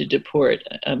tried to deport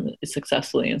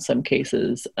successfully in some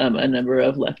cases a number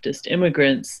of leftist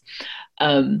immigrants.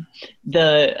 The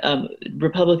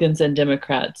Republicans and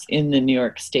Democrats in the New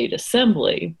York State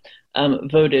Assembly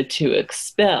voted to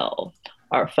expel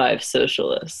our 5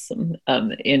 socialists in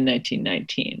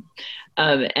 1919.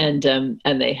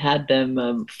 And they had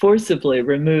them forcibly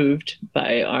removed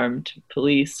by armed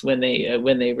police when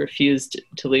they refused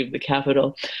to leave the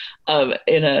Capitol.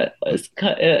 In a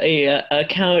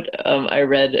account I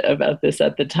read about this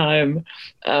at the time,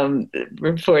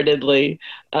 reportedly,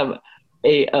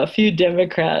 a few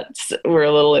Democrats were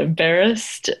a little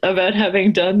embarrassed about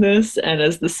having done this, and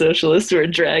as the socialists were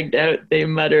dragged out, they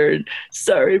muttered,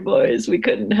 "Sorry, boys, we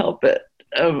couldn't help it."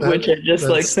 Which I just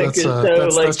think is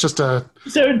that's just a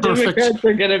so perfect, Democrats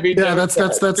are going to be that's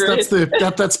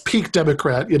peak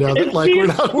Democrat, that like we're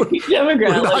not going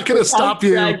to stop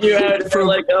you. Drag you out and we're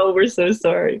like, oh, we're so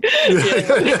sorry. And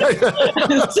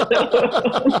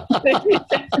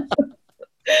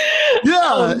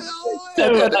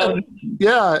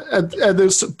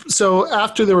there's so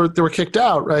after they were kicked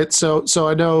out, right? So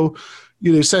I know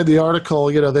you said in the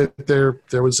article,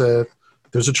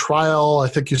 there's a trial. I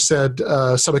think you said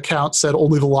some account said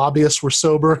only the lobbyists were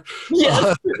sober.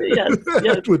 Yes,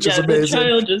 which is amazing. The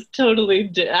trial just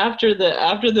totally after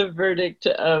the verdict,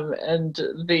 it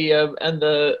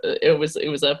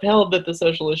was upheld that the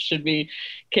socialists should be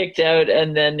kicked out,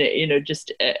 and then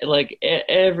just like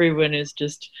everyone is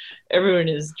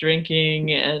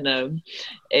drinking, and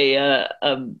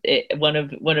one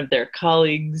of their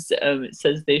colleagues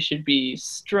says they should be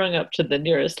strung up to the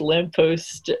nearest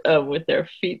lamppost with their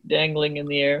feet dangling in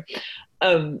the air,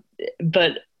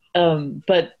 but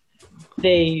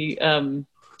they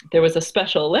there was a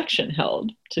special election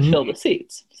held to fill the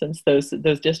seats, since those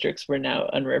districts were now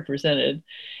unrepresented,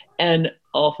 and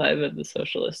all 5 of the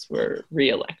socialists were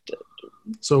reelected.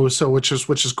 So which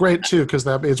is great too, because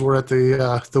that means we're at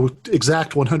the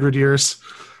exact 100 years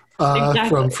from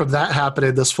that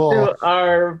happening this fall. So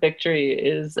our victory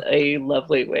is a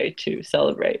lovely way to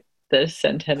celebrate the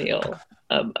centennial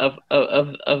of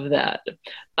that.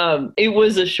 It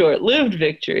was a short-lived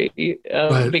victory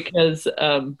because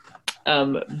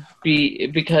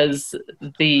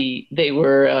they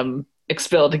were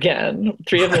expelled again.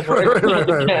 3 of them were expelled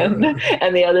again,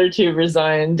 and the other 2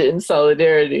 resigned in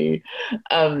solidarity.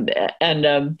 But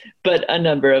a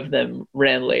number of them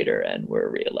ran later and were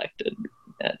reelected.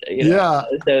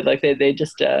 So like they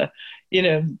just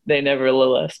they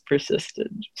nevertheless persisted.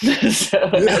 So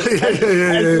as we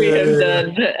have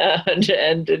done,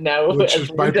 and now which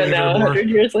as we've done now 100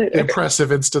 years later.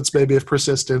 Impressive instance, maybe, of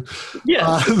persistent.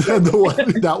 Yeah, than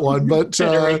that one, but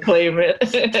reclaim it.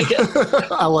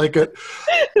 I like it.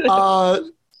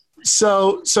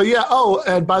 So yeah. Oh,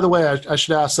 and by the way, I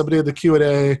should ask, somebody in the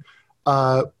Q&A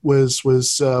was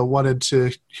wanted to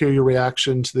hear your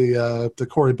reaction to the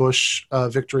Cori Bush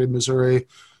victory in Missouri,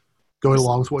 going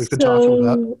along with what we've been talking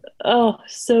about. Oh,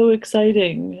 so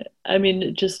exciting! I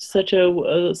mean, just such a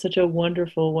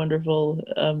wonderful, wonderful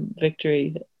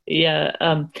victory. Yeah,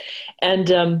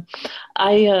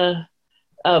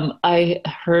 I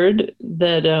heard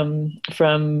that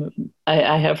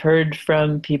I have heard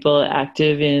from people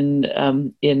active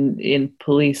in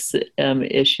police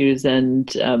issues and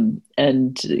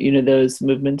those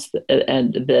movements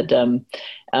and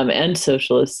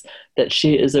socialists, that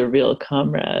she is a real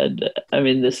comrade. I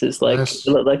mean, this is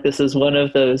this is one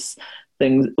of those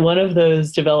things, one of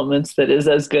those developments that is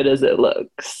as good as it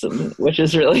looks, which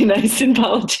is really nice in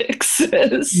politics.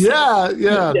 No,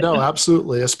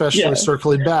 absolutely, especially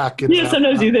circling back.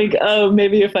 Sometimes you think, oh,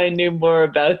 maybe if I knew more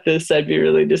about this, I'd be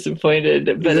really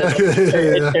disappointed. But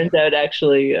it turns out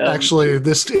actually,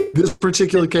 this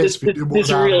particular case,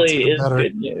 this really is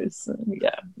good news.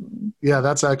 Yeah,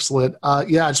 that's excellent. I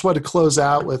just wanted to close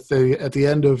out with at the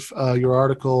end of your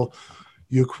article,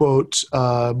 you quote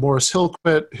Morris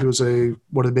Hillquit, who was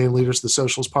one of the main leaders of the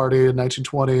Socialist Party in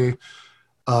 1920,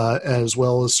 as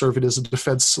well as serving as a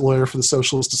defense lawyer for the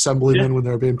Socialist Assemblymen when they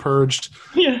were being purged.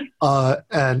 Yeah.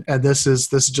 And this is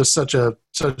just such a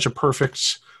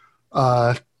perfect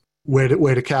way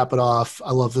to cap it off.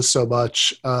 I love this so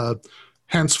much.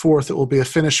 Henceforth, it will be a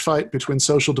finish fight between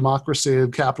social democracy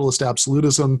and capitalist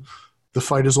absolutism. The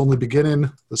fight is only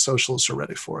beginning. The socialists are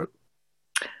ready for it.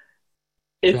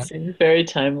 It seems very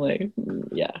timely.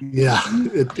 Yeah. Yeah,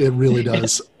 it really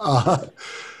does.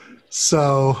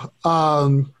 So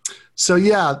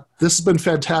yeah, this has been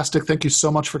fantastic. Thank you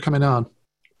so much for coming on.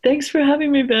 Thanks for having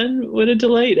me, Ben. What a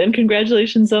delight. And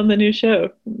congratulations on the new show.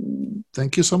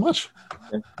 Thank you so much.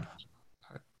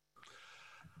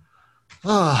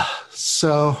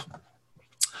 So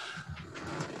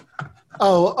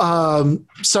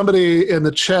Somebody in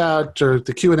the chat or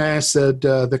the Q&A said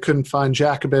they couldn't find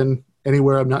Jacobin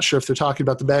anywhere. I'm not sure if they're talking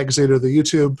about the magazine or the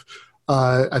YouTube.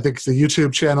 I think the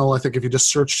YouTube channel, I think if you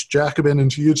just search Jacobin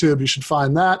into YouTube, you should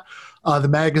find that. The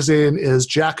magazine is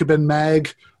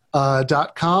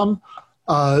jacobinmag.com.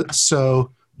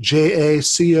 So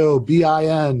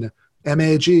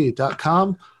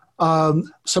JACOBINMAG.com.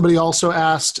 Somebody also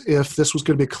asked if this was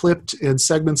going to be clipped in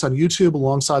segments on YouTube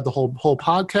alongside the whole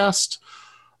podcast.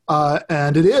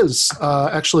 And it is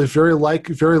actually very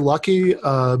lucky,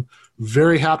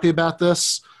 very happy about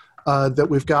this, that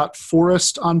we've got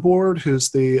Forrest on board, who's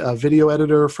the video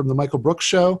editor from the Michael Brooks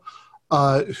Show,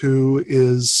 who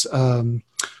is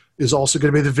also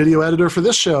going to be the video editor for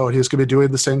this show. And he's going to be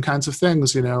doing the same kinds of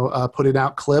things, putting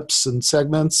out clips and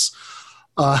segments.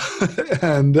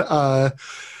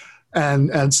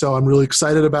 And so I'm really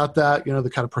excited about that, the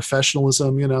kind of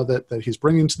professionalism, that he's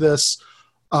bringing to this,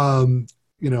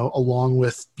 along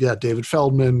with, David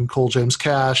Feldman, Cole James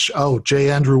Cash,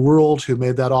 J. Andrew World, who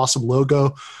made that awesome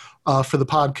logo for the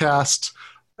podcast.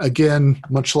 Again,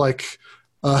 much like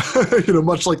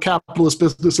capitalist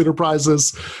business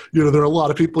enterprises, there are a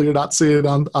lot of people you're not seeing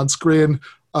on screen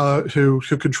who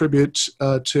contribute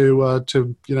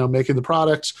to making the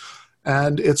product.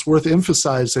 And it's worth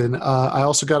emphasizing. I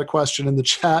also got a question in the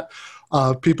chat.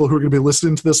 People who are going to be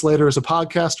listening to this later as a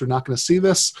podcast are not going to see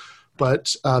this,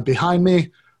 but behind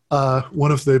me,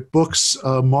 one of the books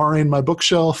marring my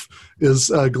bookshelf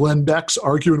is Glenn Beck's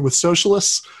Arguing with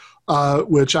Socialists,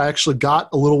 which I actually got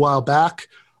a little while back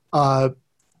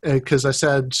because I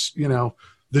said,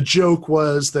 the joke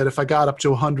was that if I got up to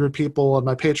 100 people on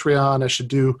my Patreon, I should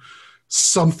do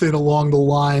something along the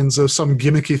lines of some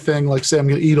gimmicky thing, like say I'm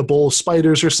going to eat a bowl of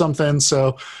spiders or something.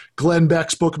 So Glenn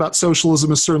Beck's book about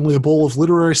socialism is certainly a bowl of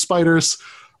literary spiders.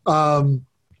 And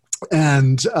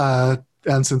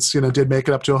since, did make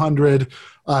it up to 100,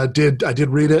 I did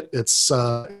read it. It's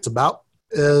about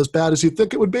as bad as you'd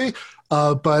think it would be.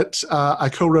 But I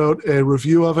co-wrote a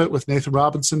review of it with Nathan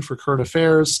Robinson for Current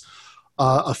Affairs.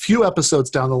 A few episodes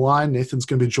down the line, Nathan's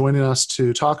going to be joining us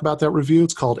to talk about that review.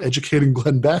 It's called Educating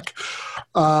Glenn Beck.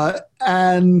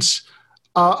 And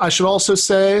I should also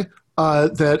say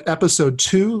that episode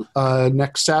 2,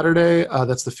 next Saturday,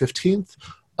 that's the 15th,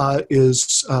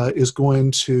 is going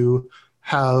to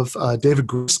have David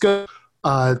Griscom,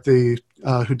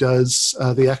 who does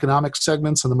the economic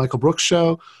segments on the Michael Brooks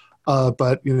Show.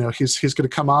 But he's going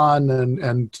to come on,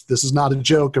 and this is not a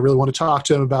joke. I really want to talk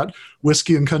to him about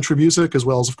whiskey and country music, as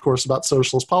well as, of course, about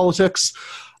socialist politics.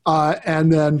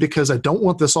 And then, because I don't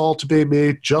want this all to be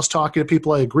me just talking to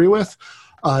people I agree with,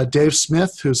 Dave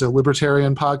Smith, who's a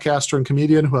libertarian podcaster and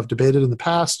comedian who I've debated in the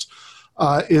past,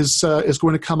 is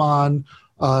going to come on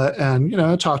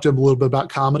and talk to him a little bit about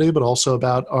comedy, but also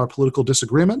about our political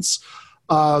disagreements.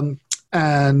 And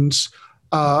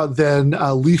then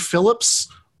Lee Phillips,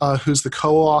 who's the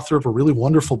co-author of a really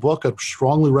wonderful book I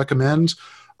strongly recommend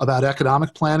about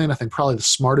economic planning. I think probably the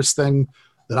smartest thing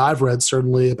that I've read,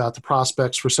 certainly, about the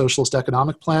prospects for socialist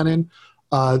economic planning,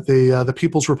 the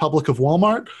People's Republic of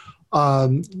Walmart.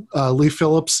 Lee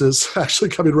Phillips is actually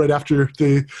coming right after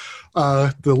the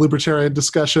libertarian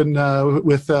discussion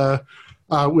with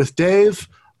Dave.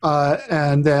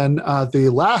 And then the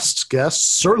last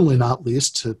guest, certainly not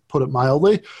least, to put it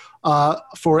mildly,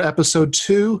 for episode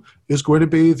 2 is going to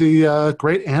be the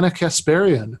great Anna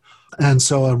Kasparian. And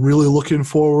so I'm really looking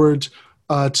forward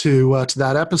to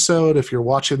that episode. If you're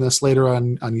watching this later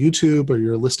on YouTube or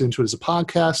you're listening to it as a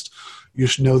podcast, you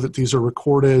should know that these are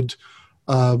recorded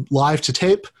live to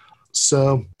tape.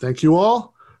 So thank you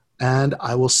all, and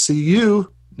I will see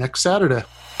you next Saturday.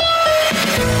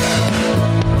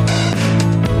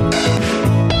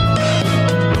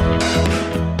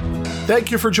 Thank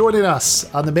you for joining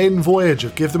us on the maiden voyage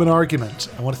of Give Them an Argument.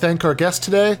 I want to thank our guest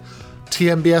today,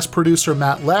 TMBS producer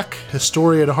Matt Lech,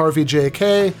 historian Harvey J.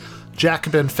 Kaye,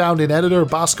 Jacobin founding editor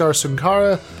Bhaskar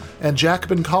Sunkara, and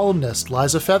Jacobin columnist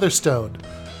Liza Featherstone.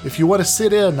 If you want to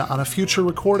sit in on a future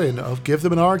recording of Give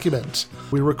Them an Argument,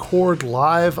 we record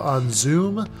live on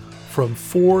Zoom from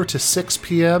 4 to 6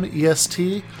 p.m.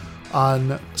 EST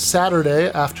on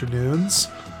Saturday afternoons.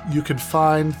 You can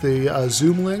find the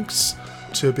Zoom links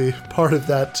to be part of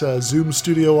that Zoom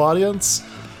studio audience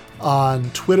on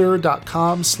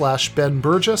twitter.com/Ben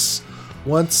Burgess.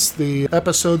 Once the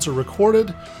episodes are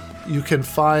recorded, you can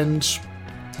find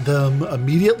them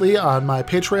immediately on my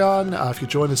Patreon if you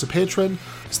join as a patron.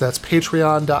 So that's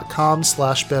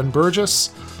patreon.com/Ben Burgess.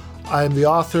 I am the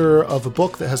author of a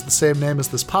book that has the same name as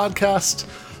this podcast.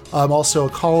 I'm also a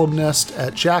columnist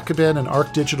at Jacobin and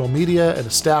Arc Digital Media and a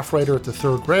staff writer at The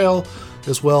Third Rail.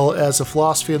 as well as a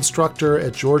philosophy instructor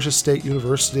at Georgia State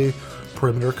University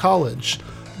Perimeter College.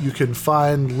 You can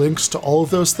find links to all of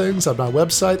those things on my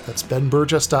website. That's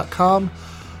benburgess.com.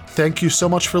 Thank you so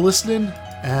much for listening,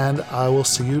 and I will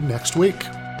see you next week.